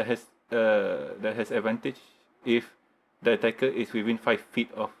creature that has advantage if the attacker is within 5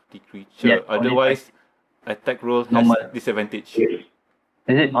 feet of the creature. Yes, only Otherwise, attack roll has Normal. disadvantage. Is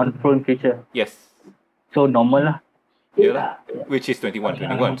it on prone creature? Yes. So normal lah. Yeah, lah. Which is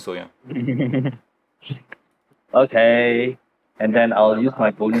 21. So yeah. Okay. And then I'll use my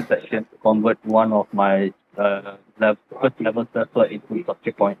bonus action to convert one of my first level spell into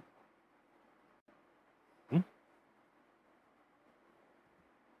structure point.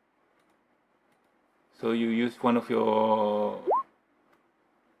 So you use one of your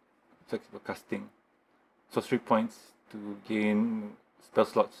casting sorcery points to gain spell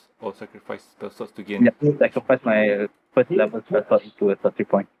slots or sacrifice spell slots to gain. Yeah, sacrifice my first level spell slot into a structure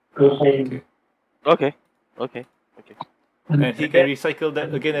point. Okay. Okay. Okay. Okay. And he can recycle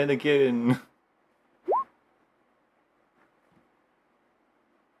that again and again.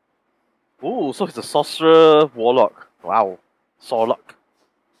 Ooh, so he's a sorcerer warlock. Wow. Sorlock.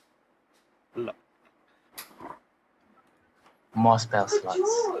 More spell slots.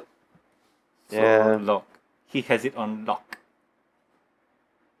 Yeah. So lock. He has it on lock.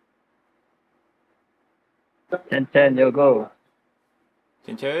 10, you go.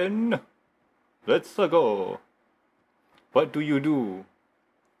 Chen Chen, let's go. What do you do?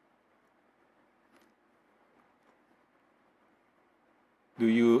 Do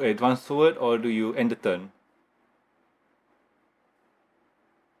you advance forward or do you end the turn?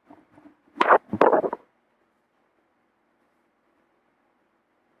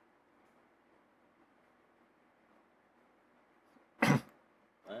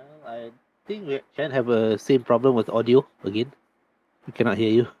 Well, I think we can have a same problem with audio again. We cannot hear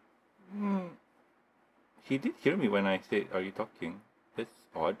you. He did hear me when I said, "Are you talking?" That's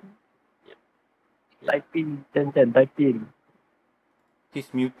odd. Type in, 10, type in.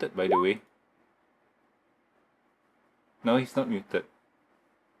 He's muted, by the way. No, he's not muted.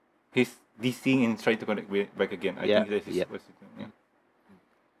 He's DCing and trying to connect back again. I think that is what's it. Yeah.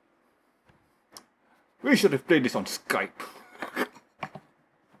 We should have played this on Skype.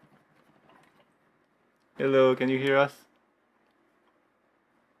 Hello, can you hear us?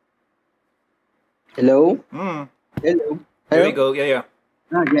 Hello? Hmm. Hello? There we go. Yeah.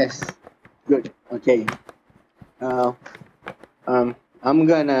 Ah, yes. Good. Okay. I'm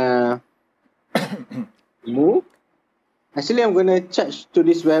gonna move. Actually, I'm gonna charge to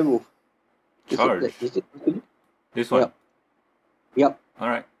this werewolf. Charge. Is it possible? This one. Yep. All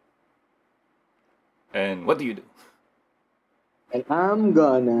right. And what do you do? And I'm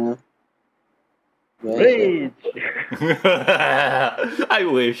gonna. Rage! I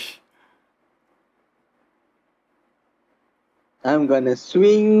wish. I'm gonna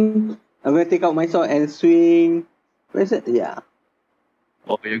swing. I'm gonna take out my sword and swing. Where's it? Yeah.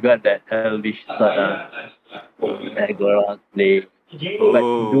 Oh, you got that elvish sword. I go around play.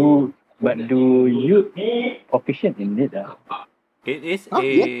 Oh. But do you proficient in it? It is Oh,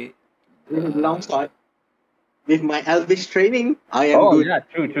 a. Long sword. With my elvish training, I am good. Yeah,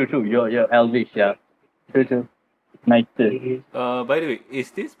 true. You're elvish, yeah. True. Nice. By the way,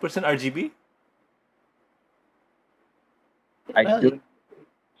 is this person RGB? I Well, do.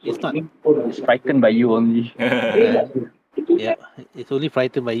 It's not. It's frightened by you only. Yeah, it's only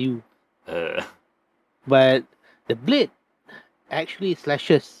frightened by you. But the blade actually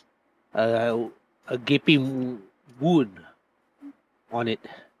slashes a gaping wound on it.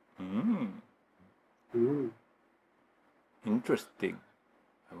 Interesting.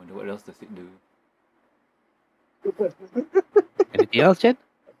 I wonder what else does it do. Anything else, Chen?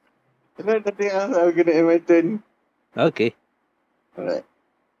 No, nothing else. I'm gonna end my turn. Okay. Alright.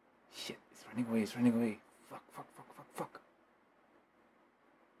 Shit, it's running away. Fuck.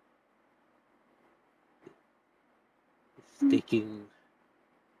 It's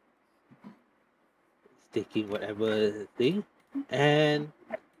taking whatever thing, and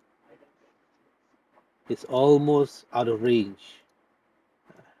it's almost out of range.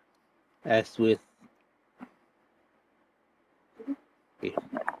 As with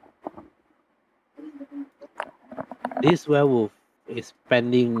this werewolf is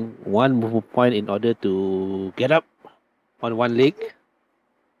spending one move point in order to get up on one leg.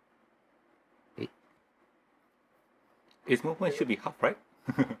 His movement should be half, right?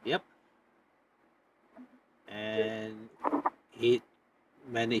 Yep. And it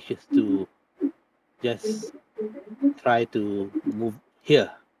manages to just try to move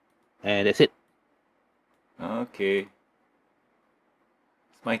here. And that's it. Okay.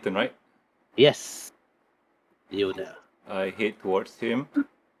 It's my turn, right? Yes. Yoda. I head towards him.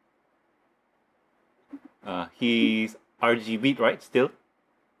 He's RGB, right? Still?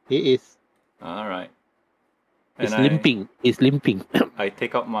 He is. Alright. He's limping. He's limping. I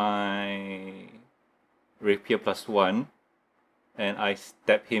take out my rapier +1 and I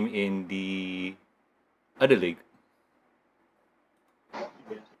stab him in the other leg.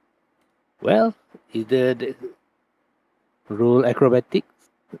 Well, either roll acrobatics.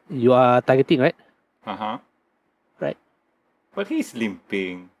 You are targeting, right? Uh-huh. Right. But he's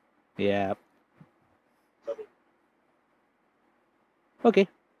limping. Yeah. Okay.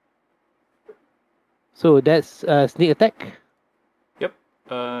 So that's sneak attack. Yep.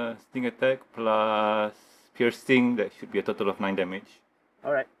 Sting attack plus piercing. That should be a total of 9 damage.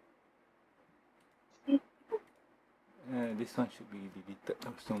 All right. This one should be deleted.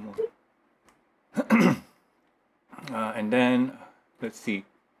 Oh, no more. And then, let's see.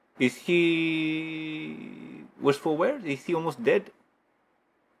 Is he worse for wear? Is he almost dead?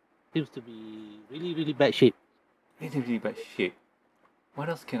 Seems to be really, really bad shape. He's in really bad shape. What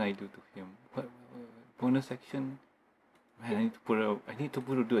else can I do to him? What bonus action? Man, I need to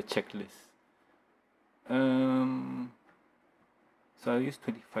do a checklist. So I'll use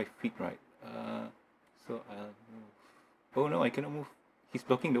 25 feet, right? So I'll move. Oh no, I cannot move. He's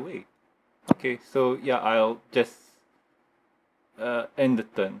blocking the way. Okay, so yeah, I'll just end the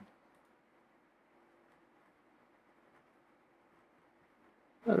turn.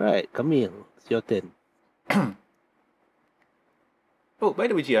 All right, Camille, it's your turn. Oh, by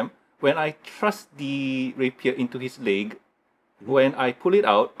the way, GM, when I thrust the rapier into his leg, when I pull it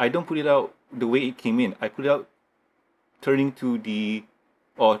out, I don't pull it out the way it came in. I pull it out turning to the,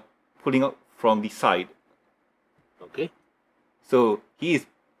 or pulling out from the side. Okay. So he is,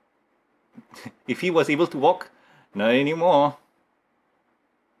 if he was able to walk, not anymore.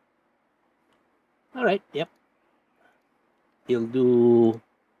 All right, yep. He'll do.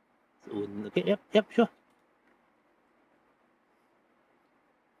 Okay, yep, sure.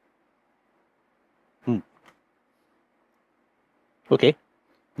 Okay,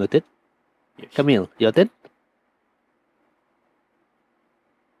 noted. Yes. Camille, your turn.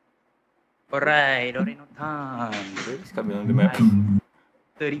 Alright, already no time. Where is coming on the map?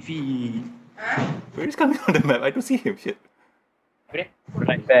 30 feet. Where is coming on the map? I don't see him. Shit.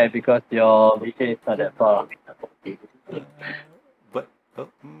 Right there because your vision is not that far. But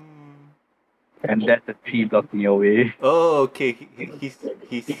And that's a tree blocking your way. oh, okay. He's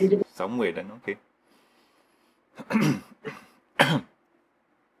somewhere then. Okay.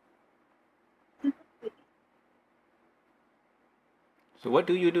 So what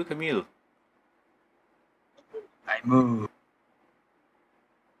do you do, Camille? I move.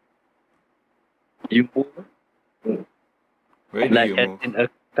 You move Where do like you as move? in a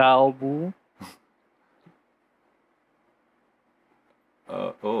cow move.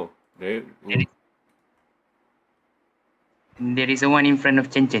 Oh, there. There is a one in front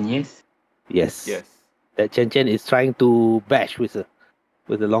of Chen Chen, yes? Yes. Yes. That Chen Chen is trying to bash with a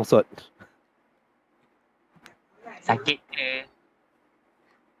longsword. Sakit ke?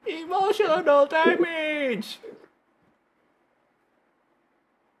 Emotional damage.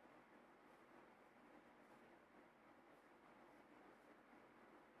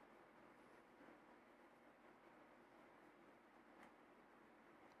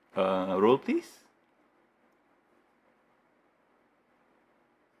 Roll please.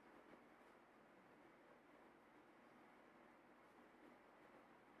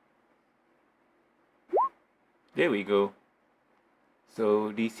 There we go.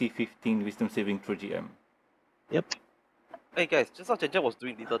 So DC 15 wisdom saving through GM. Yep. Hey guys, just now Chen was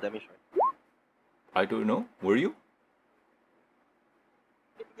doing little damage, right? I don't know. Were you?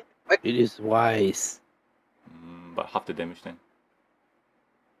 It is wise. But half the damage then.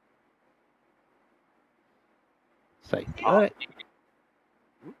 Psych. All right.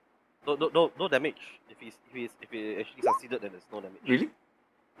 No damage. If he actually succeeded, then there's no damage. Really?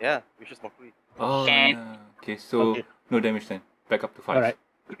 Yeah, which is mockery. Oh, Okay. yeah. Okay, so Okay. no damage then. Back up to 5. All right.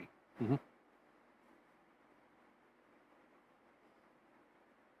 Mhm.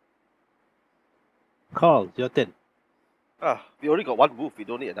 Carl, your turn. We already got one move. We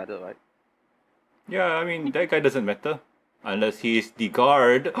don't need another, right? Yeah, I mean, that guy doesn't matter. Unless he's the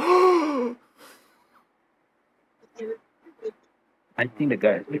guard. I think the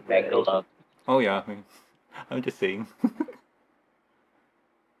guy has been mangled up. Oh yeah, I'm just saying.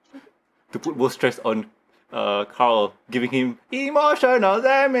 To put more stress on Carl, giving him emotional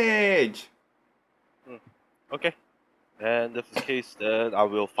damage. Okay. And if that's the case, then I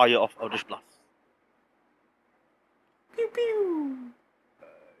will fire off Eldritch Blast. Pew pew.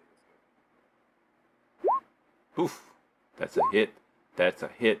 Oof. That's a hit. That's a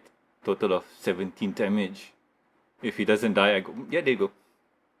hit. Total of 17 damage. If he doesn't die, I go. Yeah, there you go.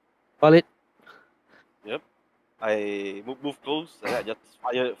 Call it. Yep. I move close and I just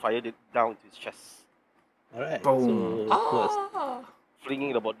fired it down to his chest, Alright. Boom. So first,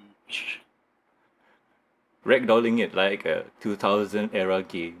 flinging the body. Ragdolling it like a 2000 era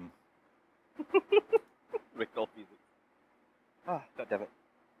game. Recall physics. God damn it.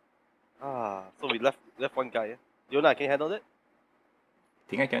 So we left one guy. Yeah? Yona, can you handle it?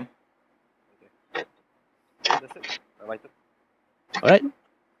 Think I can. That's it. I like it. alright.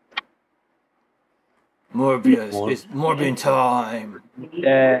 Morbius, Mor- it's Morbius time.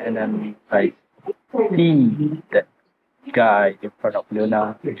 There, and then I see that guy in front of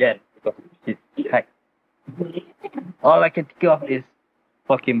Leona again because he's hacked. All I can think of is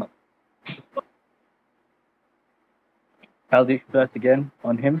fuck him up. Eldritch Blast again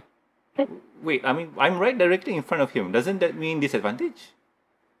on him. Wait, I mean, I'm right directly in front of him. Doesn't that mean disadvantage?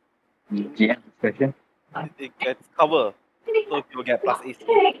 GM discretion. It gets cover, so you will get plus AC.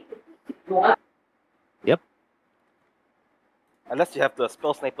 Yep. Unless you have the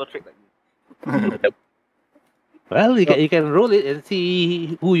spell sniper trick like me. Well, you can roll it and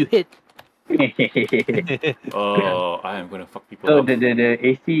see who you hit. Oh, I am gonna fuck people So up. the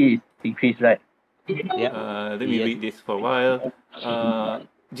AC is increased, right? Yep. Let me Yes. read this for a while.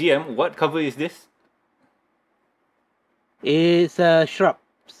 GM, what cover is this? It's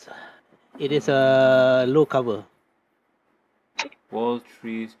shrubs. It is a low cover. Wall,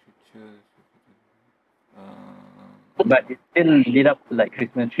 trees, creatures. But it's still lit up like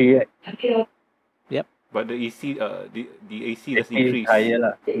Christmas tree, right? But the AC, the AC does AC is increase higher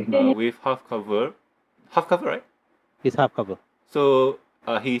lah. with half cover. Half cover, right? It's half cover. So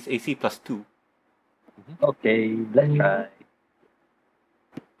he's AC +2. Okay, let's try.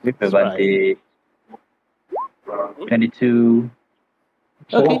 With Let's try. advantage. 22.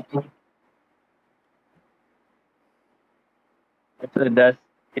 Okay. So does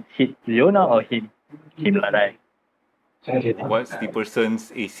it hit Leona or him? Him lah, right? What's the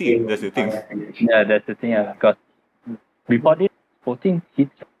person's AC? That's the thing. Yeah, that's the thing. Because before this, 14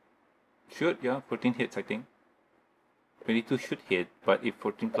 hits. Should, yeah, 14 hits, I think. 22 should hit, but if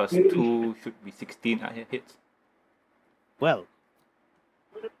 14 plus 2 should be 16 hits. Well,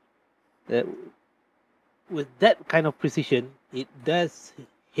 with that kind of precision, it does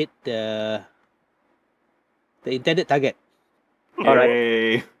hit the intended target. Alright.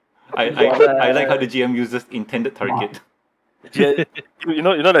 Yay. I like how the GM uses intended target. You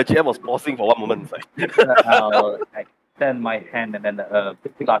know the GM was pausing for one moment. It's like, I'll extend my hand and then a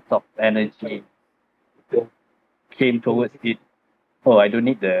blast of energy came towards it. Oh, I don't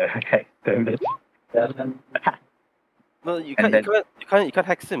need the damage. no, you And can't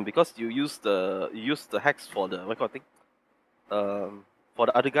hex him because you use the hex for the what kind of thing? For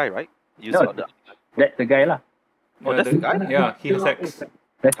the other guy, right? You use No, it on the That's the guy lah. Oh, that's the guy? Yeah, he has X.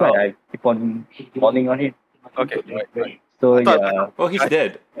 That's why I keep on falling on it. Okay, right. So I thought- yeah, Oh, he's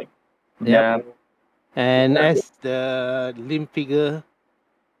dead. yeah. And as the limb figure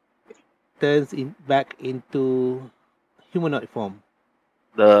turns back into humanoid form,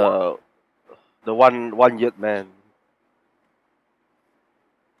 The one-year man.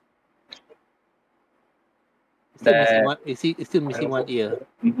 still missing one. It's still missing one ear.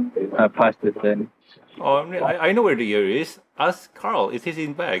 Pass the turn. Oh, I know where the ear is. Ask Carl. It is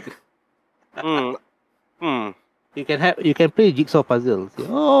in bag. You can play jigsaw puzzles.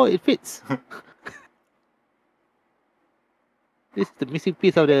 Oh, it fits. This is the missing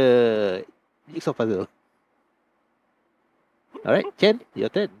piece of the jigsaw puzzle. All right, Chen, your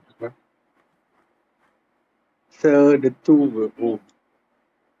turn. So the two will move.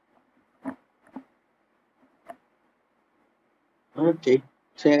 Okay.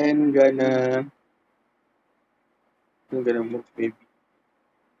 Chen gonna move maybe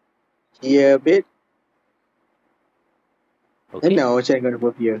here a bit. Okay. And now Chen gonna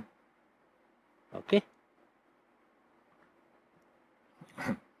move here. Okay.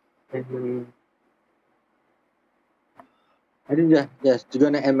 And I think just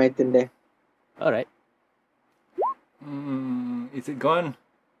gonna end my turn there. All right. Is it gone?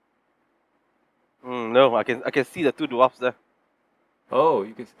 No, I can see the two dwarfs there. Oh,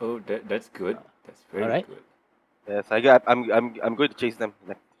 you can. Oh, that's good. That's very Alright. good. Yes, I'm going to chase them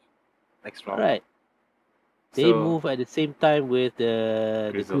next All round. right. They So, move at the same time with the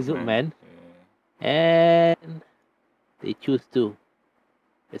grizzled man, Yeah. and they choose to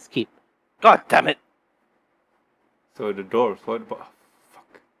escape. God damn it! So the doors. What?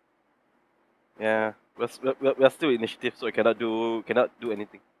 Fuck. Yeah, we're still initiative, so I cannot do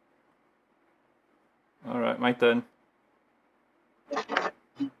anything. All right, my turn.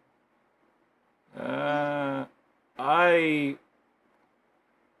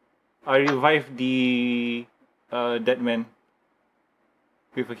 I revive the dead man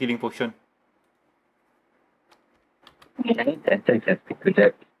with a healing potion.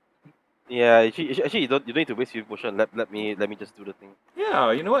 Yeah, actually, you don't need to waste your potion. Let me just do the thing.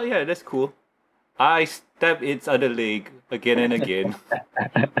 Yeah, you know what? Yeah, that's cool. I stab its other leg again and again.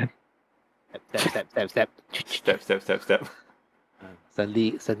 Step, step, step, step. Step, step, step, step.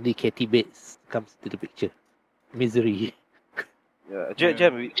 Suddenly, Katie Bates comes to the picture. Misery. Yeah, Yeah.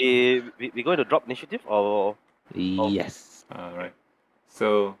 Jem, we going to drop initiative or? Yes. All right.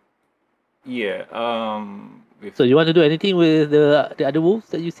 So, yeah. With So you want to do anything with the other wolves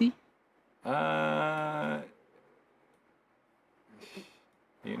that you see?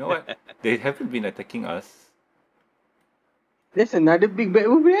 you know what? They haven't been attacking us. There's another big bad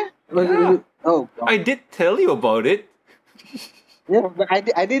wolf there? Yeah. Oh, I did tell you about it. yeah, but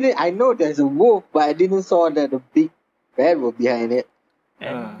I didn't. I know there's a wolf, but I didn't saw that the big bad wolf behind it.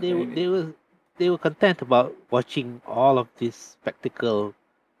 And they were content about watching all of this spectacle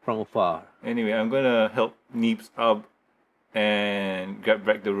from afar. Anyway, I'm gonna help Nibs up and grab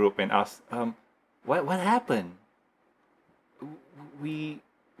back the rope and ask, what happened? We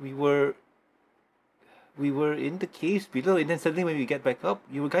were in the caves below, and then suddenly when we get back up,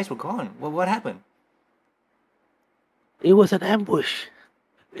 you guys were gone. What happened? It was an ambush.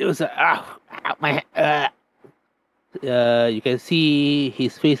 It was my you can see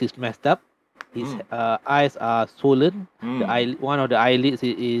his face is messed up. His eyes are swollen. The one of the eyelids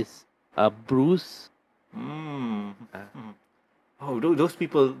is bruised. Mm. Oh, those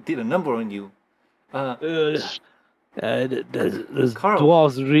people did a number on you. The Carl.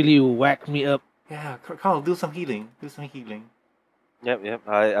 dwarves really whacked me up. Yeah, Carl, do some healing. Do some healing. Yep.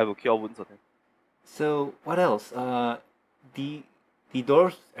 I will cure wounds on them. So what else? The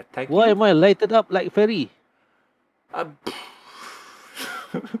doors attack Why you. am I lighted up like fairy?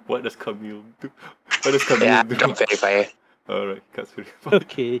 What does Camille do? What does Camille Yeah, do? don't verify. Alright, cuts very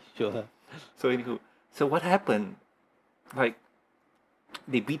Okay, sure. So anywho, so what happened? Like,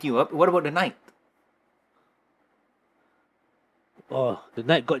 they beat you up. What about the knight? Oh, the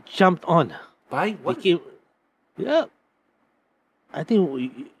knight got jumped on. By He what? came. Yeah. I think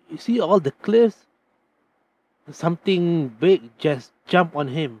you see all the cliffs. Something big just jumped on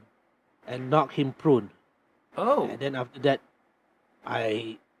him and knocked him prone. Oh, And then after that,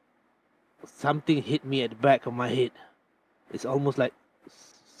 something hit me at the back of my head. It's almost like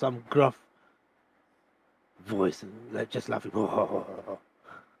some gruff voice, like just laughing.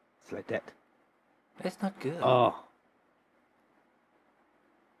 It's like that. that's not good. Oh,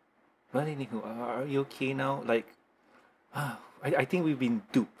 But anywho, are you okay now? Like, I think we've been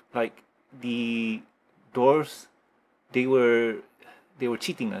duped. Like, the doors, they were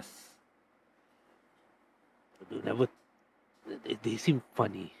cheating us. they seem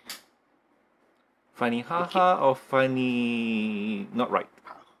funny. Funny haha or funny not right?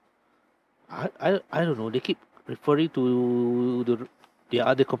 I don't know. They keep referring to the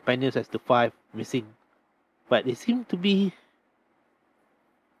other companions as the five missing, but they seem to be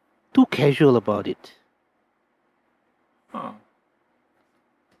too casual about it. Huh.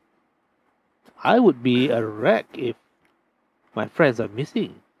 I would be a wreck if my friends are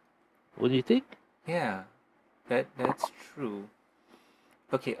missing. What do you think? Yeah, that's true.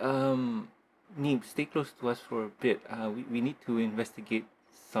 Okay, Neeb, stay close to us for a bit. We need to investigate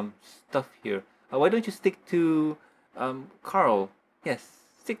some stuff here. Why don't you stick to Carl? Yes,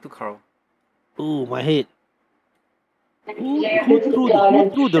 stick to Carl. Ooh, my head. Who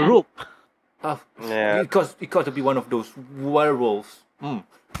threw the rope? Yeah. It got to be one of those werewolves.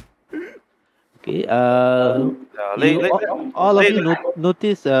 Okay. Lay- All of lay- you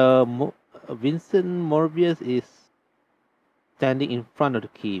notice. Vincent Morbius is standing in front of the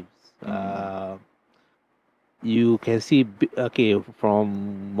caves. You can see.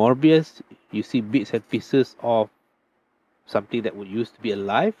 From Morbius, you see bits and pieces of something that would used to be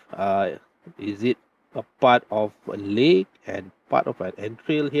alive. Is it a part of a leg and part of an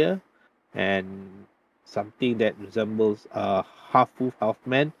entrail here, and something that resembles a half wolf, half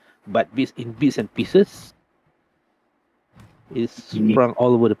man, but in bits and pieces. It's sprung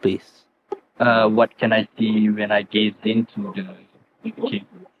all over the place. What can I see when I gaze into the cave?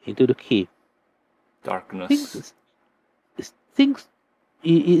 Into the cave. Darkness. Things.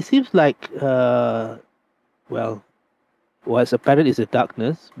 It seems like well, what's apparent is the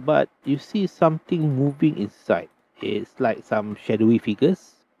darkness, but you see something moving inside. It's like some shadowy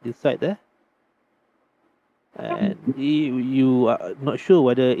figures inside there. And you are not sure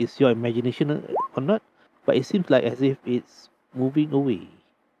whether it's your imagination or not, but it seems like as if it's moving away.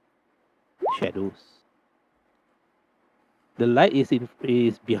 Shadows. The light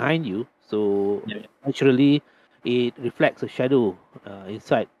is behind you, so naturally it reflects a shadow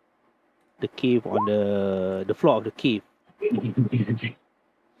inside the cave on the floor of the cave.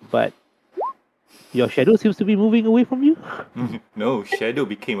 But your shadow seems to be moving away from you. No, Shadow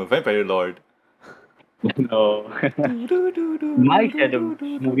became a vampire lord. No. My shadow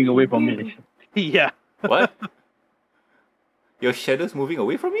moving away from me. Yeah. What? Your shadow's moving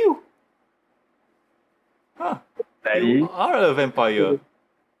away from you? Huh. You are a vampire.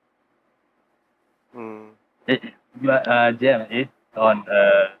 Jam, it's on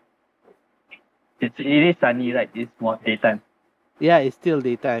it is sunny, right? It's more daytime. Yeah, it's still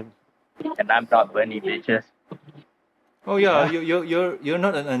daytime. And I'm not burning bitches. Oh yeah, you're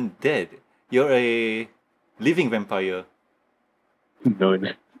not an undead. You're a living vampire. No.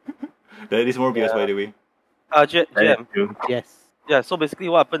 That is Morbius, by the way. GM. Yes. Yeah, so basically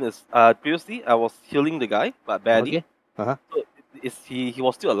what happened is, previously I was healing the guy, but badly. Okay. Uh-huh. So he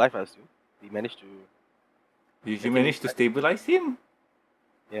was still alive, I assume. He managed to... Did you manage to stabilize him?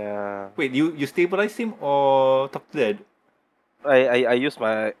 Yeah. Wait, you stabilize him or talk to dead? I used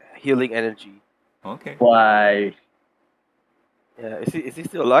my healing energy. Okay. Why? Yeah, is he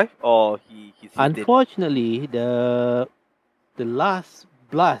still alive or he's dead? Unfortunately, the last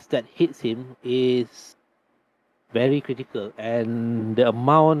blast that hits him is very critical, and the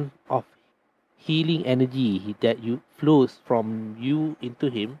amount of healing energy that you flows from you into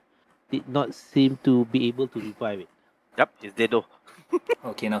him did not seem to be able to revive it. Yep, he's dead though.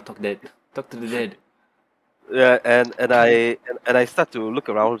 Okay, now talk dead. Talk to the dead. Yeah, and I start to look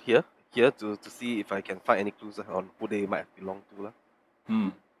around here to see if I can find any clues on who they might have belonged to.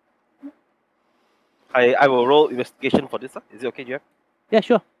 I will roll investigation for this. Is it okay, Jeff? Yeah,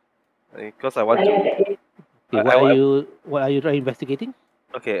 sure. Because I want to. Okay, what are you investigating?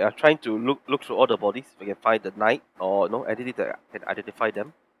 Okay, I'm trying to look through all the bodies if I can find the knight or no entity that can identify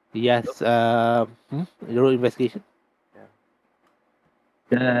them. Yes. Roll investigation.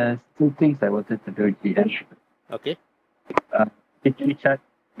 There's two things I wanted to do here. Okay. Quickly check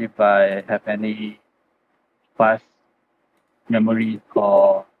if I have any past memories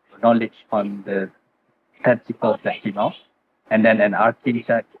or knowledge on the tentacles that came out. And then an arcane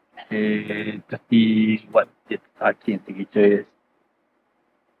check to see what its arcane signature is.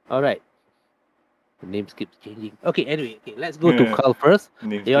 All right. The names keeps changing. Okay. Anyway, okay. Let's go to Carl first.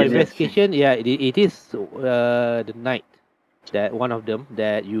 Your investigation. Yeah, it is the knight, that one of them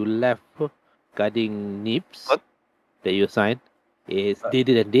that you left guarding Nibs, that you assigned, is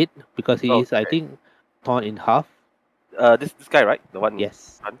dead because he is, I think, torn in half. This guy, right? The one.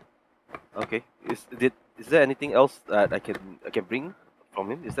 Yes. Okay. Is there anything else that I can bring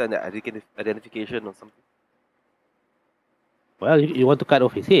from him? Is there an identification or something? Well, you want to cut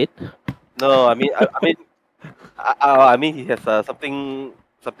off his head? No, I mean he has something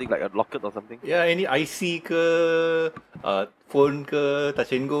like a locket or something. Yeah, any IC ke, phone ke,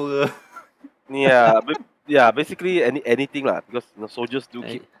 touch and go ke. Yeah, basically anything lah, because soldiers do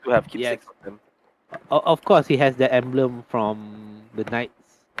have keepsakes of them. Of course, he has the emblem from the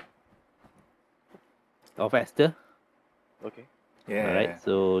Knights of Esther. Okay. Yeah. All right.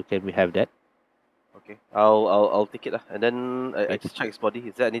 So can we have that? Okay. I'll take it lah, and then I just check his body.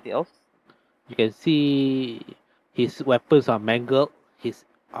 Is there anything else? You can see his weapons are mangled. His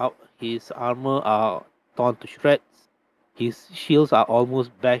armor are torn to shreds. His shields are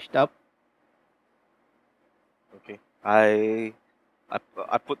almost bashed up. Okay. I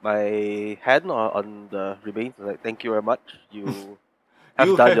put my hand on the remains. Like, thank you very much. You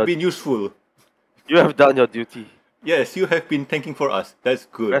have been useful. You have done your duty. Yes, you have been thanking for us. That's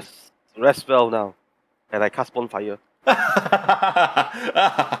good. Rest well now. And I cast bonfire.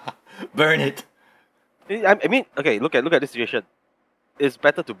 Burn it. I mean, okay. Look at this situation. It's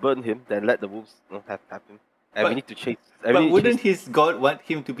better to burn him than let the wolves happen. And we need to chase. But wouldn't his god want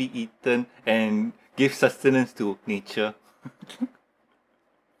him to be eaten and give sustenance to nature?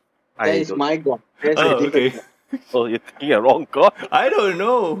 That is my god. Okay. Oh, you're thinking a wrong god? I don't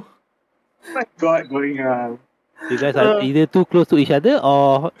know. My god going around. You guys are either too close to each other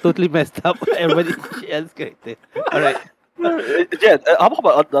or totally messed up everybody else's character. Alright. Jen, how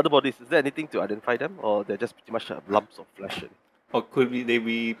about the other bodies? Is there anything to identify them, or they're just pretty much lumps of flesh? Or could they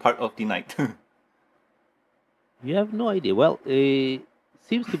be part of the night? You have no idea. Well, it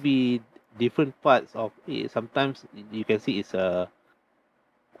seems to be different parts of it. Sometimes you can see it's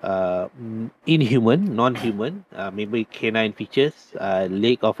inhuman, non-human, maybe canine features,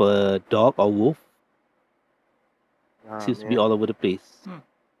 leg of a dog or wolf. Seems to be all over the place,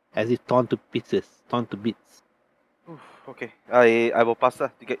 as if torn to pieces, torn to bits. Oof, okay, I will pass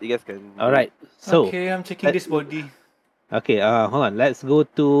that. You guys can. All right. So okay, I'm checking this body. okay. Hold on. Let's go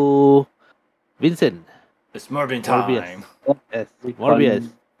to Vincent. It's Morbin Morbius. time. Yes, Morbius.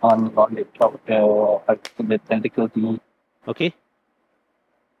 On the top of the tentacle to Okay.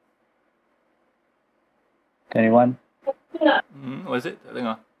 21. Was it?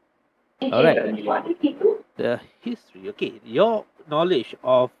 Tengok. All right. The history. Okay. Your knowledge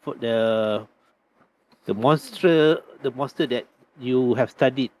of the monster that you have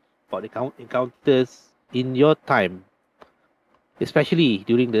studied for the encounters in your time, especially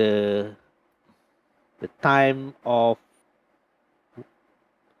during the time of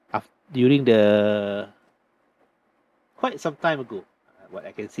during the quite some time ago. What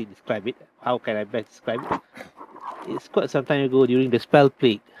I can see describe it. How can I best describe it? It's quite some time ago during the spell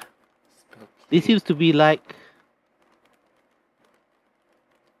plague. This seems to be like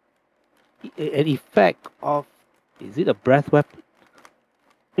an effect of, is it a breath weapon?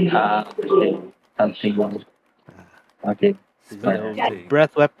 Something. Okay. Is it a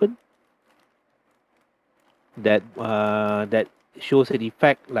breath weapon that that shows an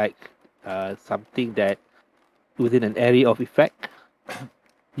effect like something that within an area of effect?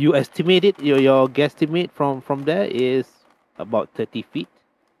 You estimate it. Your guesstimate from there is about 30 feet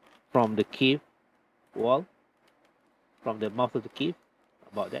from the cave wall, from the mouth of the cave.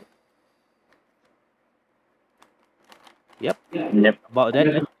 About that. Yep. About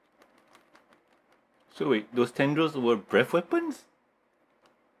that. So wait, those tendrils were breath weapons?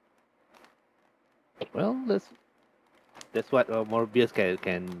 Well, that's what Morbius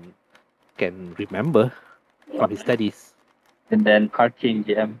can remember from his studies. And then Arcane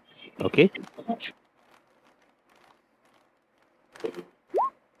GM. Okay.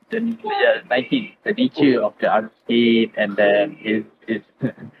 The 19. The nature of the arcane, and then is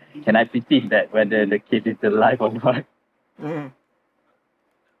can I perceive that whether the kid is alive or not?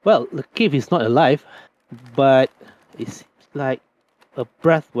 Well, the cave is not alive, but it seems like a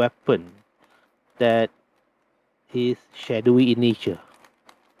breath weapon that is shadowy in nature.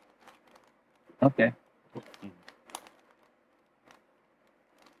 Okay.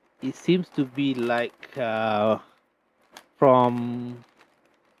 It seems to be like from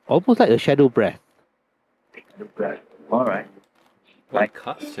almost like a shadow breath. All right. Like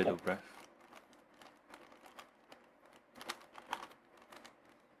cast shadow breath.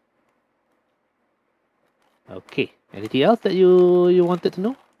 Okay. Anything else that you wanted to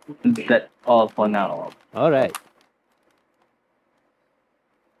know? That's all for now. All right.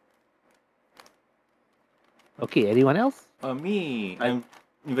 Okay. Anyone else? Me. I'm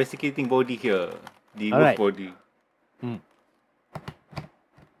investigating body here. The All wolf right. body. Hmm.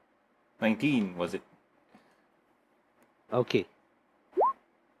 19 was it? Okay.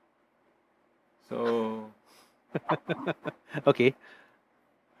 So Okay.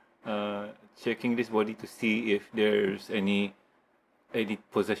 checking this body to see if there's any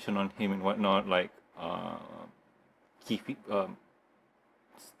possession on him and whatnot, like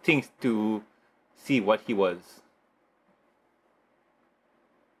things to see what he was.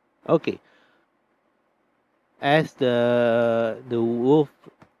 Okay. As the wolf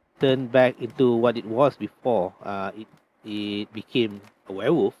turned back into what it was before, it became a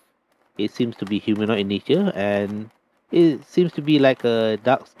werewolf. It seems to be humanoid in nature, and it seems to be like a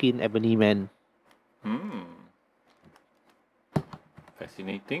dark-skinned ebony man.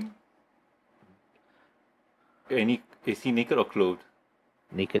 Fascinating. Is he naked or clothed?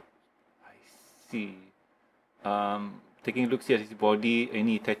 Naked. I see. Taking a look at his body,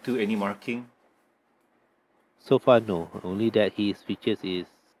 any tattoo, any marking? So far, no. Only that his features is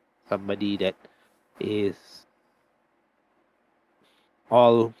somebody that is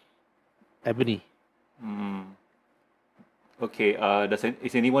all ebony. Okay.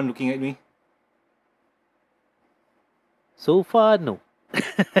 Is anyone looking at me? So far, no.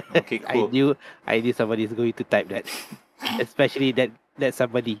 Okay, cool. I knew somebody is going to type that, especially that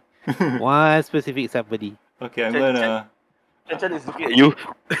somebody, one specific somebody. Okay, I'm gonna. Chen is looking at you.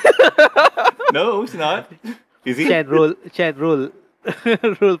 No, it's not. Is he? Chat roll.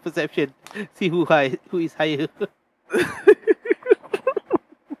 Roll perception. See who is higher.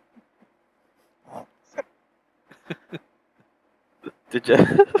 Did you?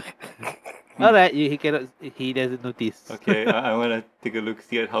 All right, he cannot. He doesn't notice. Okay, I wanna take a look,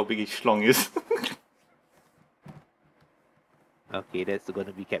 see at how big his schlong is. Okay, that's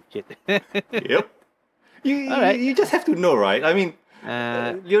gonna be captured. Yep. You, All right. you just have to know, right? I mean,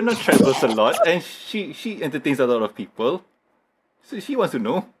 Leona travels a lot, and she entertains a lot of people, so she wants to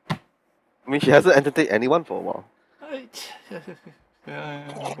know. I mean, she hasn't entertained anyone for a while.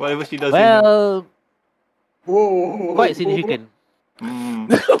 Whatever she does. Well, Whoa. quite significant.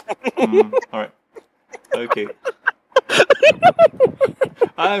 Alright. Okay.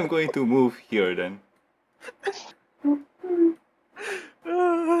 I'm going to move here then.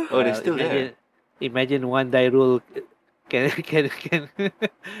 Oh, they're still there. Imagine one die roll can can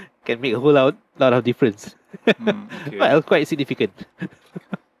make a whole lot of difference. Okay. Well, quite significant.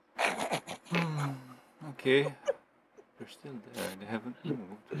 Okay. They're still there. They haven't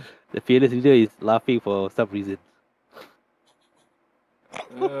moved. The fearless leader is laughing for some reason.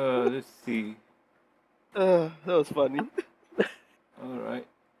 Let's see. That was funny. Alright.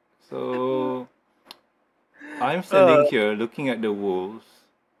 So I'm standing here looking at the wolves.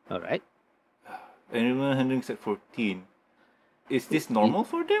 All right. Animal handling's at 14. Is this normal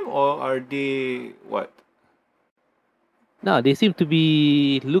for them, or are they what? No, they seem to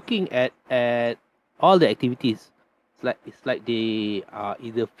be looking at all the activities. It's like they are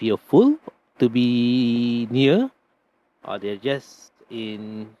either fearful to be near, or they're just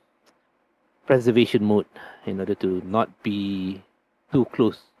in preservation mode in order to not be too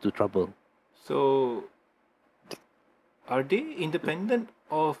close to trouble. So are they independent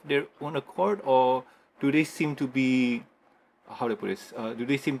of their own accord, or do they seem to be, how do I put this? Do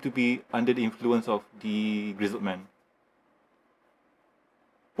they seem to be under the influence of the grizzled man?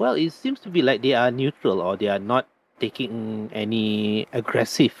 Well, it seems to be like they are neutral, or they are not taking any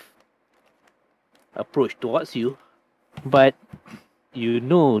aggressive approach towards you, but you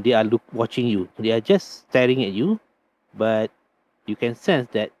know they are watching you. They are just staring at you, but you can sense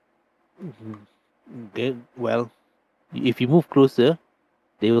that well, if you move closer,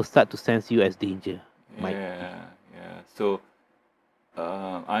 they will start to sense you as danger. Yeah. So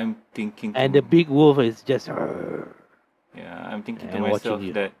I'm thinking. And the big wolf is just. Yeah, I'm thinking to and watching myself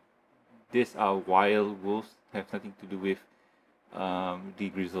you. that these are wild wolves, have nothing to do with the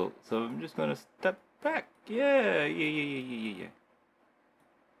grizzled. So I'm just gonna step back. Yeah.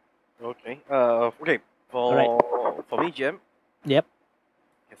 Okay. Okay. For me, Jim. Yep.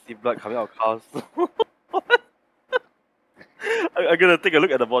 I can see blood coming out of cars. I'm gonna take a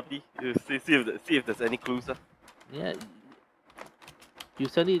look at the body. See if there's any clues. Yeah. You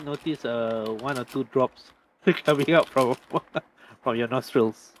suddenly notice one or two drops coming out from your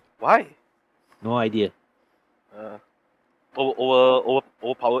nostrils. Why? No idea.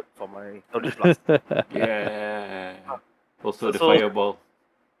 Overpowered for my Eldritch Blast. Yeah. Also the So- fireball.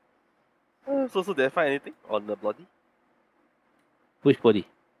 So did I find anything on the body? Which body?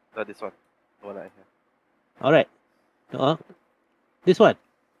 This one. The one I have. All right. This one.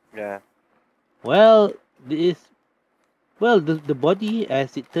 Yeah. Well, the body,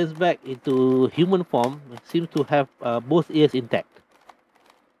 as it turns back into human form, seems to have both ears intact.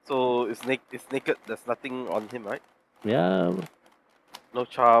 So it's naked. There's nothing on him, right? Yeah, No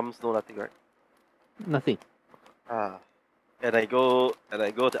charms, no nothing, right? nothing. And I go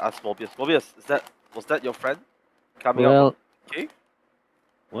to ask Morbius. Morbius, was that your friend coming out? Well, Okay.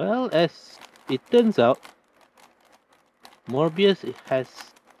 well, as it turns out, Morbius has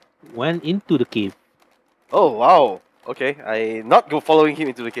went into the cave. Oh wow. Okay, I not go following him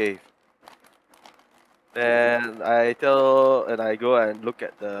into the cave. Then I go and look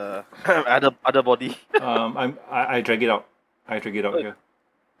at the other body. I drag it out. I drag it out here.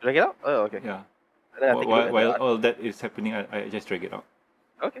 Drag it out? Oh, okay. Yeah. And then I take a look at While the- all that is happening, I just drag it out.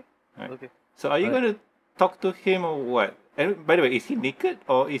 Okay. Right. Okay. So are you Alright. gonna talk to him or what? And by the way, is he naked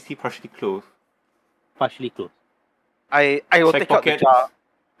or is he partially clothed? Partially closed. I will Check take out the pocket. jar.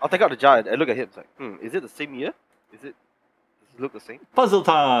 I'll take out the jar and look at him. It's like, is it the same year? Does it look the same? Puzzle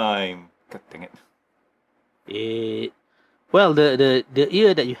time! God dang it. Well, the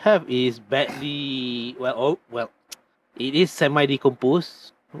ear that you have is badly it is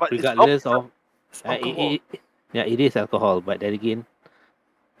semi-decomposed, But it's regardless of It's alcohol. it is alcohol, but then again,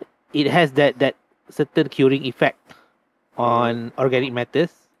 it has that certain curing effect on organic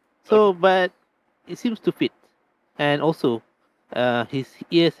matters. So, but it seems to fit, and also, his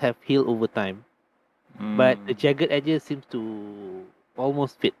ears have healed over time, but the jagged edges seems to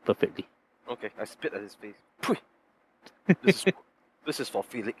almost fit perfectly. Okay, I spit at his face. Phew. This is This is for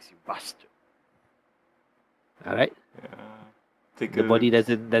Felix, you bastard. All right. Take The a- body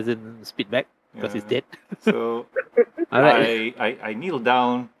doesn't spit back because it's Yeah. dead. So All right. I kneel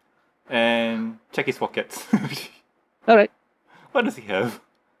down and check his pockets. All right. What does he have?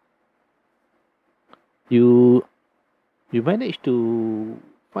 You managed to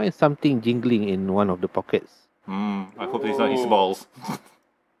find something jingling in one of the pockets. I hope it's not his balls.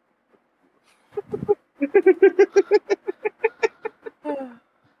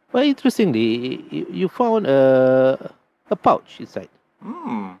 Well, interestingly, you found a pouch inside.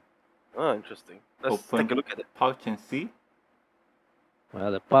 Oh, interesting. Let's Open take a look at it. pouch and see.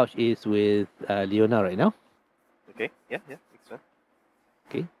 Well, the pouch is with Leona right now. Okay, yeah, makes sense.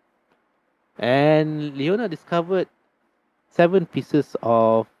 Okay. And Leona discovered 7 pieces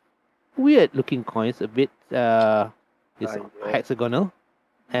of weird-looking coins, a bit it's Yeah. hexagonal,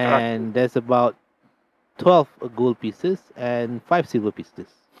 and there's about 12 gold pieces and 5 silver pieces.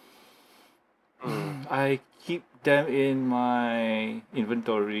 I keep them in my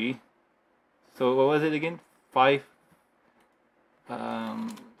inventory. So what was it again? 5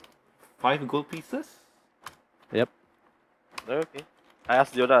 gold pieces? Yep. Okay. I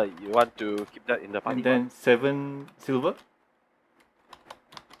asked Leona, you want to keep that in the party And then 7 silver?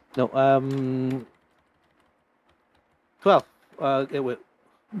 No, 12. Wait.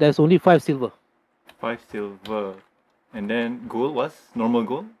 There's only 5 silver. 5 silver. And then gold was normal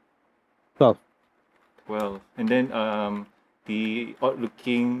gold? 12. 12. And then the odd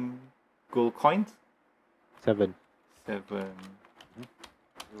looking gold coins? 7. 7.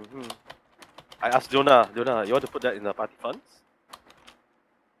 I asked Leona, you want to put that in the party funds?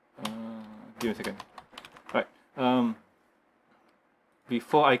 Give me a second. Right.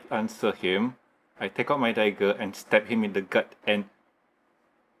 Before I answer him, I take out my dagger and stab him in the gut and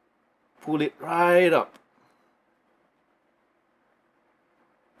pull it right up.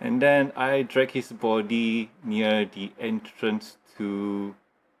 And then I drag his body near the entrance to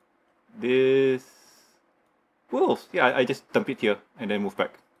this wolves. Yeah, I just dump it here and then move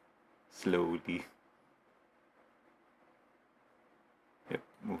back. Slowly. Yep,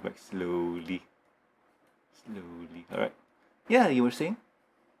 move back slowly. Slowly. Alright. Yeah, you were saying?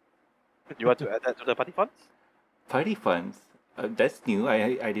 You want to add that to the party funds? Party funds? That's new.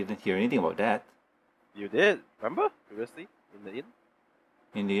 I didn't hear anything about that. You did, remember? Previously, in the inn?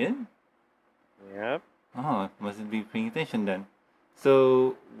 In the end? Yeah. Oh, mustn't be paying attention then.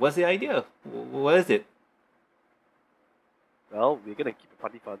 So, what's the idea? What is it? Well, we're gonna keep a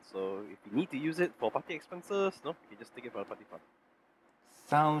party fund, so if you need to use it for party expenses, no, you can just take it from the party fund.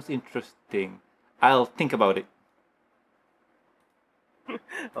 Sounds interesting. I'll think about it.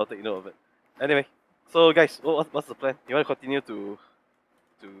 I'll take note of it. Anyway, so guys, what's the plan? You want to continue to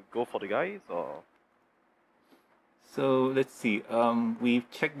go for the guys, or? So let's see. We've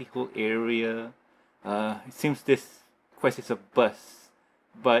checked the whole area. It seems this quest is a bust,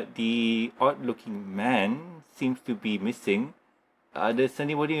 but the odd-looking man seems to be missing. Does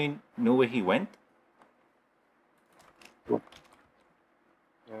anybody know where he went?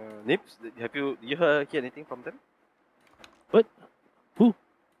 Nibs, did you hear anything from them? What? Who?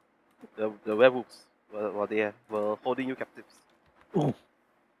 The werewolves, while they were holding you captives. Oh,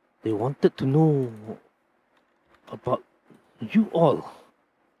 they wanted to know about you all.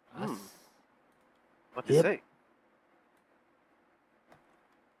 Us? What did you Yep. say?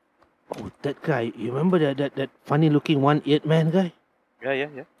 Oh, that guy. You remember that funny-looking one-eared man guy?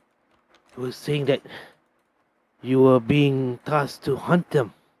 Yeah. He was saying that you were being tasked to hunt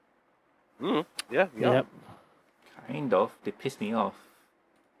them. Yeah, we are. Yep. Kind of. They pissed me off.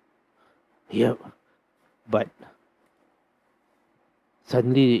 Yep. But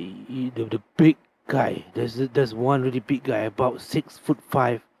suddenly, the big guy, there's one really big guy, about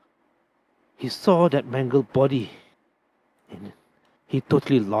 6'5". He saw that mangled body, and he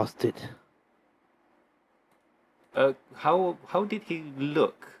totally lost it. How did he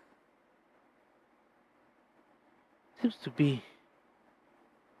look? Seems to be.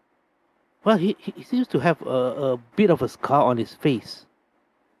 Well, he seems to have a bit of a scar on his face,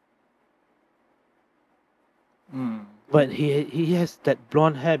 but he has that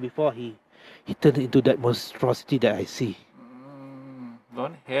blonde hair before he turned into that monstrosity that I see.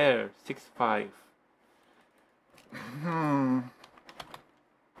 Blonde hair, 6'5".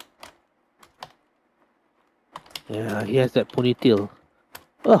 Yeah, he has that ponytail.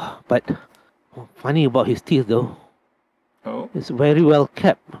 Oh, but funny about his teeth though. Oh? It's very well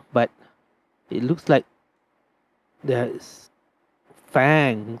kept, but it looks like there's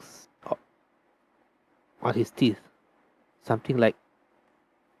fangs on his teeth. Something like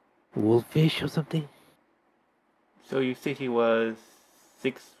wolfish or something. So you say he was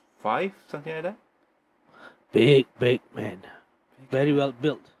 6'5", something like that. Big man. Very well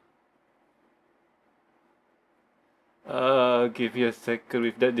built. Give you a second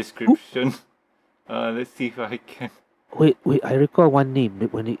with that description. Let's see if I can. Wait, I recall one name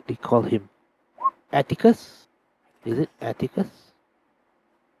when they call him. Atticus? Is it Atticus?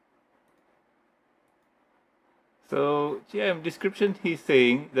 So, GM description he's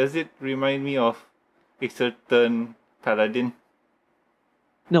saying, does it remind me of a certain paladin?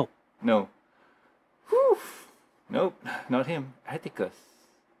 No. No. Whew. Nope, not him. Atticus.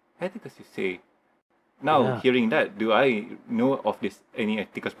 Atticus, you say. Now, Yeah. hearing that, do I know of any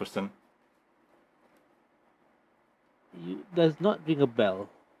Atticus person? Does not ring a bell.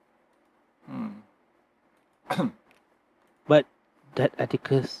 Hmm. But that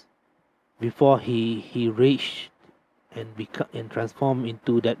Atticus, before he raged and transformed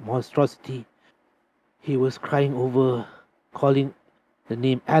into that monstrosity, he was crying over, calling the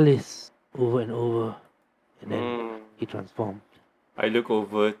name Alice over and over, and then he transformed. I look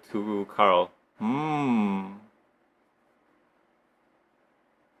over to Carl.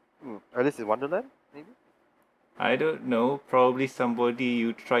 Alice in Wonderland, maybe? I don't know. Probably somebody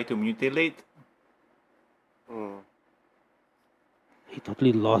you try to mutilate. He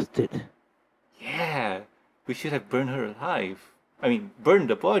totally lost it. Yeah, we should have burned her alive. I mean, burned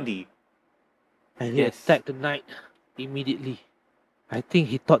the body. And he Yes. attacked the knight immediately. I think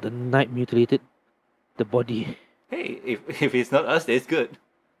he thought the knight mutilated the body. Hey, if it's not us, that's good.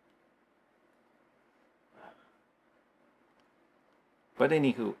 But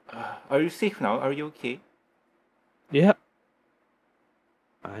anywho, are you safe now? Are you okay? Yeah.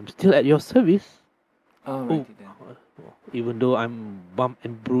 I'm still at your service. Alrighty then. Even though I'm bumped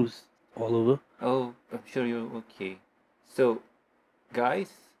and bruised all over. Oh, I'm sure you're okay. So,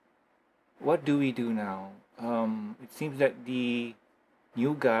 guys, what do we do now? It seems that the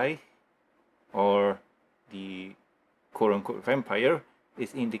new guy, or the quote-unquote vampire,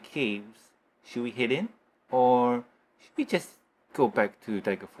 is in the caves. Should we head in? Or should we just go back to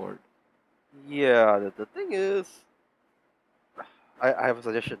Daggerford? Yeah, the thing is, I have a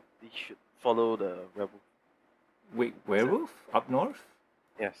suggestion. We should follow the rebel. Wait, werewolf? Up north?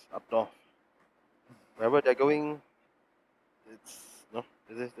 Yes, up north. Wherever they're going, I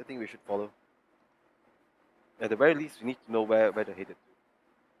think we should follow. At the very least, we need to know where they're headed.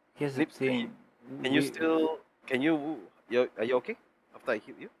 Here's the Nibs, thing. Are you okay after I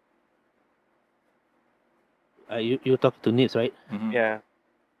hit you? You talk to Nibs, right? Mhm. Yeah.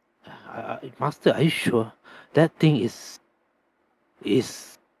 Master, are you sure? That thing is...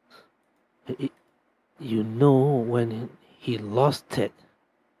 You know, when he lost it,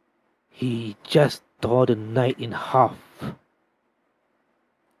 he just tore the knight in half.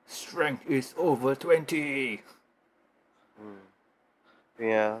 Strength is over 20.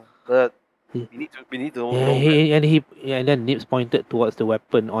 Yeah, but Yeah. we need to know. And then Nibs pointed towards the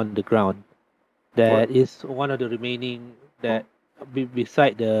weapon on the ground. That is one of the remaining that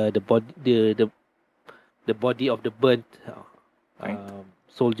beside the body of the burnt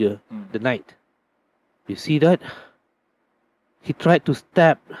soldier, the knight. You see that? He tried to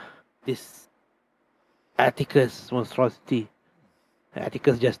stab this Atticus monstrosity.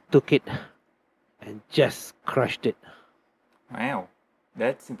 Atticus just took it and just crushed it. Wow,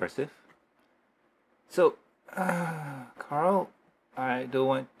 that's impressive. So, Carl, I don't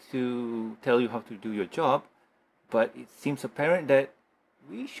want to tell you how to do your job, but it seems apparent that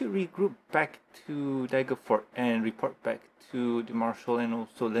we should regroup back to Daggerford and report back to the Marshal and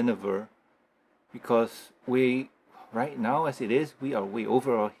also Lenevere, because right now as it is, we are way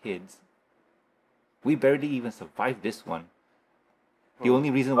over our heads. We barely even survived this one. The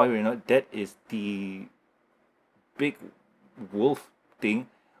only reason why we're not dead is the big wolf thing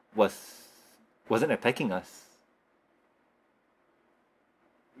wasn't attacking us.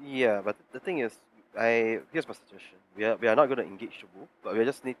 Yeah, but the thing is, here's my suggestion. We are not going to engage the wolf, but we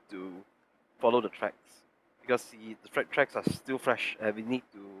just need to follow the tracks, because the tracks are still fresh, and we need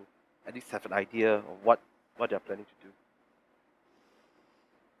to at least have an idea of what they are planning to do.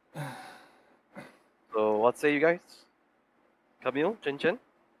 So, what say you guys? Camille, Chen,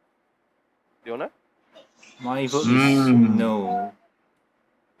 Fiona? My vote is no.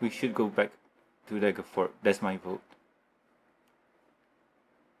 We should go back to Daggerford. That's my vote.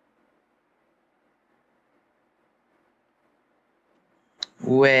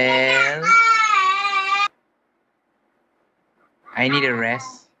 Well, I need a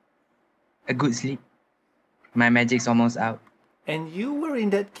rest. A good sleep. My magic's almost out. And you were in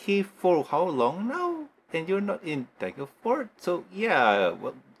that cave for how long now? And you're not in Daggerford? So yeah,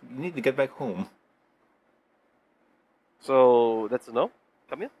 well, you need to get back home. So, that's a no?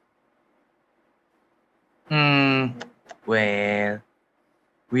 come here? Well,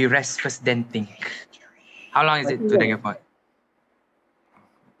 we rest first then think. How long is it to the airport?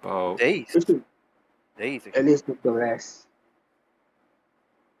 About Days. We should Days, at actually. least take a rest.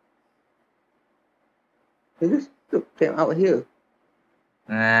 Let's look them out here.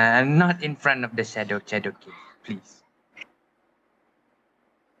 Not in front of the shadow cave, please.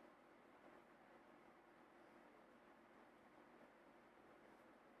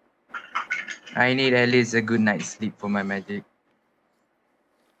 I need at least a good night's sleep for my magic.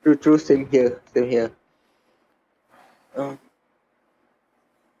 True, same here, same here.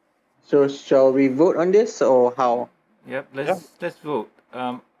 So shall we vote on this or how? Yep, let's vote.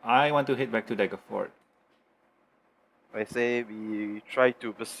 I want to head back to Daggerford. I say we try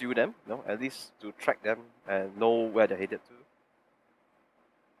to pursue them, at least to track them and know where they're headed to.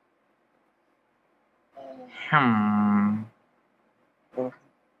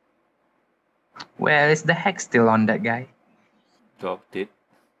 Well, is the hex still on that guy? Dropped it.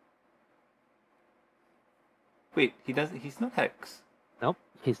 Wait, he's not Hex. Nope,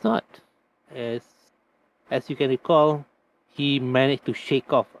 he's not. As you can recall, he managed to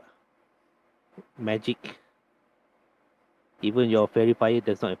shake off magic. Even your fairy fire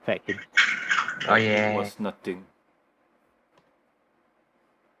does not affect him. Oh yeah. It was nothing.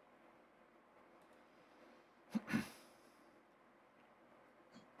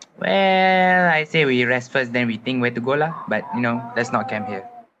 Well, I say we rest first, then we think where to go lah. But let's not camp here.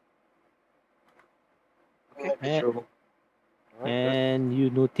 And, Alright, and you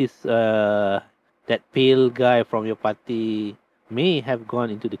notice that pale guy from your party may have gone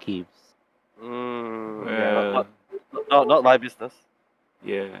into the caves. Yeah, not my business.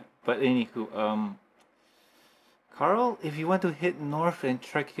 Yeah, but anywho, Carl, if you want to head north and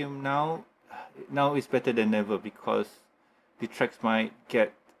track him now is better than ever because the tracks might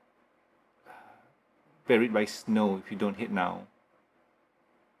get buried by snow if you don't hit now.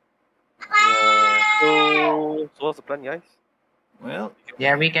 So what's the plan, guys? Well,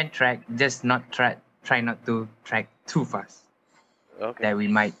 Yeah, we can track, just not try not to track too fast. Okay. That we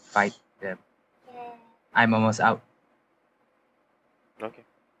might fight them. I'm almost out. Okay.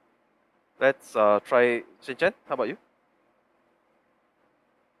 Let's try Shin-chan. How about you?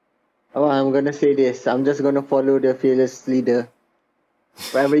 Oh, I'm gonna say this. I'm just gonna follow the fearless leader.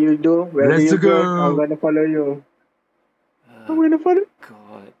 Wherever you do, wherever Let's you go, go. I'm gonna follow you. I'm gonna follow.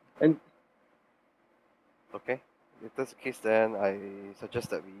 God. Okay. If that's the case, then I suggest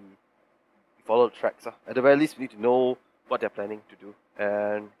that we follow the tracks. At the very least, we need to know what they're planning to do.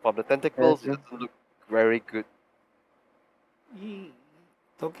 And from the tentacles, it doesn't look very good.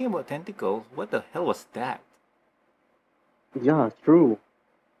 Talking about tentacles, what the hell was that? Yeah, true.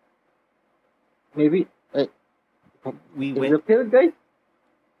 Maybe We is the went pale guy?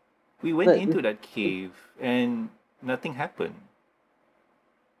 But- into that cave and nothing happened.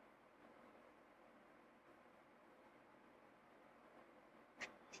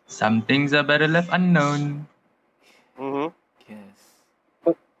 Some things are better left unknown. Mm-hmm.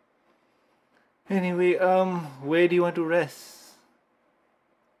 Yes. Anyway, where do you want to rest?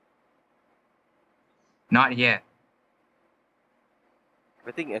 Not here.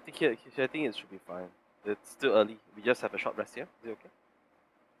 I think here it should be fine. It's still early. We just have a short rest here. Is it okay?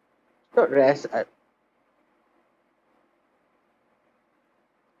 Short rest.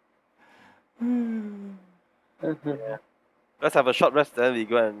 Let's have a short rest, then we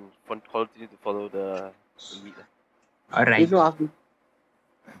go and continue to follow the lead. Alright. You know, after,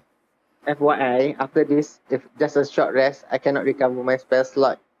 FYI, after this, if just a short rest, I cannot recover my spell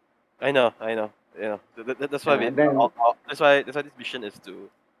slot. I know. That's why that's why this mission is to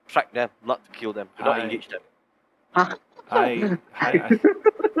track them, not to kill them. Do not engage them. I Do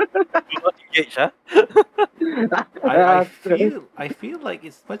not engage, huh? I feel like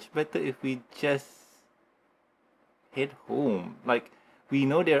it's much better if we just head home. Like we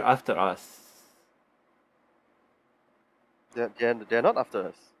know they're after us. They're not after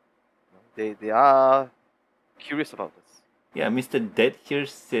us. They are curious about us. Yeah, Mr. Dead here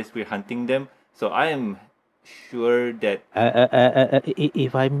says we're hunting them, so I am sure that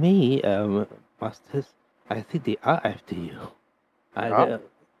If I may, masters, I think they are after you.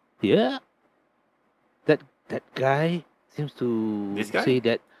 Yeah. That guy seems to This guy? say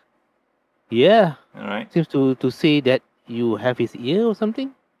that. Yeah, all right. seems to say that you have his ear or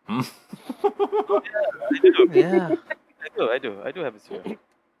something. I do. Yeah. I do have a ear.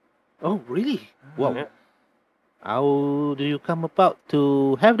 Oh, really? Wow. Yeah. How do you come about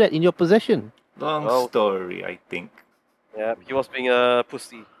to have that in your possession? Long Well- story, I think. Yeah, he was being a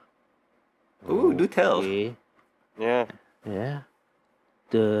pussy. Ooh, do tell. Okay. Yeah. Yeah.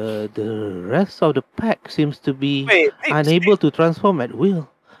 the rest of the pack seems to be Wait, Nibs, unable to transform at will.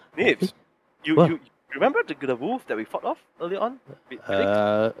 I Nibs, think. you What? you remember the wolf that we fought off earlier on? With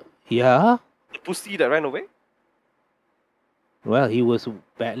Click? Yeah. The pussy that ran away? Well, he was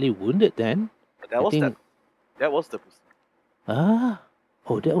badly wounded then. That I was think. that was the pussy. Ah.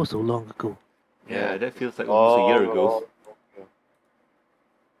 Oh, that was so long ago. Yeah, that feels like almost a year ago.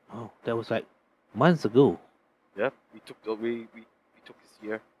 Oh, that was like months ago. Yep, we took his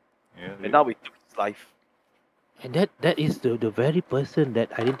ear, Yeah, and now we took his life. And that is the very person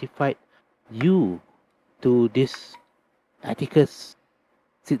that identified you to this Atticus,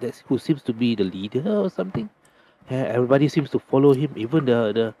 who seems to be the leader or something. Yeah, everybody seems to follow him. Even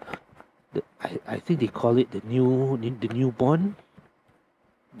the I think they call it the newborn.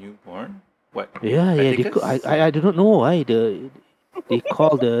 newborn. What? Yeah, yeah. Atticus? I do not know why they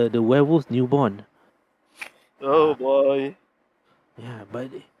call the werewolves newborn. Oh Ah. boy. Yeah,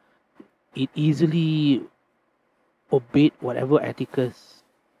 but it easily obeyed whatever Atticus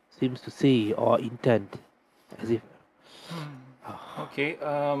seems to say or intend, as if. Okay,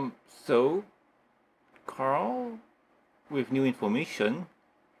 so, Carl, with new information,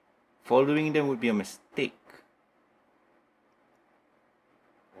 following them would be a mistake.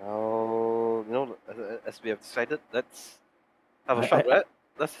 Well, as we have decided, let's have a I- short I- rest.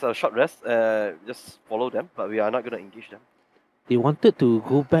 Let's have a short rest. Just follow them, but we are not going to engage them. They wanted to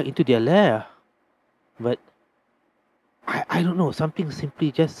go back into their lair, but I don't know. Something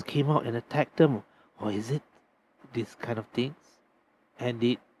simply just came out and attacked them, or is it this kind of things? And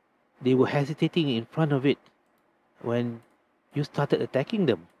they were hesitating in front of it when you started attacking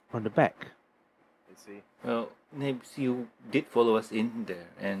them from the back. I see. Well, Nibs, you did follow us in there,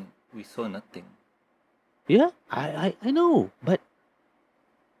 and we saw nothing. Yeah, I know, but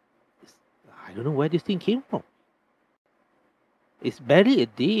I don't know where this thing came from. It's barely a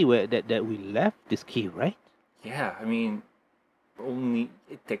day that we left this cave, right? Yeah, I mean, only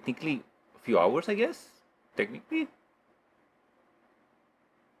technically a few hours, I guess. Technically,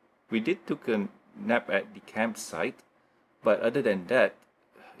 we did took a nap at the campsite, but other than that,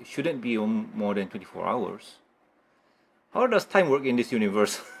 it shouldn't be more than 24 hours. How does time work in this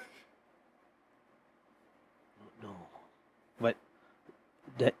universe? No, but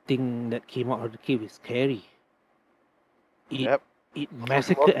that thing that came out of the cave is scary. Yep. It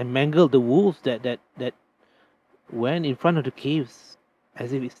massacred and mangled the wolves that went in front of the caves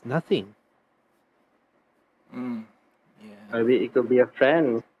as if it's nothing. Yeah. Maybe it could be a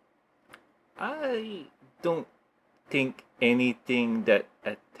friend. I don't think anything that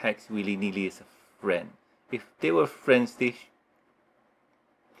attacks willy-nilly is a friend. If they were friends, they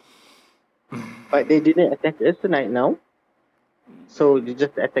But they didn't attack us tonight now. So they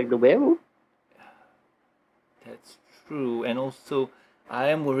just attacked the werewolf. That's true. And also, I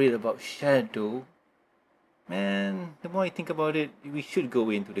am worried about Shadow. Man, the more I think about it, we should go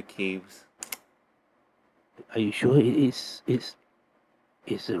into the caves. Are you sure it's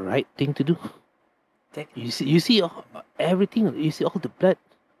the right thing to do? You see everything. You see all the blood.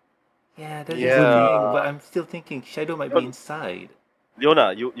 Yeah, that's Yeah. the thing. But I'm still thinking Shadow might be inside.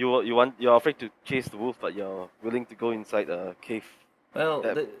 Leona, you're afraid to chase the wolf, but you're willing to go inside a cave. Well,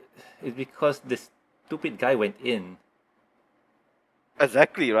 it's because this stupid guy went in.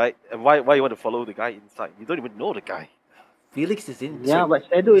 Exactly, right? And why you want to follow the guy inside? You don't even know the guy. Felix is in. Yeah, but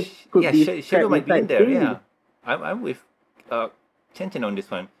Shadow could be Shadow trapped might be in inside there. too. Yeah, I'm with Chen on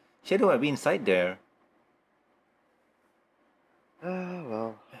this one. Shadow might be inside there.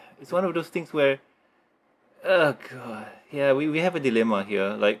 Well. It's one of those things where, oh god, yeah, we have a dilemma here.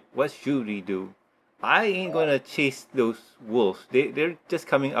 Like, what should we do? I ain't gonna chase those wolves. They're just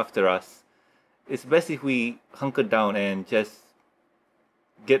coming after us. It's best if we hunker down and just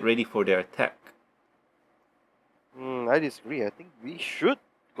get ready for their attack. I disagree. I think we should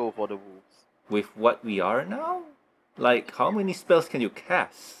go for the wolves. With what we are now? Like, how many spells can you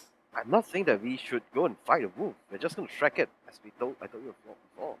cast? I'm not saying that we should go and fight a wolf. We're just going to track it, as I told you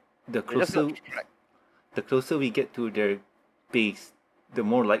before. The We're just closer, going to track. the closer we get to their base, the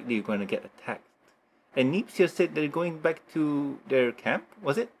more likely you're going to get attacked. And Nibs here said they're going back to their camp,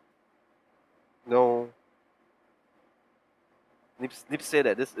 was it? No. Nibs said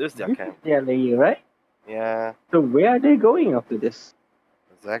that this is their This camp. is their lair, right? Yeah, So where are they going after this?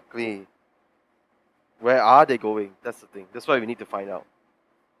 exactly. Where are they going? That's the thing. That's why we need to find out.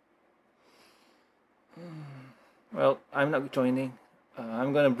 Well, I'm not joining.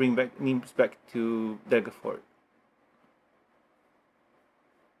 I'm gonna bring back Nibs back to Daggerford.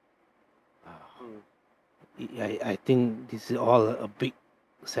 I think this is all a big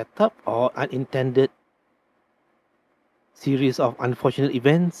setup or unintended series of unfortunate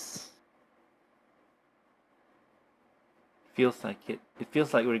events. Feels like it. It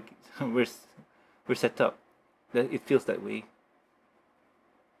feels like we're set up. That it feels that way.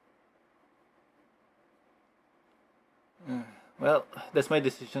 Well, that's my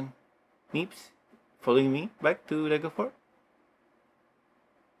decision. Nibs, following me back to Daggerford?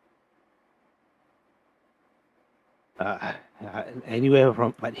 Anywhere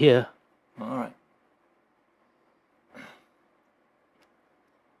from but here. Alright.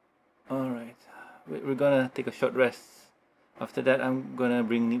 Alright. We're gonna take a short rest. After that, I'm gonna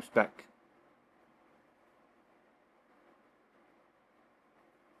bring Nibs back.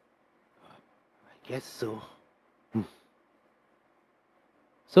 I guess so.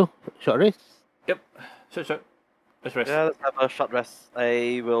 So, short rest? Yep. Short. Let's rest. Yeah, let's have a short rest.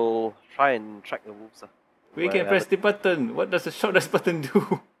 I will try and track the wolves. We can press the button. What does the short rest button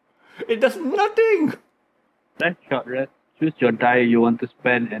do? It does nothing! Then short rest. Choose your die you want to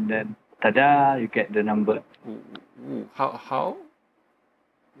spend, and then tada, you get the number. Ooh, how?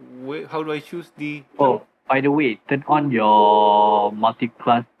 Wait, how do I choose the... Oh, by the way, turn on your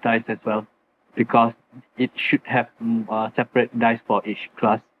multi-class dice as well, because it should have separate dice for each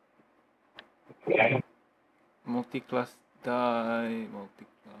class. Multi-class die, multi-class...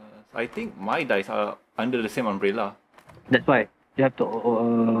 I think my dice are under the same umbrella. That's why you have to.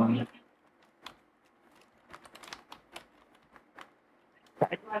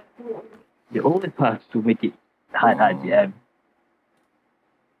 You always have to make it hard at GM.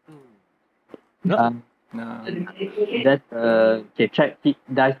 No. Nah. That's okay. Check each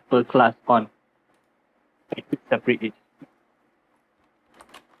dice per class on. I could separate it.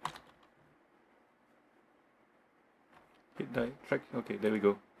 Hit die, track. Okay, there we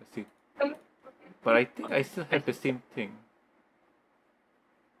go. Let's see. But I think I still have the same thing.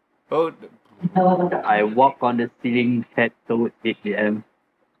 Oh, I walk on the ceiling, head towards 8 a.m.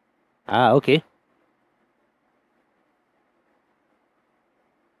 Okay.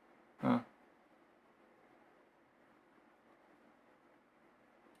 I'm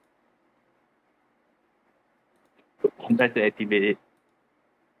trying to activate it.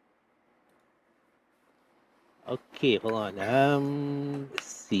 Okay, hold on. Let's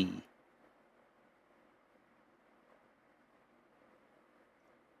see.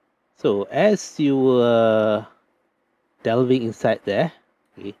 So as you were delving inside there,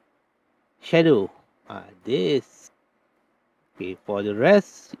 okay, shadow. This. Okay, for the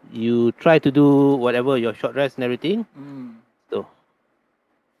rest, you try to do whatever your short rest and everything. So,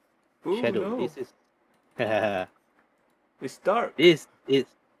 Ooh, shadow. no. This is. It's dark. This is.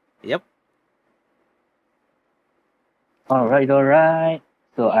 Yep. Alright.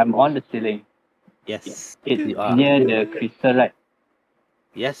 So I'm on the ceiling. Yes. It's You are. near the crystal, right?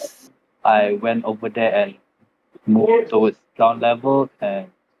 Yes. I went over there and moved towards ground level, and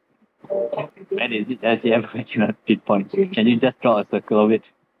where is it? SDM I cannot pinpoint. Can you just draw a circle of it?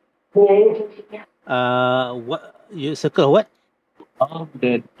 What you circle? What? Oh,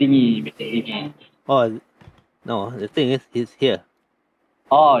 the thingy, basically. Oh, no. The thing is here.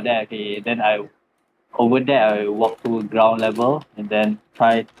 Oh, there. Okay. Then over there I walk to ground level and then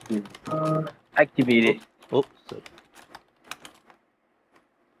try to activate it. Oh, sorry.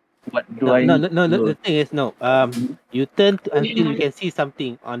 What do No, I no, need no, no. to The thing is, no. You turn until you can see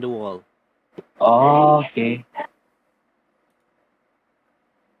something on the wall. Oh, okay.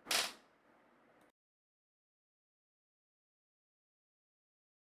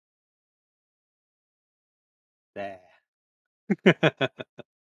 There.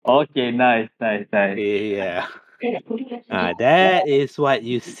 Okay, nice. Yeah. That is what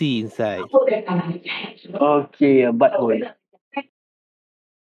you see inside. Okay, a butthole.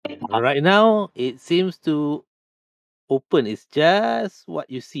 Right now, it seems to open. It's just what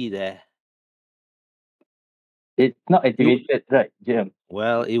you see there. It's not activated, right, Jim?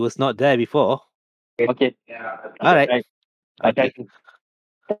 Well, it was not there before. Okay. All right. I try Okay. to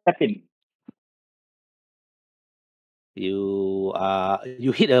step in. You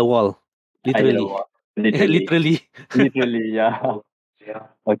hit a wall. Literally. Literally. Literally. Literally, yeah.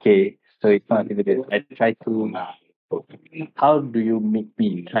 Okay, so it's not activated. I try to. How do you make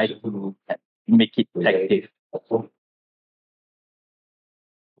me try to make it active?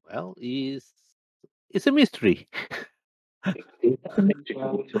 Well, it's a mystery. So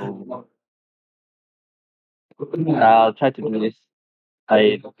I'll try to do this.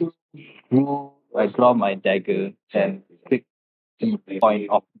 I draw my dagger and click the point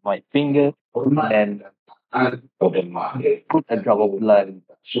of my finger and put a drop of blood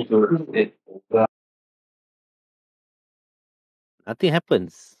into it. Nothing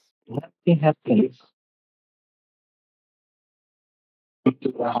happens. Nothing happens.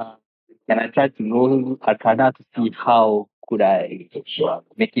 Can I try to roll Arcana to see how could I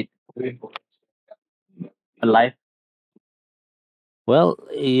make it alive? Well,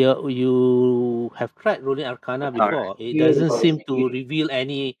 you have tried rolling Arcana before. It doesn't seem to reveal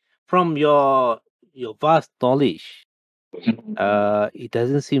any from your vast knowledge. It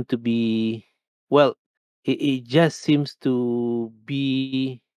doesn't seem to be well. It just seems to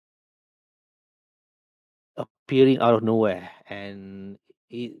be appearing out of nowhere, and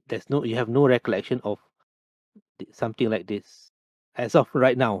there's no you have no recollection of something like this as of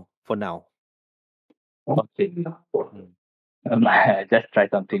right now. For now, Okay. Mm. Just try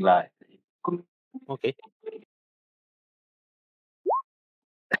something like. Okay.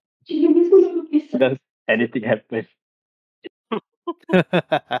 Does anything happen?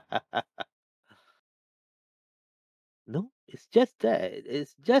 No, it's just that.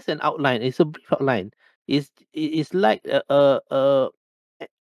 It's just an outline. It's a brief outline. It's like eh,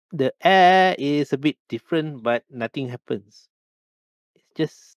 the air is a bit different, but nothing happens. It's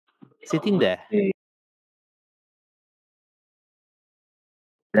just sitting there. Okay.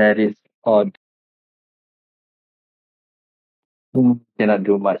 That is odd. Cannot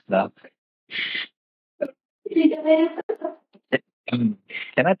do much now. Can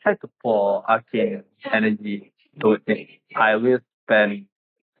I try to pour arcane energy towards it? I will spend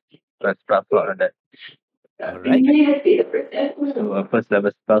a spell slot on that. All right. So a first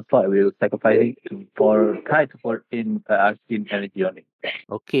level spell slot, I will sacrifice it to try to pour in arcane energy on it.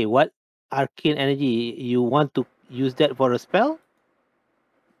 Okay. What arcane energy you want to use that for a spell?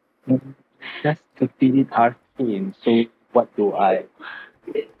 Just to feed it arcane. So what do I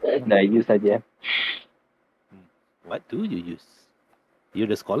use idea? What do you use? You're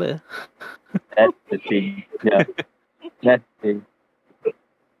the scholar. That's the thing. Yeah. That's the thing.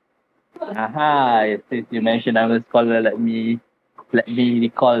 Aha, since you mentioned I'm a scholar, let me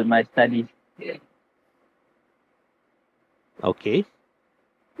recall my studies. Okay.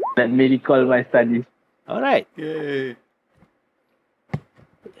 Let me recall my studies. All right. Yay.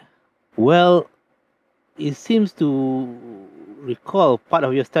 Well, it seems to recall part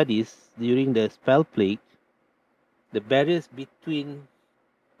of your studies during the spell plague. The barriers between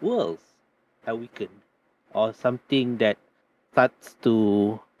worlds are weakened, or something that starts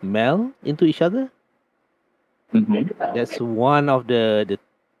to meld into each other. Mm-hmm. That's one of the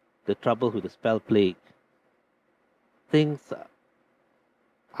trouble with the spell plague. Things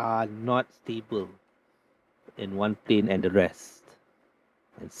are not stable in one plane and the rest,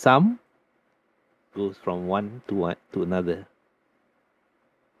 and some goes from one to another.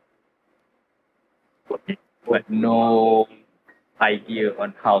 But no idea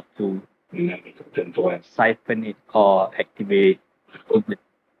on how to siphon it or activate it.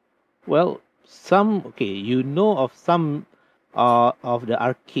 Well, some okay, you know of some of the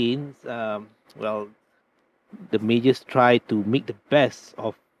arcanes. Well, the mages try to make the best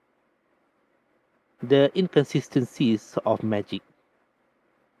of the inconsistencies of magic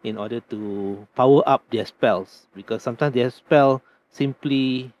in order to power up their spells, because sometimes their spell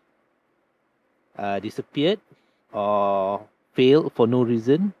simply disappeared or fail for no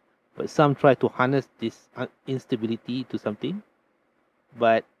reason, but some try to harness this instability to something.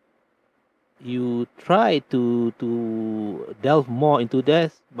 But you try to delve more into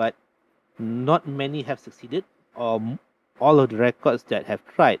this, but not many have succeeded, or all of the records that have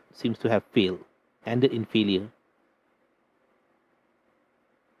tried seems to have failed, ended in failure.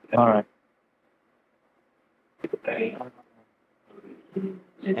 All right.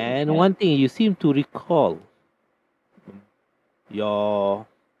 And one thing you seem to recall, your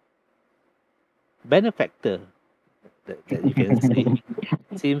benefactor that you can see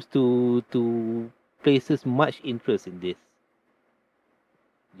seems to places much interest in this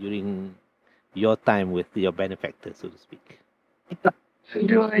during your time with your benefactor, so to speak.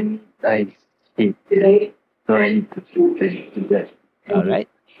 Do I need I see. Do I need to do that? All right.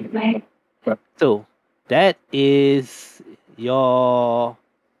 So that is your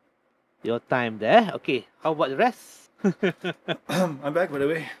time there. Okay. How about the rest? I'm back, by the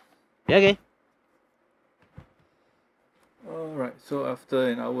way. Yeah, okay. Alright, so after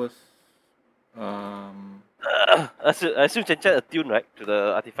an hour's I assume Chen Chen attuned, right, to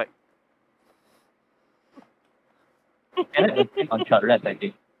the artifact. Can I attune on short rest, I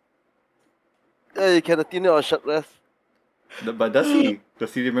think? Yeah, you can attune it on short rest. but does he?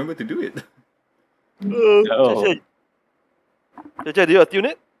 Does he remember to do it? Oh. Chen Chen, do you attune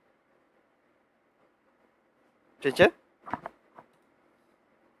it? Chen Chen?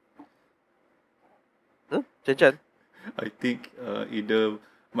 Huh? Chen Chen? I think either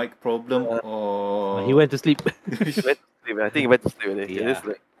mic problem or He went to sleep. Wait, sleep. I think he went to sleep already. It Yeah. is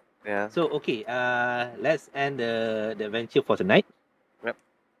late. Yeah. So okay, let's end the adventure for tonight. Yep.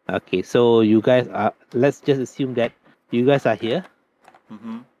 Okay, so you guys are. Let's just assume that you guys are here,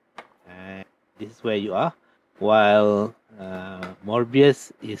 Mm-hmm. and this is where you are, while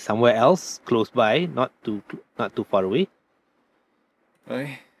Morbius is somewhere else, close by, not too far away.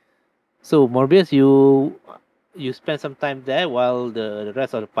 Okay. So Morbius, you spend some time there while the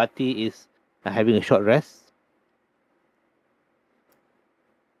rest of the party is having a short rest,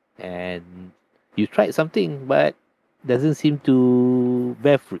 and you tried something, but doesn't seem to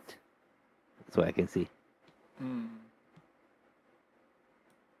bear fruit. That's what I can see. Hmm.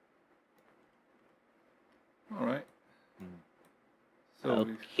 All right. So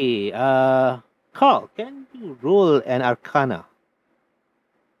we- Okay, Carl, can you roll an Arcana?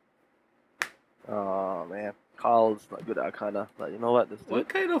 Oh man, Carl's not good at Arcana, but you know what? Let's do what it.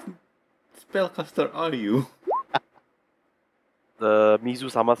 kind of spellcaster are you? The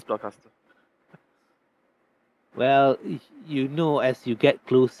Mizu-sama spellcaster. Well, you know, as you get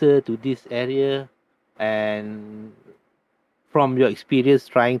closer to this area, and from your experience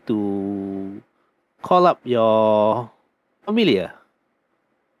trying to call up your familiar,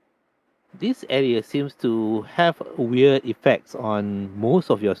 this area seems to have weird effects on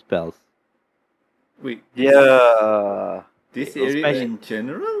most of your spells. Wait. Yeah. This those area special- in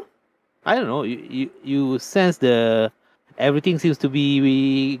general? I don't know. You sense everything seems to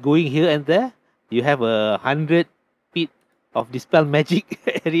be going here and there. You have 100 feet of dispel magic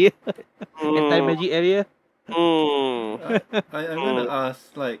area, anti Mm, magic area. mm, I'm gonna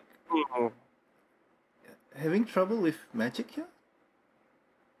ask, like, mm. having trouble with magic here?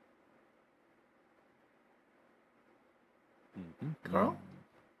 Carl?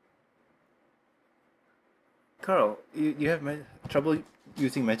 Carl, you have trouble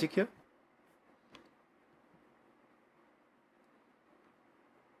using magic here?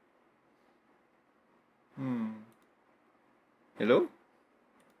 Hello?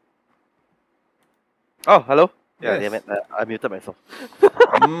 Oh, hello. Yeah, Yes. damn it. I muted myself.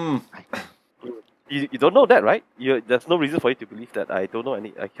 Hmm. You don't know that, right? There's no reason for you to believe that I don't know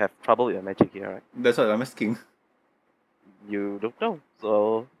any. I have trouble with magic here, right? That's what I'm asking. You don't know,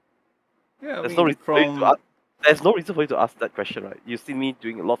 so Yeah, I there's mean, no reason for you from to ask. There's no reason for you to ask that question, right? You've seen me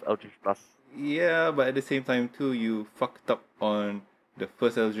doing a lot of Eldritch Blast. yeah, but at the same time too, you fucked up on the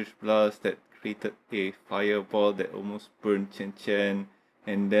first Eldritch Blast that created a fireball that almost burned Chen Chen,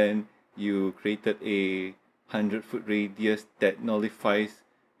 and then you created a 100-foot radius that nullifies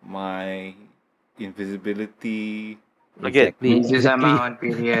my invisibility. Again. This is amount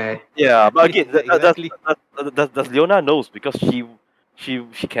period. Yeah, but again, Exactly. does Leona knows because she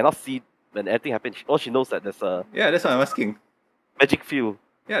cannot see when anything happens. All she knows that there's a Yeah, that's what I'm asking. magic field.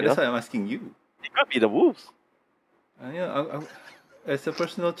 Yeah, You that's know? why I'm asking you. It could be the wolves. As a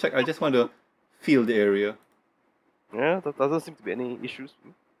personal check, I just want to feel the area. Yeah, that doesn't seem to be any issues.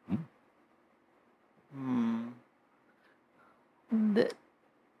 The-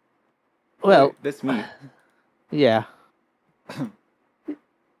 well, Wait, that's me. yeah.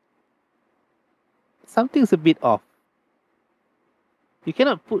 Something's a bit off. You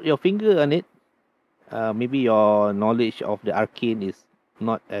cannot put your finger on it. Maybe your knowledge of the arcane is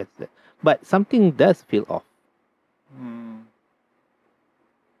not as, but something does feel off.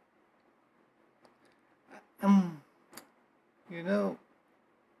 You know,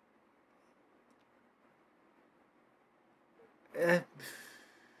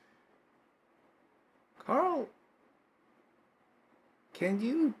 Carl, can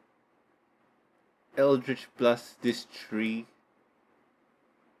you Eldritch Blast this tree?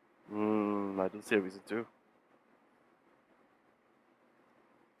 I don't see a reason to.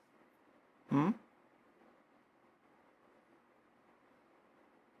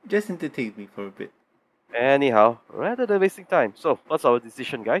 Just entertain me for a bit. Anyhow, rather than wasting time. So, what's our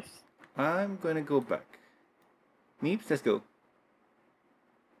decision, guys? I'm gonna go back. Nibs, let's go.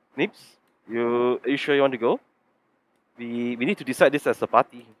 Nibs, are you sure you want to go? We need to decide this as a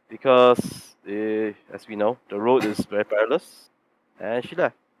party because, as we know, the road is very perilous, and she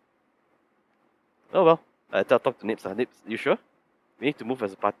left. Oh well, I talk to Nibs. Nibs, you sure? We need to move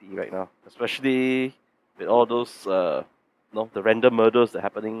as a party right now, especially with all those, the random murders that are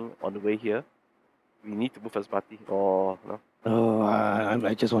happening on the way here. We need to move as a party, or no? Oh,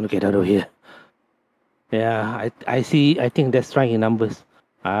 I just want to get out of here. Yeah, I see. I think they're strong in numbers.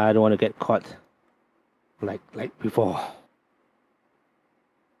 I don't want to get caught like before.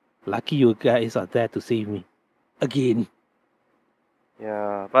 Lucky you guys are there to save me again.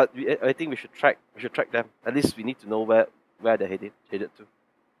 Yeah, but I think we should track them. At least we need to know where they're headed to.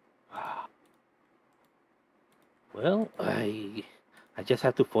 Well, I just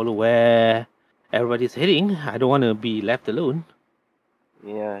have to follow where everybody's heading. I don't want to be left alone.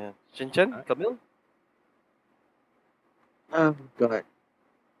 Yeah. Chen, Camille? Oh God.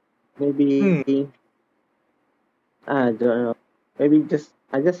 Maybe I don't know. Maybe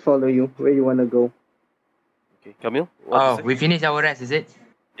I just follow you where you wanna go. Okay, Camille, what Oh, do you we say? finished our rest, is it?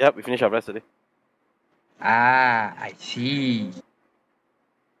 Yep, we finished our rest today. Ah, I see.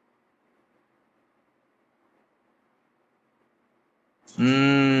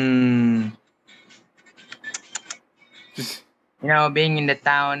 Hmm. You know, being in the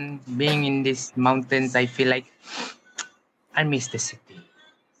town, being in these mountains, I feel like I miss the city.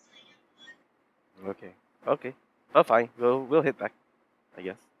 Okay. Okay. Oh, fine. We'll head back, I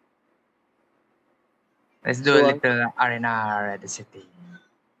guess. Let's do a So little R&R at the city.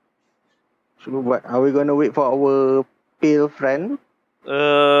 so what? Are we gonna wait for our pale friend? Huh?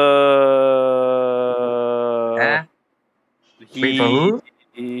 Wait for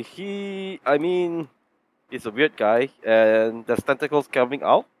He, who? I mean, he's a weird guy, and there's tentacles coming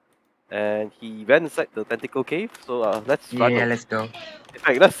out, and he went inside the tentacle cave. So let's Yeah, struggle. let's go. In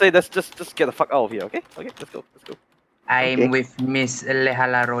fact, let's say let's just get the fuck out of here. Okay. Okay. Let's go. Let's go. I'm Okay. with Miss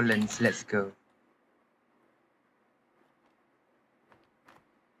Lehala Rollins. Let's go.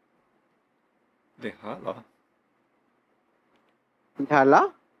 Lehala.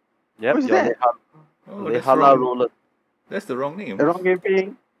 Hala? Yep. Who's You're that? Oh, that's Lehala wrong. Roland. That's the wrong name. Wrong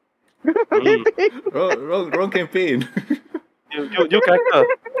campaign. Mm. Wrong campaign. New character.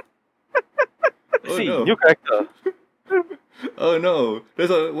 Oh See, no. new character. Oh no.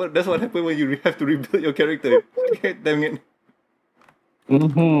 That's what happened when you have to rebuild your character. Damn it. You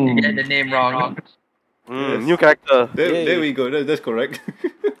get the name wrong. Yes. New character. There Yay. we go. That's correct.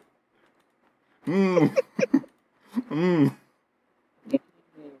 Hmm. Hmm.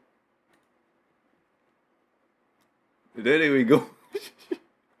 There we go.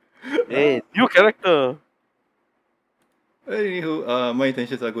 Hey, new character. Anywho, my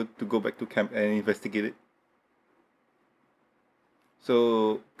intentions are to go back to camp and investigate it.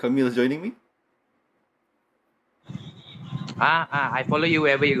 So, Camille's joining me? I follow you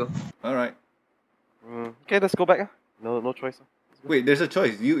wherever you go. Alright. Okay, let's go back. No choice. Wait, there's a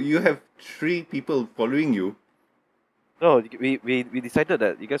choice. You have 3 people following you. No, we decided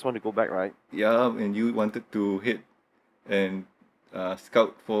that you guys want to go back, right? Yeah, and you wanted to hit and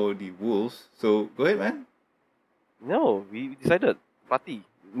scout for the wolves. So, go ahead, man. No, we decided. Party.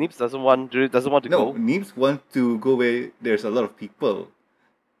 Nibs doesn't want to No, go. Nibs want to go where there's a lot of people.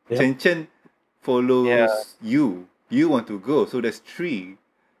 Yep. Chen follows Yeah. you. You want to go, so there's 3.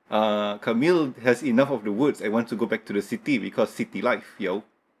 Camille has enough of the woods and wants to go back to the city because city life, yo.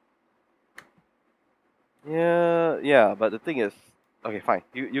 Yeah, but the thing is, okay, fine.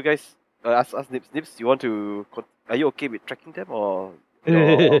 You guys ask Nibs. Nibs, you want to? Are you okay with tracking them or?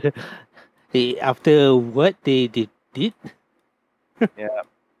 After what they did, Yeah.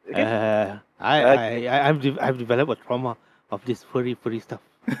 Okay. I've developed a trauma of this furry stuff.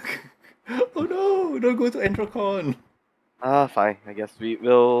 Oh no, don't go to Entrocon. Fine. I guess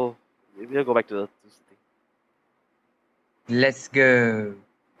we'll go back to the city. Let's go.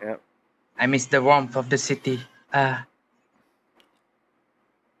 Yeah. I miss the warmth of the city.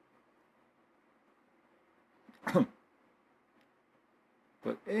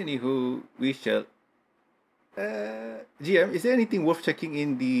 But anywho, we shall. GM, is there anything worth checking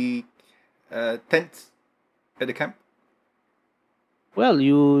in the tents at the camp? Well,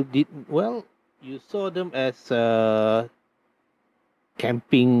 you saw them as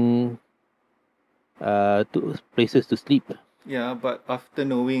camping to places to sleep. Yeah, but after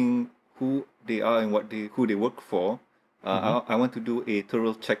knowing who they are and who they work for, I want to do a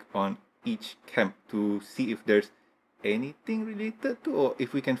thorough check on each camp to see if there's anything related to, or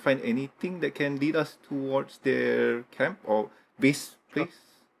if we can find anything that can lead us towards their camp or base place.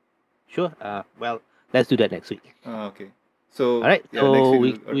 Sure. Well, let's do that next week. Okay. So All right. yeah, next So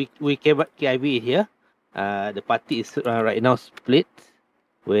week we KIV here. The party is right now split,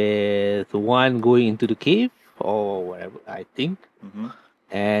 with one going into the cave or whatever, I think,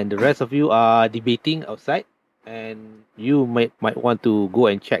 and the rest of you are debating outside, and you might want to go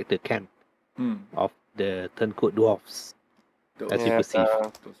and check the camp of the turncoat dwarfs, as you perceive.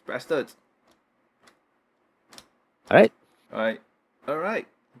 those bastards. All right. All right.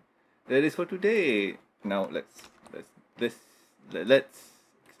 That is for today. Now let's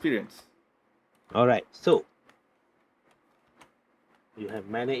experience. All right. So you have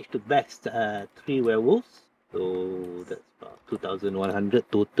managed to best 3 werewolves. So that's about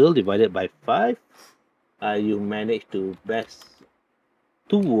 2,100 total divided by 5. You managed to best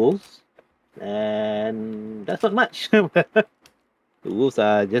 2 wolves. And that's not much. The wolves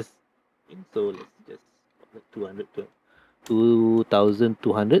are just, so let's just 200,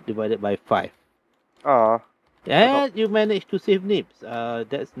 2,200 divided by 5. Ah, And you managed to save Nibs.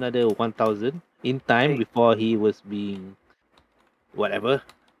 That's another 1,000 in time Hey. before he was being whatever.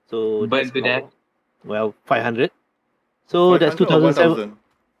 So Burn that's to death. well 500. So that's 500 or 2,700. 1,000?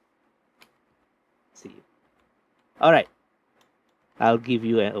 See. All right. I'll give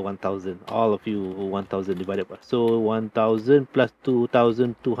you a 1,000. All of you 1,000 divided by. So 1,000 plus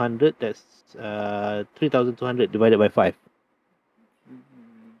 2,200. That's 3,200 divided by 5.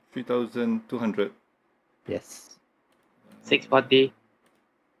 3,200. Yes. 640.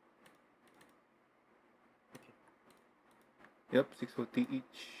 Yep, 640 each.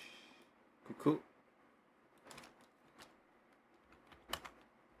 Cool.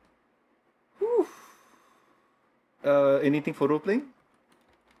 Whew. Anything for role playing?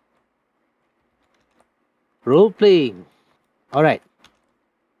 Role playing. All right.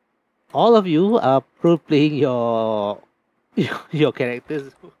 All of you are role playing your your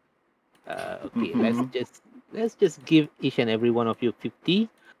characters. Okay, let's just give each and every one of you 50.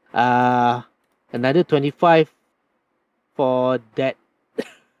 Another 25 for that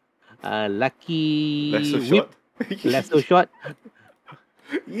lucky Lasso whip, shot. lasso shot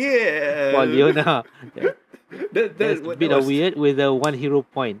Yeah. for Leona. That's a That bit of was weird with a 1 hero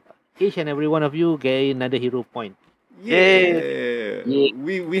point. Each and every one of you get another hero point. Yeah. Yay.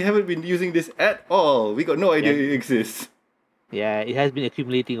 We haven't been using this at all. We got no idea Yeah. it exists. Yeah, it has been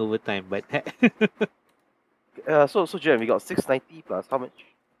accumulating over time, but so Jen, we got 690 plus how much?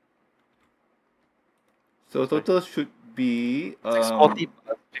 So total should be 640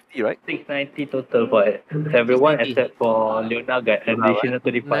 plus 50, right? 690 total for everyone 690. except for Leona got additional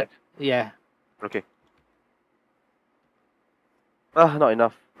 25. Yeah. Okay. Not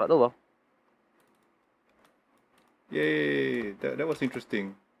enough, but oh well. Yay, that was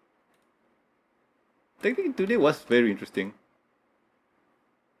interesting. Technically today was very interesting.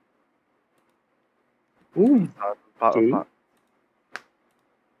 Ooh. Part Okay. apart.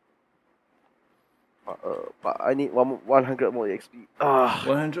 But I need 100 more XP.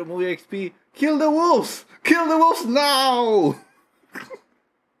 100 more XP. Kill the wolves! Kill the wolves now!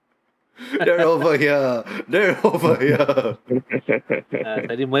 They're over here. They're over here.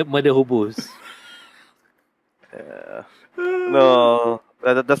 Tadi murder hobos. No,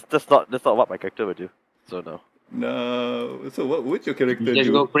 that's not what my character would do. So no. No. So what would your character Just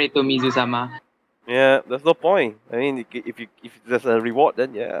do? go pray to Mizu-sama. Yeah, there's no point. I mean, if there's a reward,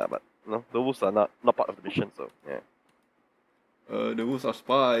 then yeah, but no, the wolves are not part of the mission. So yeah. The wolves are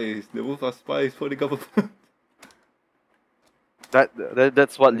spies. The wolves are spies for the government.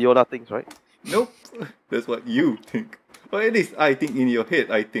 That's what Leona thinks, right? Nope. That's what you think. Or at least I think in your head,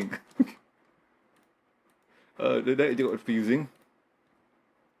 I think. That got confusing.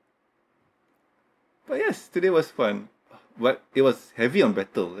 But yes, today was fun. But it was heavy on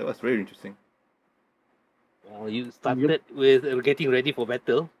battle. That was very interesting. Oh, you started with getting ready for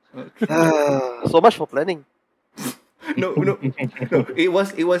battle. So much for planning. No. It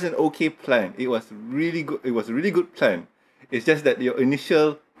was an okay plan. It was really good. It was a really good plan. It's just that your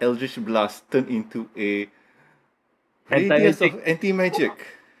initial Eldritch Blast turned into a radius of anti-magic,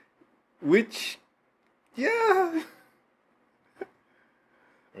 which, yeah.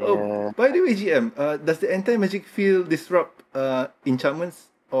 Oh, by the way, GM, does the anti-magic field disrupt enchantments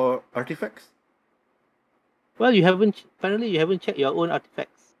or artifacts? Well, apparently you haven't checked your own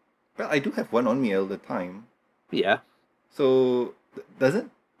artifacts. Well, I do have one on me all the time. Yeah. So, doesn't?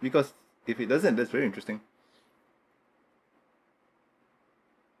 Because if it doesn't, that's very interesting.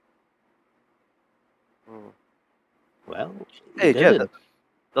 Well, Hey, it Jen, doesn't.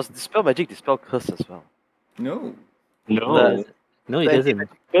 does dispel magic dispel curse as well? No. No, No, it doesn't.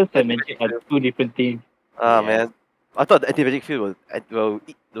 curse and magic are two different things. Ah Yeah. man, I thought the anti magic field will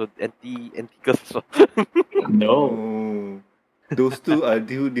eat the anti curse as well. No. Oh, those two are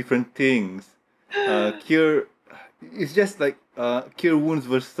two different things. Cure, it's just like cure wounds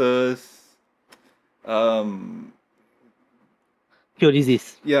versus Cure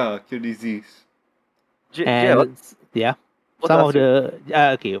disease. cure disease. And yeah, what some does of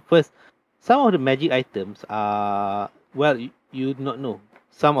the okay. First, some of the magic items are well, you do not know.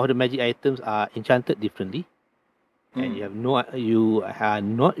 Some of the magic items are enchanted differently, and you are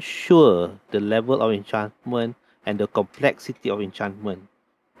not sure the level of enchantment and the complexity of enchantment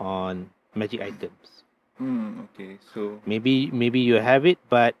on magic items. Okay, so Maybe you have it,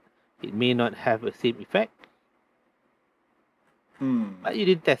 but it may not have the same effect. But you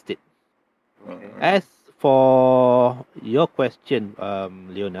didn't test it. alright. As for your question,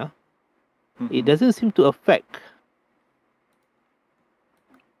 Leona, It doesn't seem to affect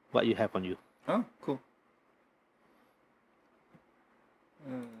what you have on you. Oh, cool.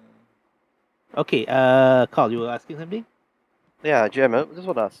 Okay, Carl, you were asking something? Yeah, GM, I just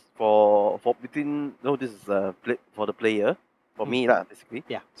want to ask for between this is for the player, for me lah, basically.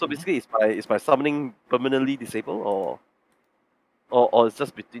 Yeah. So basically, is my summoning permanently disabled or it's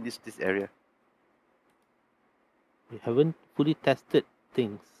just between this area? We haven't fully tested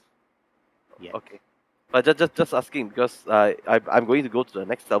things yet. Okay, but just asking because I'm going to go to the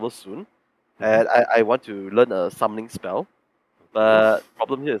next level soon, and I want to learn a summoning spell, but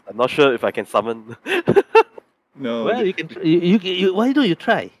problem here is I'm not sure if I can summon. No. Well, you can. You why don't you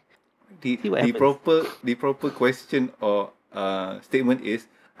try? The See what the happens. proper question or statement is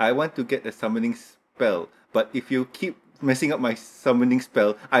I want to get a summoning spell, but if you keep messing up my summoning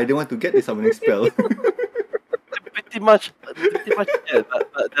spell, I don't want to get the summoning spell. Pretty much, yeah.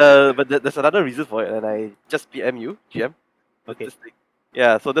 But there's another reason for it, and I just PM you, GM. with Okay. this thing.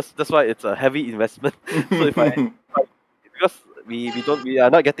 Yeah, so that's why it's a heavy investment. So if because we are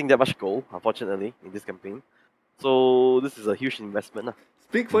not getting that much gold, unfortunately, in this campaign. So this is a huge investment.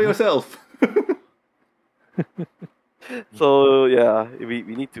 Speak for yourself. So yeah, we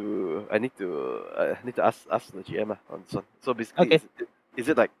need to I need to ask the GM on this one. So basically, Okay. is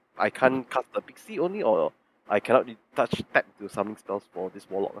it like I can't cast the pixie only, or I cannot tap to summoning spells for this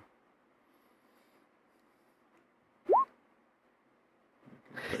warlock?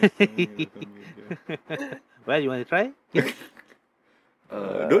 Well, you want to try?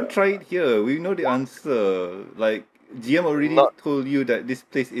 Don't try it here. We know the answer. Like GM already told you that this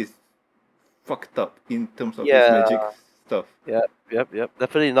place is fucked up in terms of its magic stuff. Yep.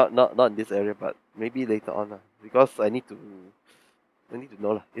 Definitely not in this area, but maybe later on, because I need to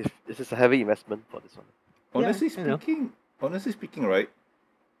know if this is a heavy investment for this one. Honestly speaking, right?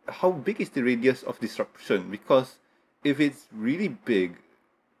 How big is the radius of disruption? Because if it's really big,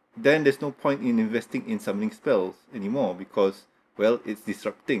 then there's no point in investing in summoning spells anymore because, well, it's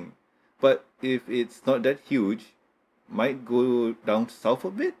disrupting. But if it's not that huge, might go down south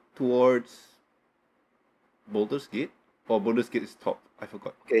a bit towards Baldur's Gate, or Baldur's Gate is top. I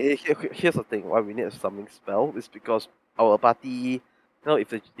forgot. Okay, here's the thing. Why we need a summoning spell is because our party,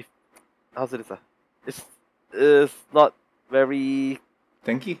 if how's it it's not very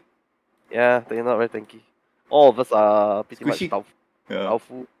tanky. Yeah, they're not very tanky. All of us are pretty Squishy. much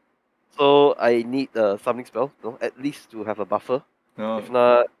powerful. So I need a summoning spell, at least to have a buffer. No.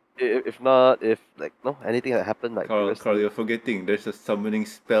 If anything that happened like Carl, previously. you're forgetting. There's a summoning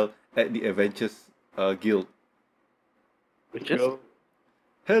spell at the Adventures Guild. Which is?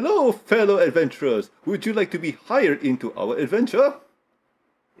 Hello, fellow adventurers. Would you like to be hired into our adventure?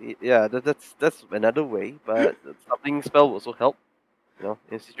 Yeah, that's another way. But the summoning spell will also help.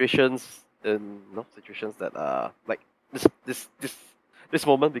 In situations that are like this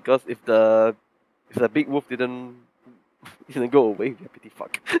moment, because if the big wolf didn't go away, we're pretty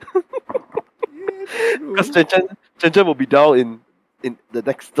fucked. Because Chen Chen will be down in the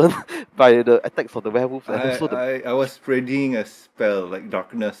next turn by the attacks of the werewolves. And I was spreading a spell like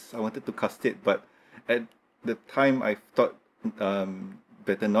darkness. I wanted to cast it, but at the time I thought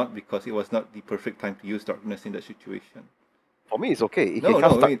better not, because it was not the perfect time to use darkness in that situation. For me, it's okay.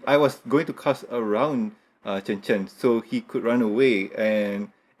 I was going to cast around Chen Chen, so he could run away, and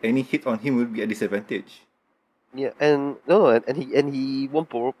any hit on him would be a disadvantage. Yeah, and he won't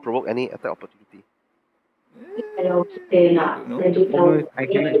provoke any attack opportunity. I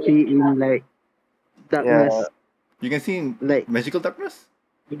cannot see in like darkness. Yeah. You can see in Like magical darkness?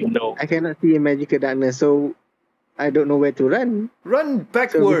 no, I cannot see in magical darkness, so I don't know where to run. Run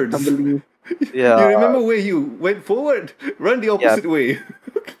backwards. Yeah. You remember where you went forward? Run the opposite way.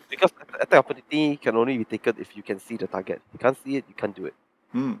 Because attack opportunity can only be taken if you can see the target. You can't see it, you can't do it.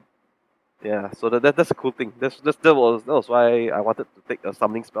 Yeah, so that's a cool thing. That was why I wanted to take a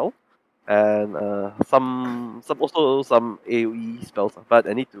summoning spell, and some AOE spells. But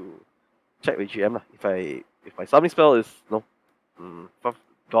I need to check with GM if my summoning spell is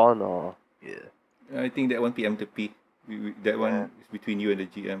gone or yeah. I think that one PM to P. That one is between you and the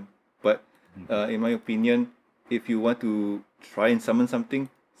GM. But in my opinion, if you want to try and summon something,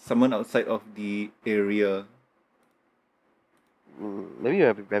 summon outside of the area. Maybe you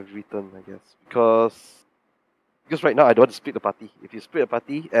have return, I guess, because right now I don't want to split the party. If you split a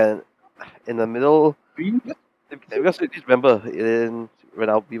party and in the middle, because please remember,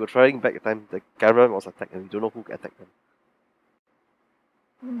 when we were trying back at the time, the caravan was attacked and we don't know who attacked them.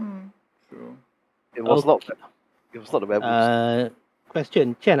 True. It was not the werewolves.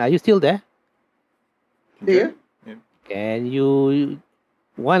 Question, Chen, are you still there? Yeah. Can you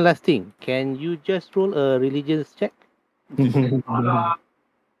one last thing. Can you just roll a religious check?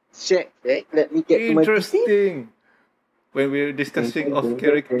 Check, right? Let me get to my PC. Interesting. When we're discussing off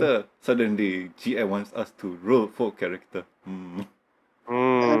character, suddenly GM wants us to roll for character.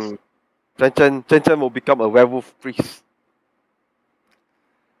 Chen Chen will become a werewolf priest.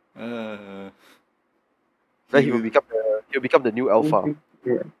 Uh, Then he'll become the new alpha.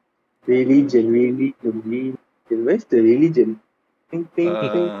 Yeah. Religion. Where's the religion? Ping.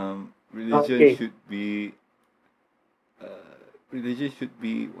 Religion Okay. should be. Religion should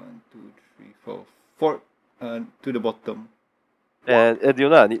be 1, 2, 3, 4, 4 to the bottom. And you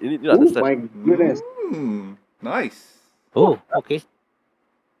need to Oh understand. my goodness. Nice. Oh, okay.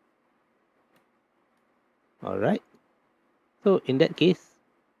 All right. So in that case,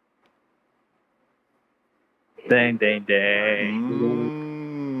 Dang. I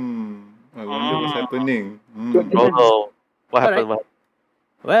wonder what's happening. Oh no. What happened? Alright.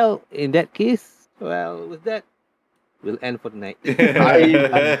 well, in that case, well, with that, we'll end for tonight.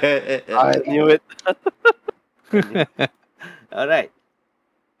 I knew it. All right.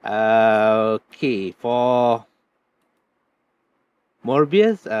 Okay, for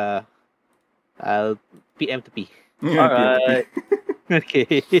Morbius, I'll PM to P. Alright.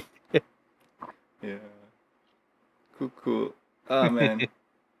 Okay. Yeah. Cool. Ah, man.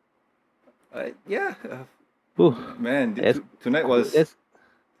 Yeah. Ooh, Man, That's- tonight was... that's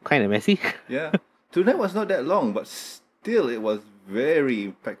kind of messy. Yeah. Tonight was not that long, but still it was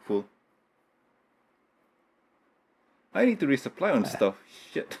very impactful. I need to resupply on stuff.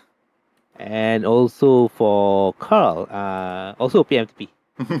 Shit. And also for Carl, also PM to P.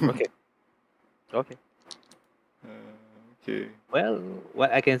 Okay. Okay. Well,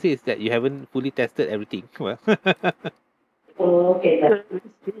 what I can say is that you haven't fully tested everything. Well, Okay.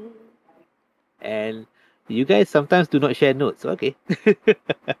 and you guys sometimes do not share notes. Okay.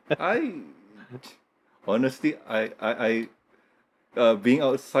 Honestly, I being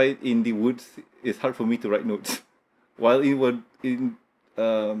outside in the woods is hard for me to write notes. While in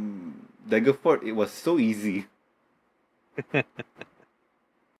Daggerford, it was so easy.